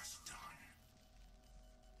have just done.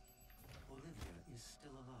 Olivia is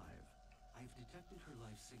still alive. I've detected her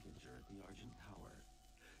life signature at the Argent Tower.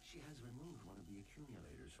 She has removed one of the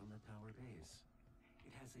accumulators from the tower base.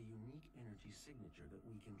 It has a unique energy signature that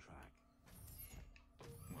we can track.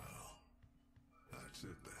 Well, that's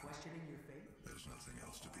it then. Questioning your faith? There's nothing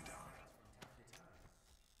else to be done.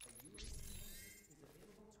 A UAC is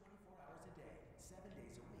available 24 hours a day, 7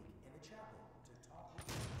 days a week in the chapel to talk with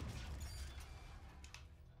you.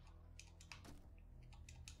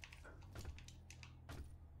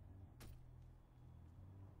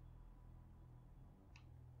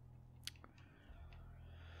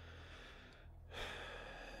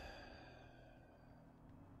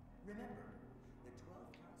 Remember, the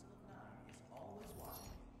 12th Council of Nine is always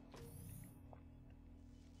watching.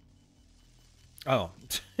 Oh,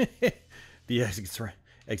 the exit's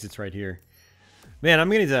right here. Man, I'm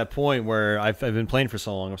getting to that point where I've been playing for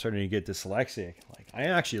so long, I'm starting to get dyslexic. Like, I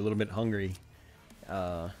am actually a little bit hungry.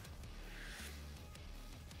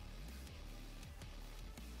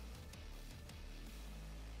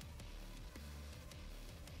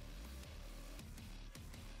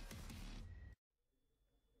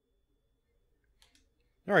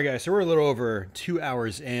 Alright guys, so we're a little over 2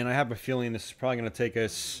 hours in. I have a feeling this is probably going to take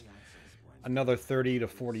us another 30 to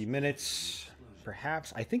 40 minutes,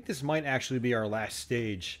 perhaps. I think this might actually be our last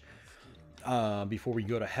stage before we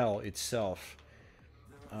go to hell itself.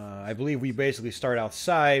 I believe we basically start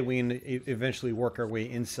outside, we eventually work our way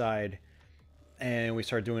inside, and we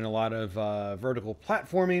start doing a lot of vertical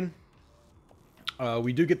platforming.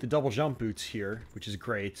 We do get the double jump boots here, which is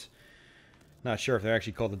great. Not sure if they're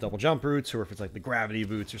actually called the double jump boots or if it's like the gravity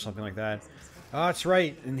boots or something like that. Oh, that's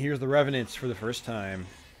right. And here's the Revenants for the first time.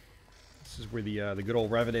 This is where the good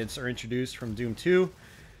old Revenants are introduced from Doom 2.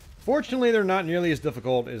 Fortunately, they're not nearly as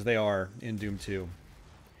difficult as they are in Doom 2.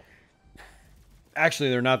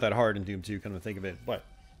 Actually, they're not that hard in Doom 2, come to think of it, but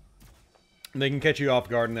they can catch you off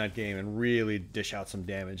guard in that game and really dish out some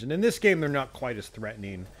damage. And in this game, they're not quite as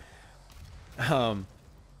threatening.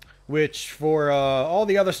 Which, for all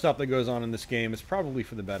the other stuff that goes on in this game, is probably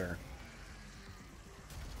for the better.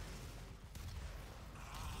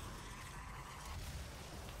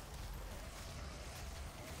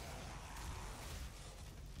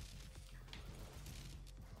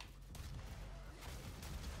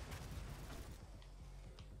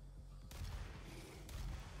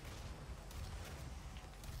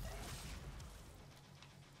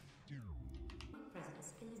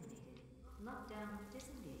 Presence eliminated. Lockdown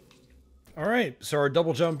disengaged. Alright, so our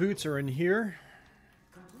double jump boots are in here.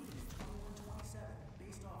 Completed 2127,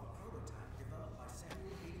 based off a prototype developed by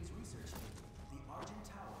Samuel Hayden's research team. The Argent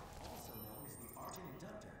Tower, also known as the Argent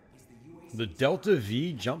Inductor, is the UAC. The Delta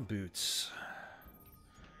V jump boots.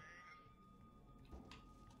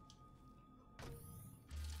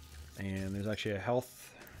 And there's actually a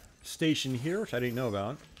health station here, which I didn't know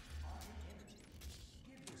about.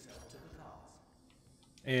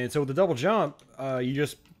 And so with the double jump, you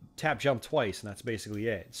just tap jump twice, and that's basically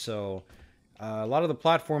it. So a lot of the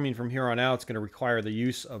platforming from here on out is going to require the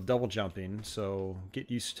use of double jumping, so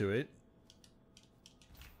get used to it.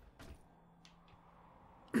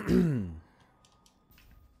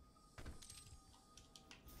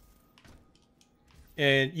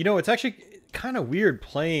 And, you know, it's actually kind of weird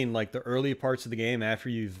playing, like, the early parts of the game after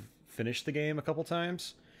you've finished the game a couple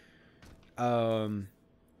times.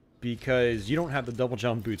 Because you don't have the double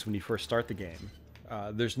jump boots when you first start the game.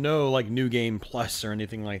 There's no, like, New Game Plus or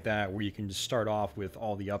anything like that where you can just start off with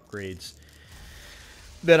all the upgrades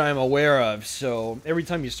that I'm aware of. So every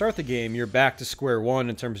time you start the game, you're back to square one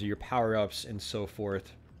in terms of your power-ups and so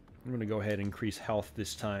forth. I'm going to go ahead and increase health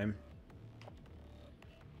this time.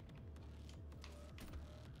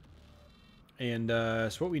 And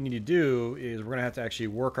so what we need to do is we're going to have to actually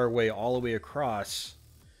work our way all the way across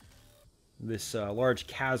this large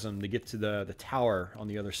chasm to get to the tower on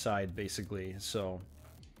the other side, basically. So,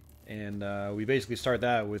 and we basically start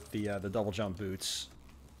that with the double jump boots.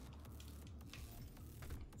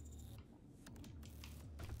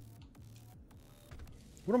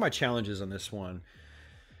 What are my challenges on this one?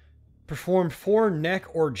 Perform 4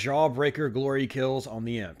 neck or jawbreaker glory kills on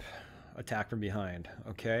the imp. Attack from behind.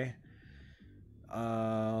 Okay.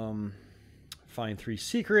 Find 3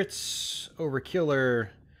 secrets. Overkiller.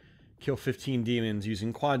 Kill 15 demons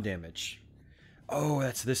using quad damage. Oh,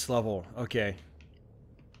 that's this level. Okay.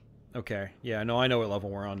 Okay. Yeah, no, I know what level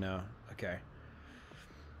we're on now. Okay.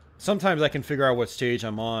 Sometimes I can figure out what stage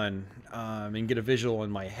I'm on and get a visual in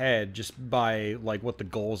my head just by, like, what the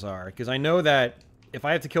goals are. Because I know that if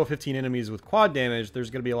I have to kill 15 enemies with quad damage, there's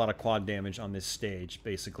going to be a lot of quad damage on this stage,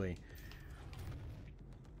 basically.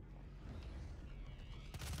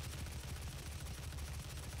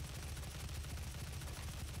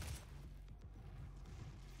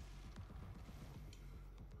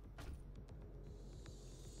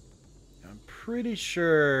 Pretty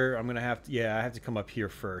sure I'm gonna have to, yeah, I have to come up here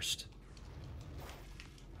first.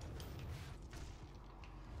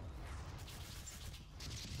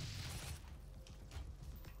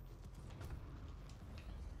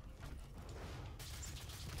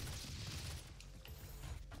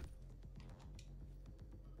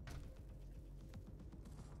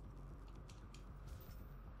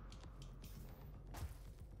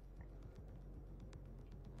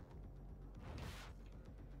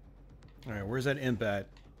 Alright, where's that imp at?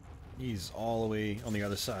 He's all the way on the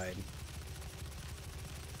other side.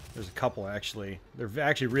 There's a couple, actually. They're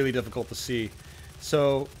actually really difficult to see.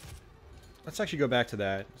 So, let's actually go back to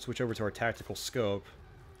that. Switch over to our tactical scope.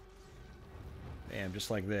 Bam,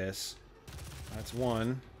 just like this. That's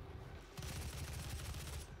one.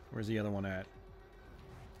 Where's the other one at?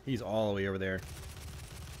 He's all the way over there.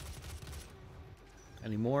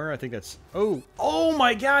 Any more? I think that's... Oh! Oh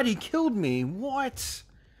my god, he killed me! What?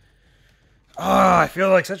 Ah, I feel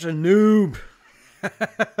like such a noob.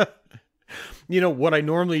 You know, what I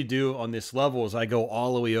normally do on this level is I go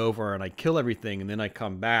all the way over and I kill everything and then I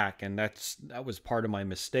come back, and that was part of my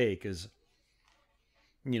mistake is,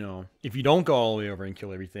 you know, if you don't go all the way over and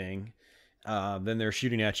kill everything, then they're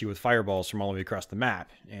shooting at you with fireballs from all the way across the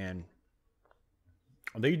map, and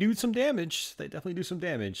they do some damage. They definitely do some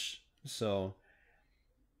damage. So,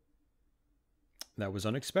 That was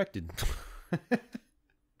unexpected.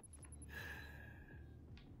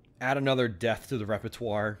 Add another death to the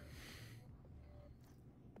repertoire.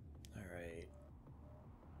 Alright.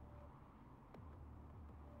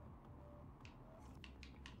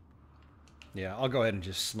 Yeah, I'll go ahead and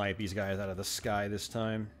just snipe these guys out of the sky this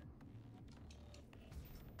time.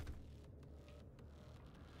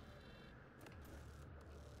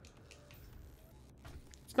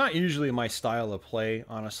 It's not usually my style of play,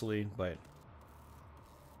 honestly, but...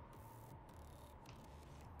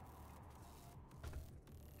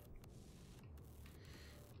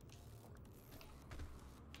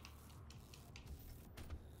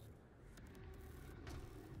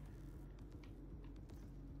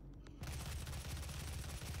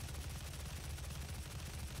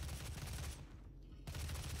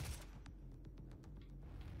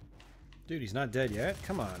 Dude, he's not dead yet?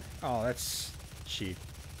 Come on. Oh, that's cheap.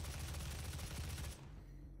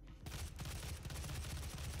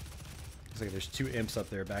 Looks like there's two imps up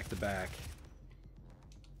there back to back.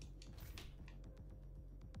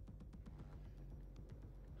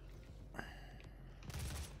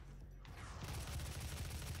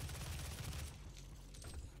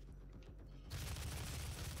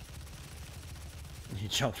 He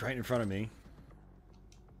jumped right in front of me.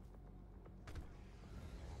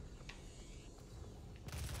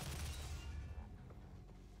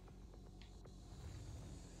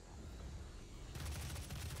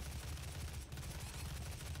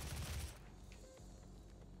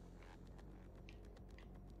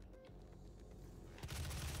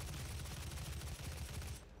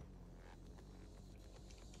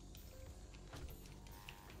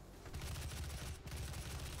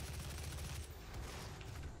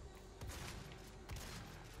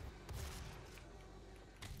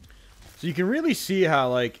 So you can really see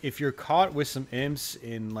how, like, if you're caught with some imps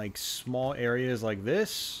in, like, small areas like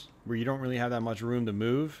this, where you don't really have that much room to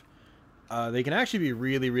move, they can actually be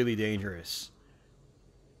really, really dangerous.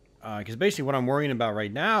 Because basically what I'm worrying about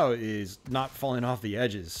right now is not falling off the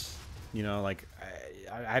edges. You know, like,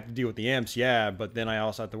 I have to deal with the imps, yeah, but then I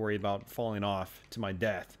also have to worry about falling off to my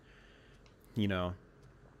death. You know.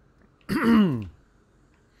 So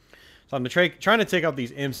I'm trying to take out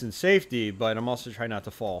these imps in safety, but I'm also trying not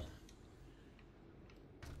to fall.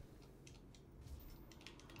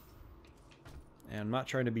 And I'm not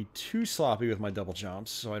trying to be too sloppy with my double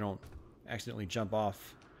jumps, so I don't accidentally jump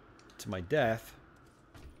off to my death.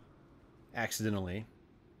 Accidentally.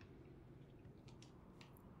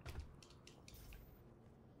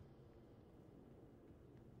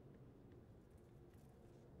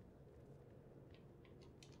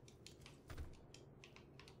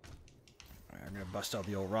 Alright, I'm going to bust out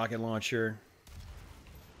the old rocket launcher.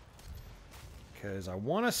 Because I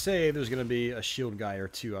want to say there's going to be a shield guy or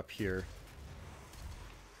two up here.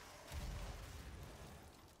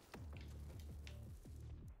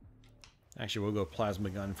 Actually, we'll go plasma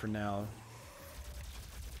gun for now.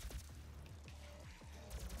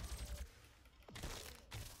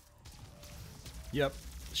 Yep,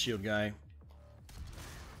 shield guy.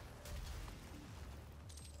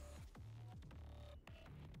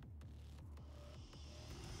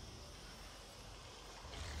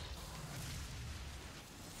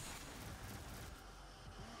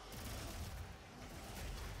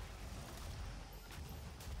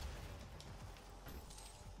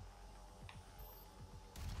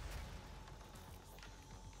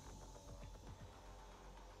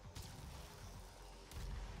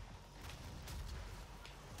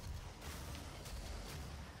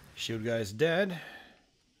 Shield guy's dead.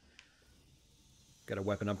 Got a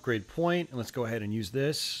weapon upgrade point, and let's go ahead and use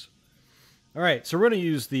this. All right, so we're going to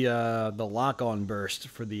use the lock-on burst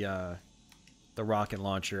for the rocket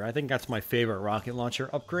launcher. I think that's my favorite rocket launcher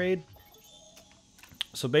upgrade.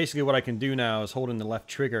 So basically, what I can do now is hold in the left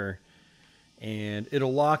trigger, and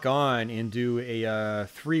it'll lock on and do a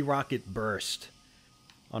 3 rocket burst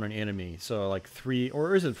on an enemy. So like 3,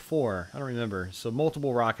 or is it 4? I don't remember. So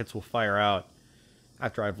multiple rockets will fire out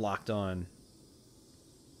after I've locked on.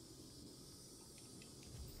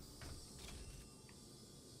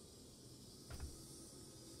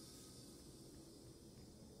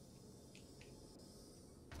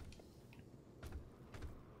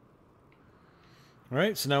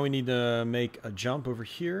 Alright, so now we need to make a jump over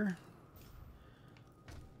here.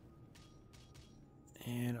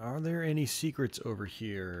 And are there any secrets over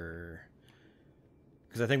here?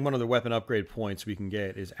 Because I think one of the weapon upgrade points we can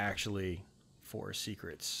get is actually 4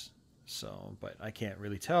 secrets. So, but I can't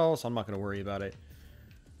really tell, so I'm not going to worry about it.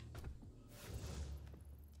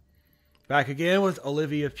 Back again with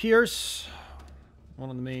Olivia Pierce, one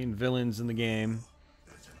of the main villains in the game.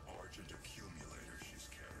 That's an Argent accumulator she's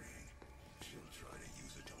carrying. She'll try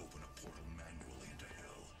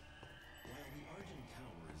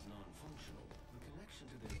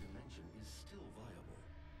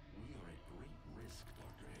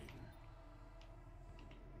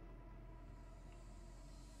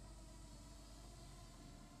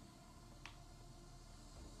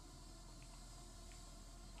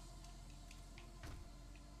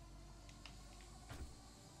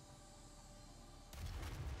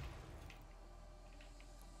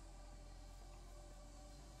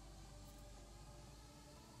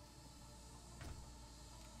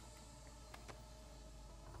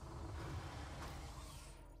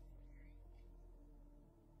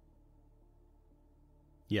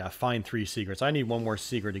Yeah, find 3 secrets. I need 1 more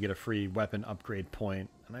secret to get a free weapon upgrade point.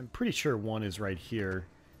 And I'm pretty sure 1 is right here.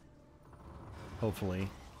 Hopefully.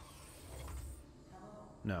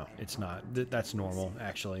 No, it's not. That's normal,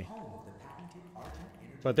 actually.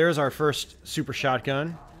 But there's our first super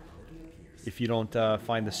shotgun. If you don't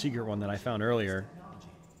find the secret one that I found earlier.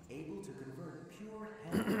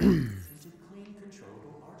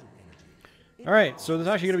 Alright, so there's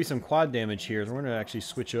actually going to be some quad damage here. So we're going to actually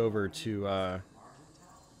switch over to...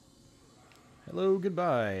 hello,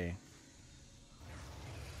 goodbye.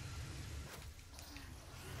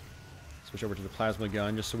 Switch over to the plasma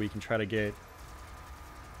gun just so we can try to get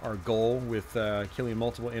our goal with killing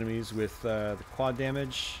multiple enemies with the quad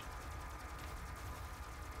damage.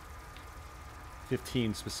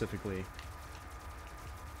 15 specifically.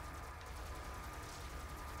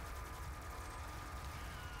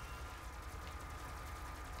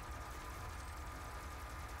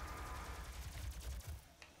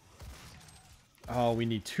 Oh, we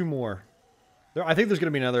need 2 more. I think there's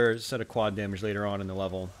going to be another set of quad damage later on in the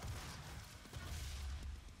level.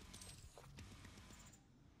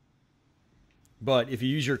 But if you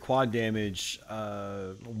use your quad damage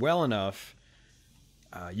well enough,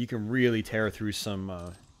 you can really tear through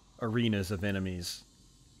some arenas of enemies.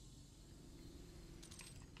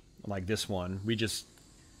 Like this one. We just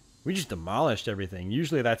demolished everything.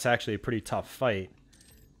 Usually that's actually a pretty tough fight.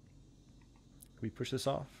 Can we push this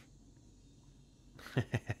off?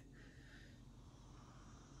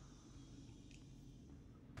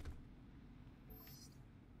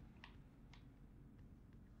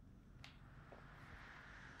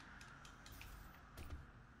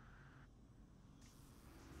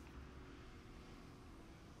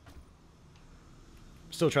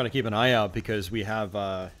 Still trying to keep an eye out because we have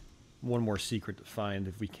 1 more secret to find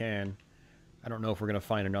if we can. I don't know if we're going to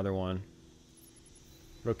find another one.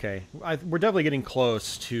 Okay. We're definitely getting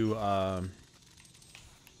close to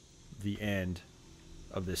the end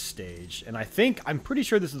of this stage. And I'm pretty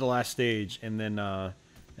sure this is the last stage, and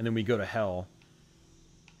then we go to hell.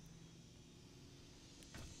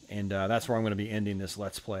 And that's where I'm going to be ending this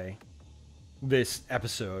Let's Play. This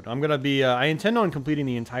episode. I'm going to be... I intend on completing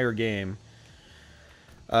the entire game.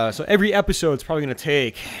 So every episode is probably going to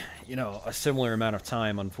take, you know, a similar amount of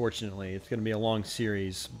time, unfortunately. It's going to be a long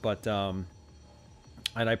series, but, and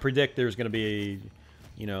I predict there's going to be,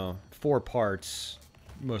 you know, 4 parts,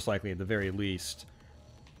 most likely at the very least.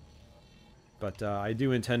 But I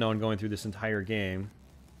do intend on going through this entire game.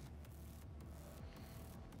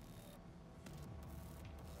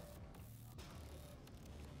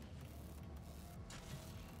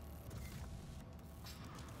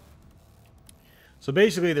 So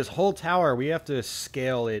basically, this whole tower, we have to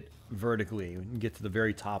scale it vertically and get to the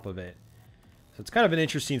very top of it. So it's kind of an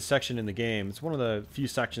interesting section in the game. It's one of the few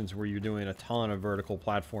sections where you're doing a ton of vertical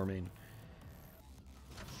platforming.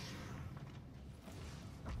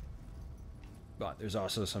 But there's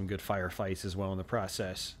also some good firefights as well in the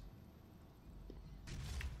process.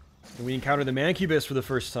 And we encounter the Mancubus for the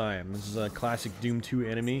first time. This is a classic Doom 2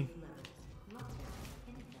 enemy.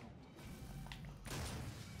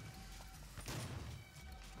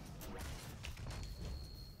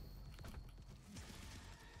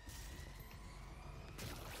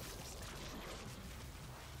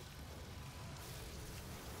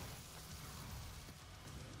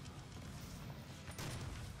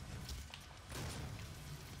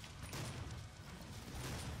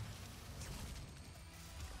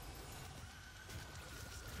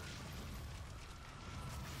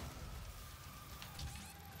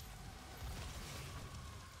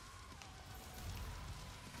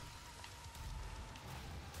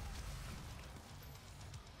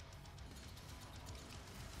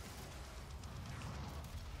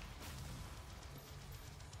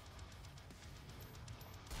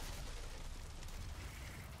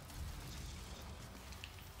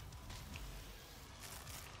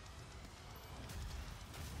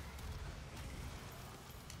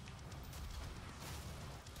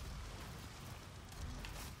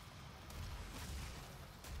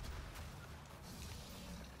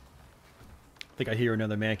 I think I hear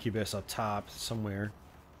another Mancubus up top somewhere.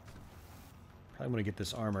 Probably want to get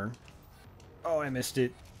this armor. Oh, I missed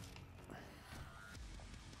it.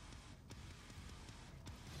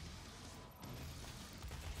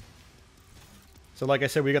 So like I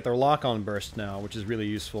said, we got their lock-on burst now, which is really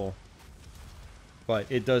useful. But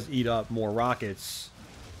it does eat up more rockets.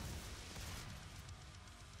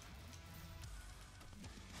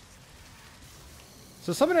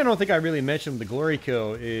 So something I don't think I really mentioned with the glory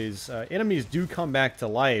kill is enemies do come back to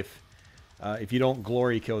life if you don't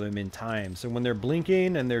glory kill them in time. So when they're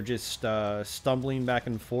blinking and they're just stumbling back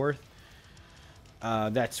and forth,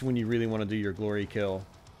 that's when you really want to do your glory kill.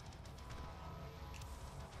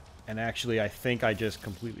 And actually, I think I just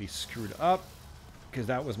completely screwed up, because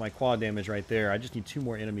that was my quad damage right there. I just need 2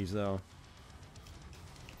 more enemies, though.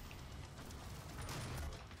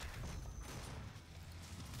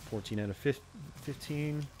 $14 out of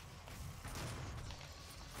 15.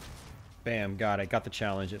 Bam, got it. Got the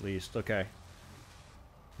challenge at least. Okay. And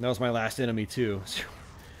that was my last enemy, too.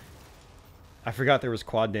 I forgot there was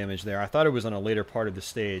quad damage there. I thought it was on a later part of the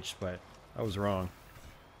stage, but I was wrong.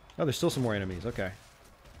 Oh, there's still some more enemies. Okay.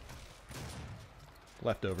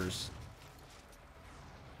 Leftovers.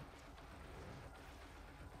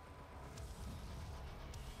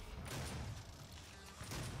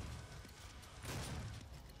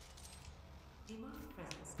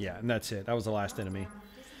 Yeah, and that's it. That was the last enemy.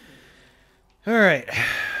 Alright.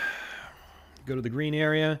 Go to the green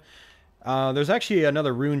area. There's actually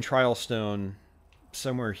another rune trial stone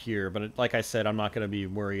somewhere here, but like I said, I'm not going to be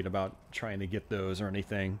worried about trying to get those or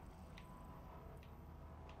anything.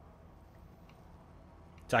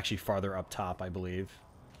 It's actually farther up top, I believe.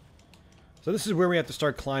 So this is where we have to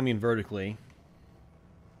start climbing vertically.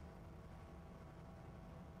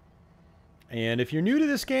 And if you're new to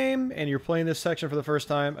this game and you're playing this section for the first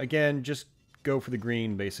time, again, just go for the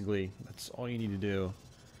green, basically. That's all you need to do.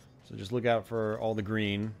 So just look out for all the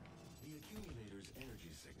green. The accumulator's energy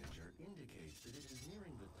signature indicates that it is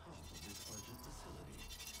nearing the top of this Argent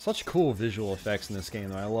facility. Such cool visual effects in this game,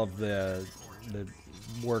 though. I love the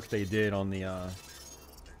work they did on the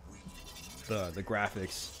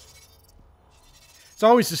graphics. It's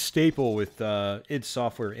always a staple with id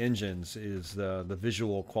Software engines is the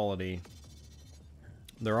visual quality.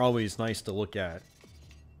 They're always nice to look at.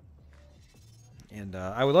 And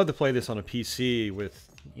I would love to play this on a PC with,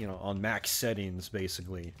 you know, on max settings,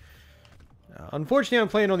 basically. Unfortunately, I'm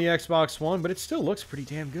playing on the Xbox One, but it still looks pretty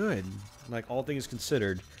damn good, like, all things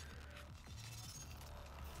considered.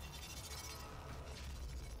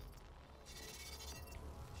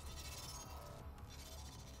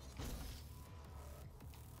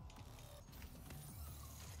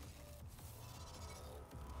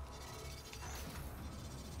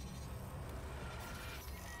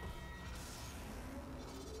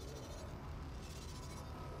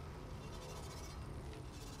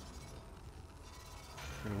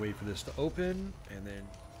 Gonna wait for this to open, and then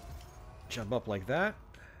jump up like that.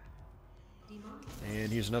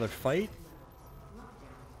 And here's another fight.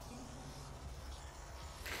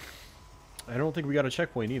 I don't think we got a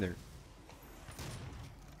checkpoint either.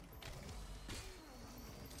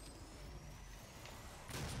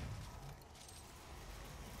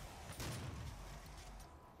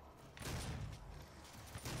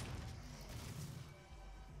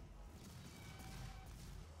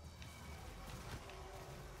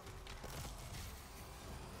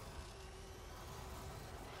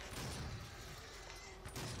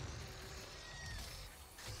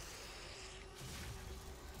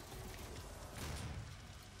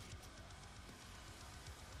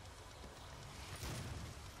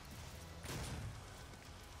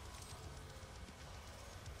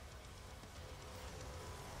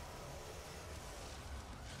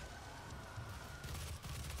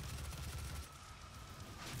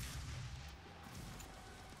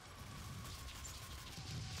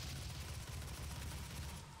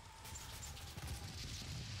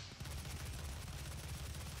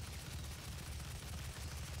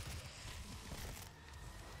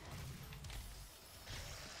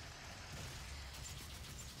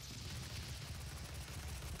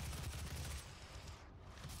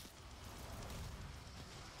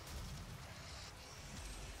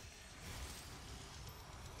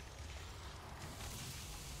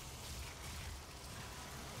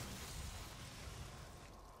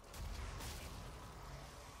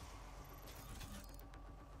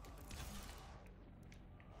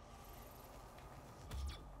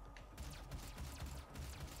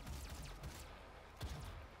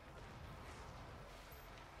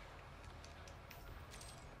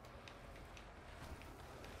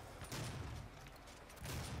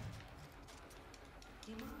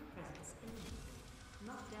 Demonic presence eliminated.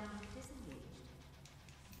 Lockdown disengaged.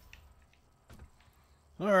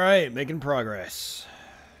 Alright, making progress.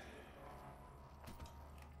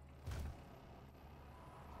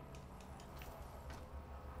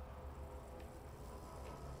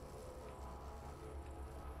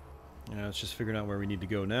 Yeah, it's just figuring out where we need to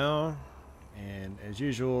go now. And as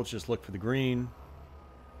usual, let's just look for the green.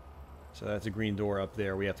 So that's a green door up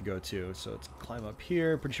there we have to go to. So let's climb up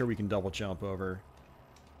here. Pretty sure we can double jump over.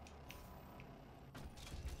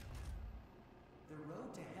 The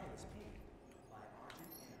road to hell is paved by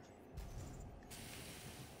Argent energy.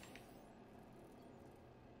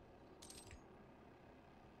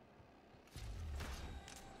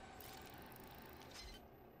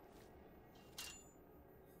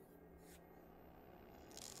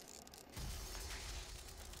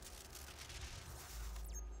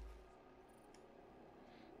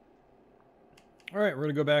 All right, we're going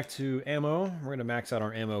to go back to ammo. We're going to max out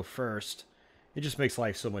our ammo first. It just makes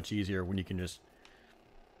life so much easier when you can just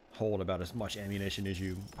hold about as much ammunition as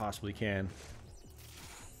you possibly can.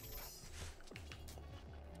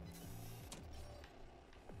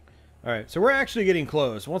 All right, so we're actually getting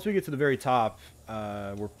close. Once we get to the very top,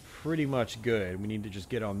 we're pretty much good. We need to just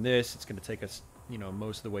get on this. It's going to take us, you know,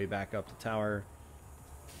 most of the way back up the tower.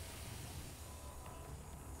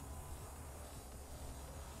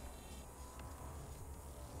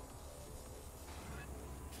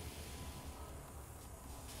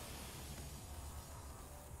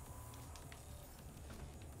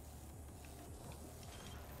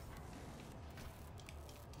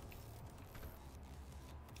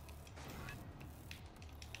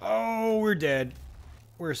 Oh, we're dead.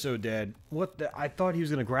 We're so dead. What the? I thought he was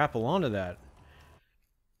going to grapple onto that.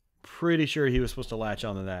 Pretty sure he was supposed to latch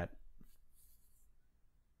onto that.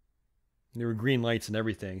 There were green lights and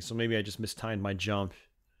everything, so maybe I just mistimed my jump.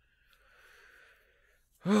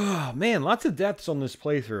 Oh, man, lots of deaths on this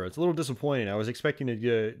playthrough. It's a little disappointing. I was expecting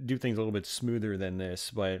to do things a little bit smoother than this,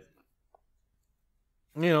 but...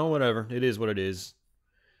 you know, whatever. It is what it is.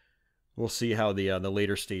 We'll see how the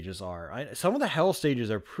later stages are. Some of the hell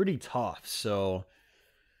stages are pretty tough, so...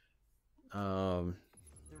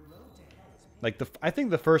 like, I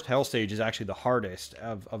think the first hell stage is actually the hardest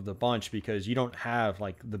of the bunch, because you don't have,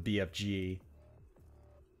 like, the BFG.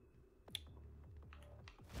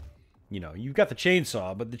 You know, you've got the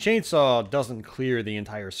chainsaw, but the chainsaw doesn't clear the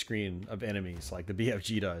entire screen of enemies like the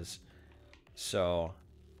BFG does. So...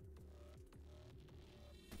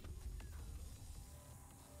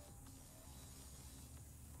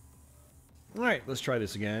 alright, let's try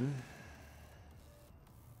this again.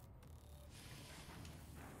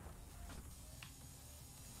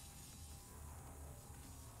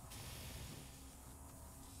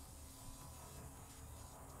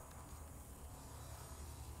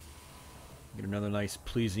 Get another nice,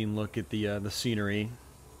 pleasing look at the scenery.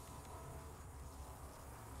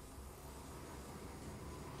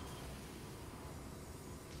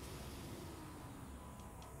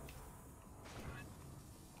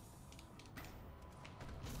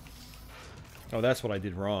 Oh, that's what I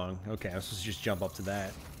did wrong. Okay, I was supposed to just jump up to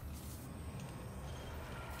that.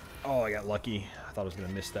 Oh, I got lucky. I thought I was going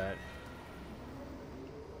to miss that.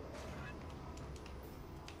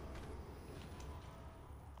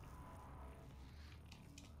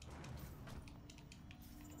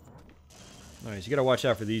 Alright, so you gotta watch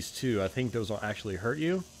out for these two. I think those will actually hurt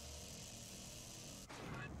you.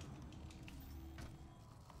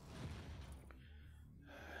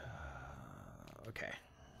 Okay.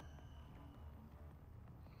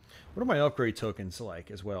 What are my upgrade tokens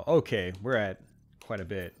like as well? Okay, we're at quite a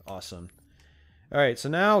bit. Awesome. Alright, so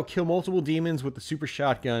now kill multiple demons with the super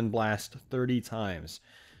shotgun blast 30 times.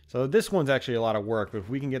 So this one's actually a lot of work, but if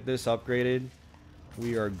we can get this upgraded,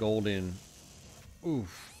 we are golden.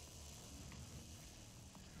 Oof.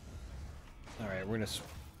 Alright, we're gonna...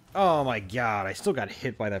 oh my god, I still got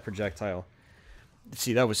hit by that projectile.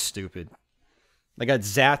 See, that was stupid. I got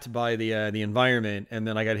zapped by the environment, and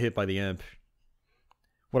then I got hit by the imp.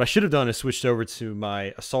 What I should have done is switched over to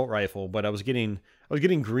my assault rifle, but I was getting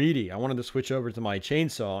greedy. I wanted to switch over to my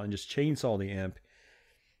chainsaw and just chainsaw the imp.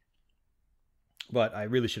 But I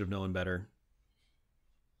really should have known better.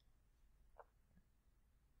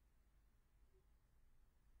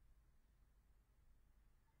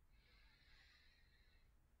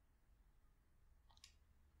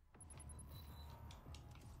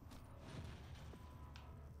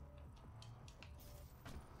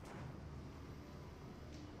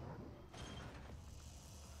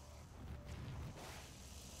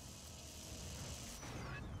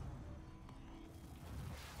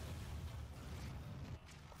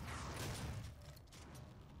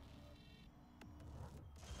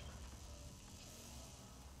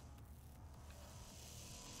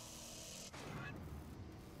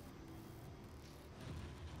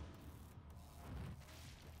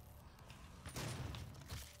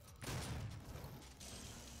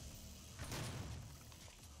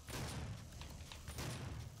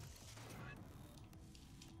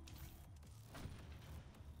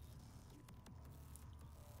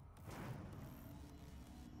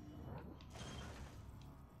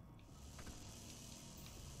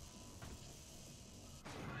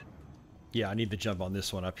 Yeah, I need to jump on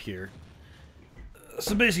this one up here.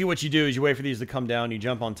 So basically what you do is you wait for these to come down, you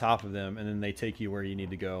jump on top of them, and then they take you where you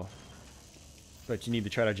need to go. But you need to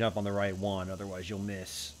try to jump on the right one, otherwise you'll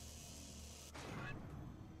miss.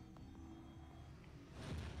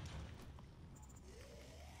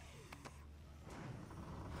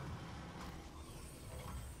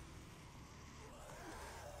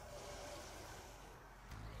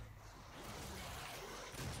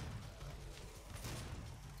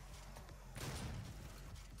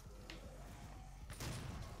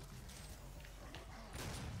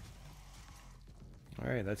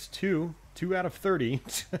 Alright, that's 2. 2 out of 30.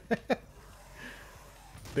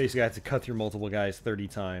 Basically, I have to cut through multiple guys 30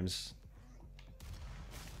 times.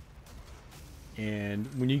 And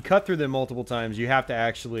when you cut through them multiple times, you have to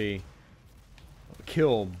actually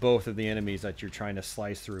kill both of the enemies that you're trying to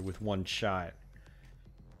slice through with one shot.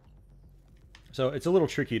 So it's a little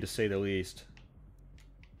tricky, to say the least.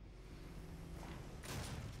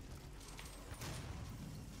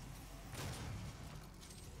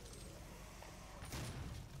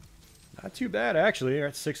 Not too bad, actually. We're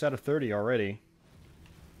at 6 out of 30 already.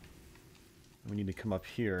 We need to come up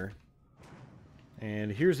here.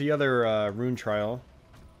 And here's the other rune trial.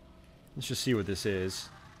 Let's just see what this is.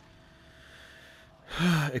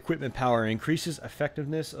 Equipment power increases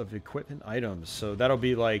effectiveness of equipment items. So that'll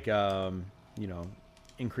be like, you know,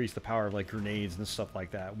 increase the power of like grenades and stuff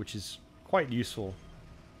like that, which is quite useful.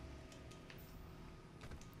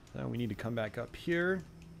 Now we need to come back up here.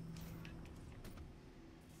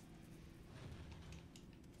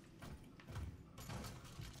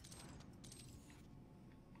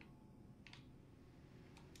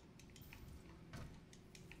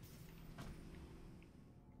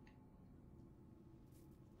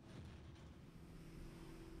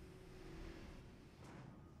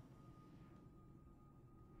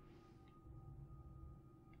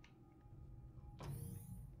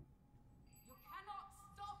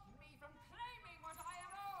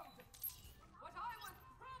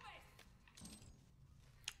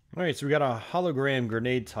 Alright, so we got a hologram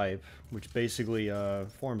grenade type, which basically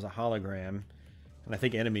forms a hologram. And I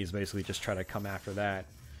think enemies basically just try to come after that.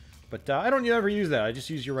 But I don't ever use that. I just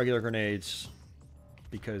use your regular grenades.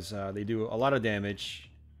 Because they do a lot of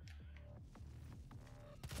damage.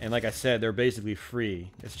 And like I said, they're basically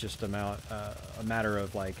free. It's just a matter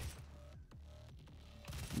of, like,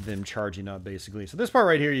 them charging up, basically. So this part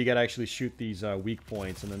right here, you gotta actually shoot these weak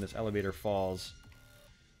points, and then this elevator falls.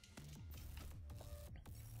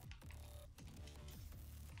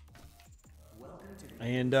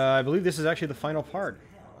 And I believe this is actually the final part.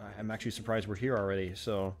 I'm actually surprised we're here already.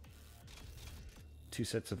 So, 2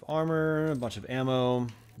 sets of armor, a bunch of ammo.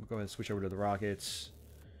 We'll go ahead and switch over to the rockets.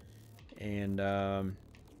 And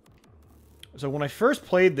so when I first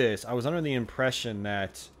played this, I was under the impression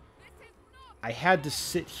that I had to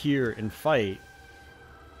sit here and fight.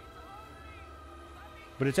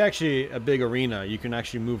 But it's actually a big arena. You can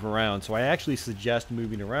actually move around. So I actually suggest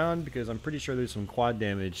moving around because I'm pretty sure there's some quad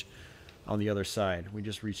damage on the other side. We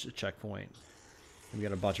just reached a checkpoint. We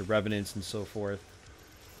got a bunch of revenants and so forth.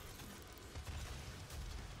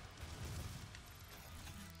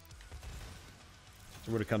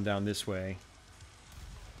 So we're going to come down this way.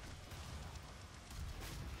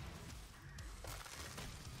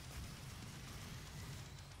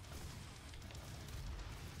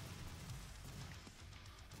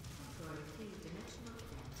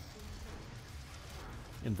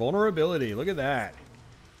 Invulnerability, look at that.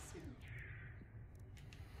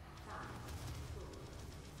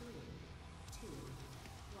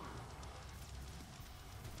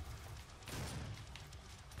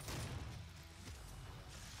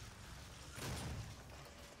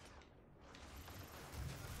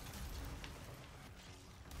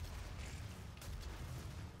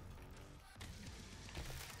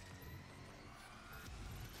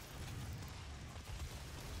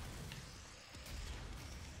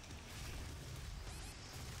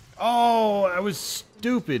 Oh, I was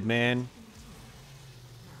stupid, man.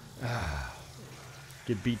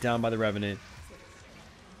 Get beat down by the Revenant.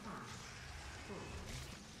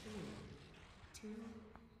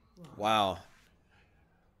 Wow.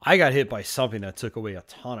 I got hit by something that took away a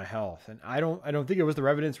ton of health, and I don't think it was the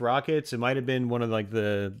Revenant's rockets. It might have been one of like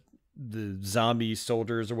the zombie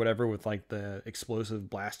soldiers or whatever with like the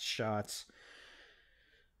explosive blast shots.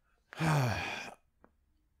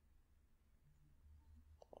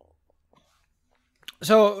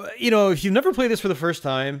 So, you know, if you've never played this for the first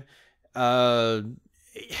time,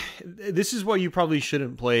 this is why you probably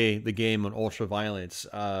shouldn't play the game on ultra violence.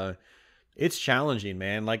 It's challenging,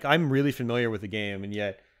 man. Like, I'm really familiar with the game, and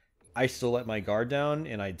yet I still let my guard down,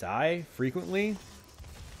 and I die frequently.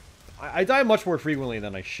 I die much more frequently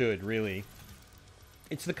than I should, really.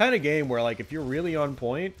 It's the kind of game where, like, if you're really on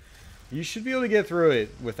point, you should be able to get through it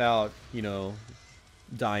without, you know,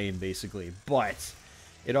 dying, basically. But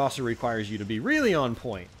it also requires you to be really on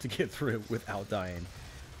point to get through it without dying.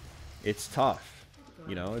 It's tough.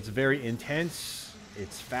 You know, it's very intense.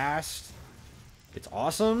 It's fast. It's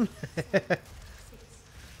awesome.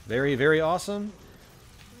 Very, very awesome.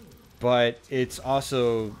 But it's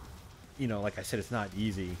also, you know, like I said, it's not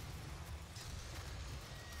easy.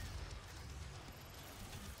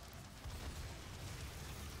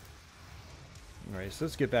 Alright, Alright, so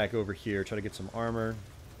let's get back over here, try to get some armor.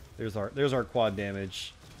 There's our quad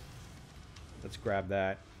damage. Let's grab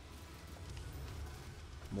that.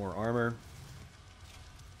 More armor.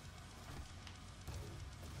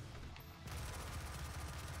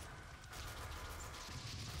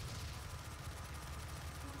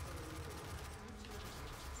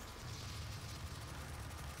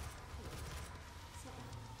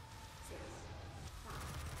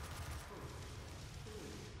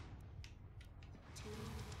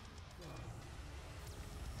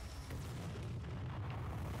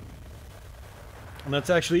 And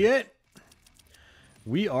that's actually it.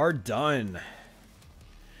 We are done.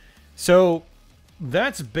 So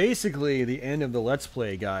that's basically the end of the Let's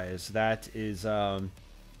Play, guys. That is that's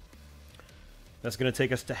gonna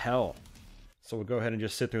take us to Hell. So we'll go ahead and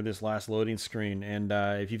just sit through this last loading screen. And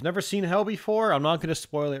if you've never seen Hell before, I'm not gonna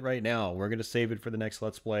spoil it right now. We're gonna save it for the next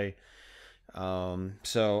Let's Play.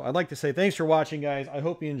 So I'd like to say thanks for watching, guys. I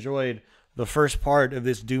hope you enjoyed the first part of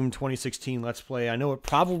this Doom 2016 Let's Play. I know it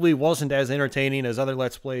probably wasn't as entertaining as other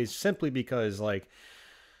Let's Plays simply because, like,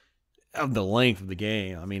 of the length of the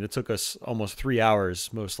game. I mean, it took us almost 3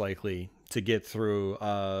 hours, most likely, to get through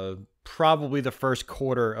probably the first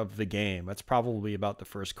quarter of the game. That's probably about the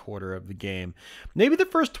first quarter of the game. Maybe the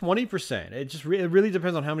first 20%. It really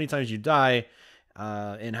depends on how many times you die,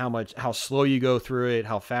 and how slow you go through it,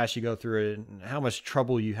 how fast you go through it, and how much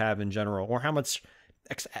trouble you have in general, or how much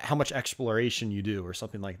exploration you do, or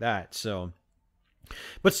something like that. So,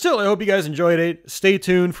 but still, I hope you guys enjoyed it. Stay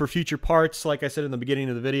tuned for future parts. Like I said in the beginning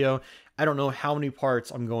of the video, I don't know how many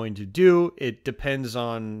parts I'm going to do. It depends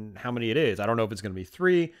on how many it is. I don't know if it's going to be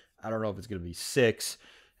 3. I don't know if it's going to be 6.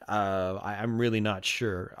 I'm really not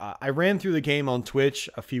sure. I ran through the game on Twitch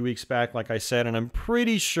a few weeks back, like I said, and I'm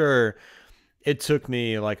pretty sure it took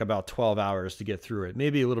me like about 12 hours to get through it.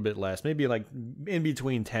 Maybe a little bit less. Maybe like in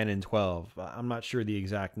between 10 and 12. I'm not sure the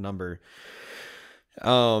exact number.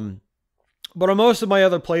 But on most of my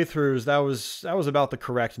other playthroughs, that was about the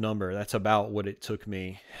correct number. That's about what it took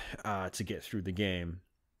me to get through the game.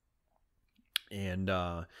 And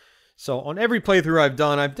so on every playthrough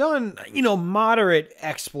I've done, you know, moderate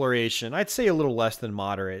exploration. I'd say a little less than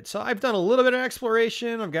moderate. So I've done a little bit of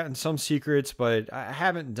exploration. I've gotten some secrets, but I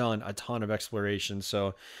haven't done a ton of exploration.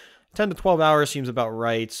 So 10 to 12 hours seems about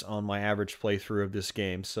right on my average playthrough of this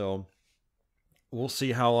game. So we'll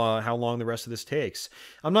see how long the rest of this takes.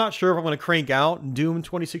 I'm not sure if I'm going to crank out Doom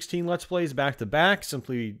 2016 Let's Plays back to back,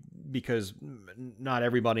 simply because not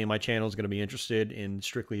everybody in my channel is going to be interested in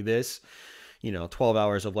strictly this. You know, 12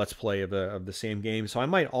 hours of Let's Play of the same game. So I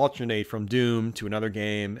might alternate from Doom to another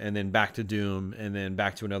game, and then back to Doom, and then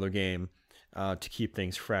back to another game to keep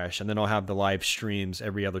things fresh. And then I'll have the live streams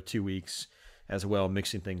every other 2 weeks as well,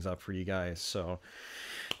 mixing things up for you guys. So,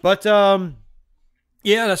 but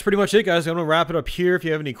yeah, that's pretty much it, guys. I'm going to wrap it up here. If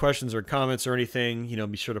you have any questions or comments or anything, you know,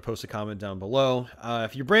 be sure to post a comment down below.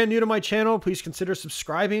 If you're brand new to my channel, please consider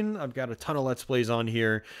subscribing. I've got a ton of Let's Plays on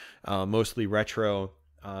here, mostly retro,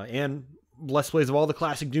 and Let's Plays of all the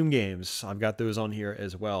classic Doom games. I've got those on here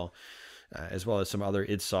as well as some other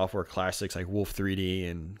id Software classics like Wolf 3D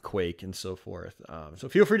and Quake and so forth. So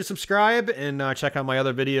feel free to subscribe and check out my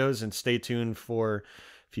other videos, and stay tuned for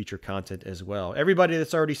future content as well. Everybody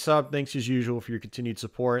that's already subbed, thanks as usual for your continued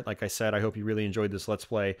support. Like I said, I hope you really enjoyed this Let's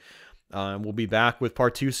Play. We'll be back with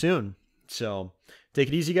part 2 soon. So take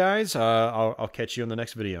it easy, guys. I'll catch you in the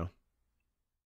next video.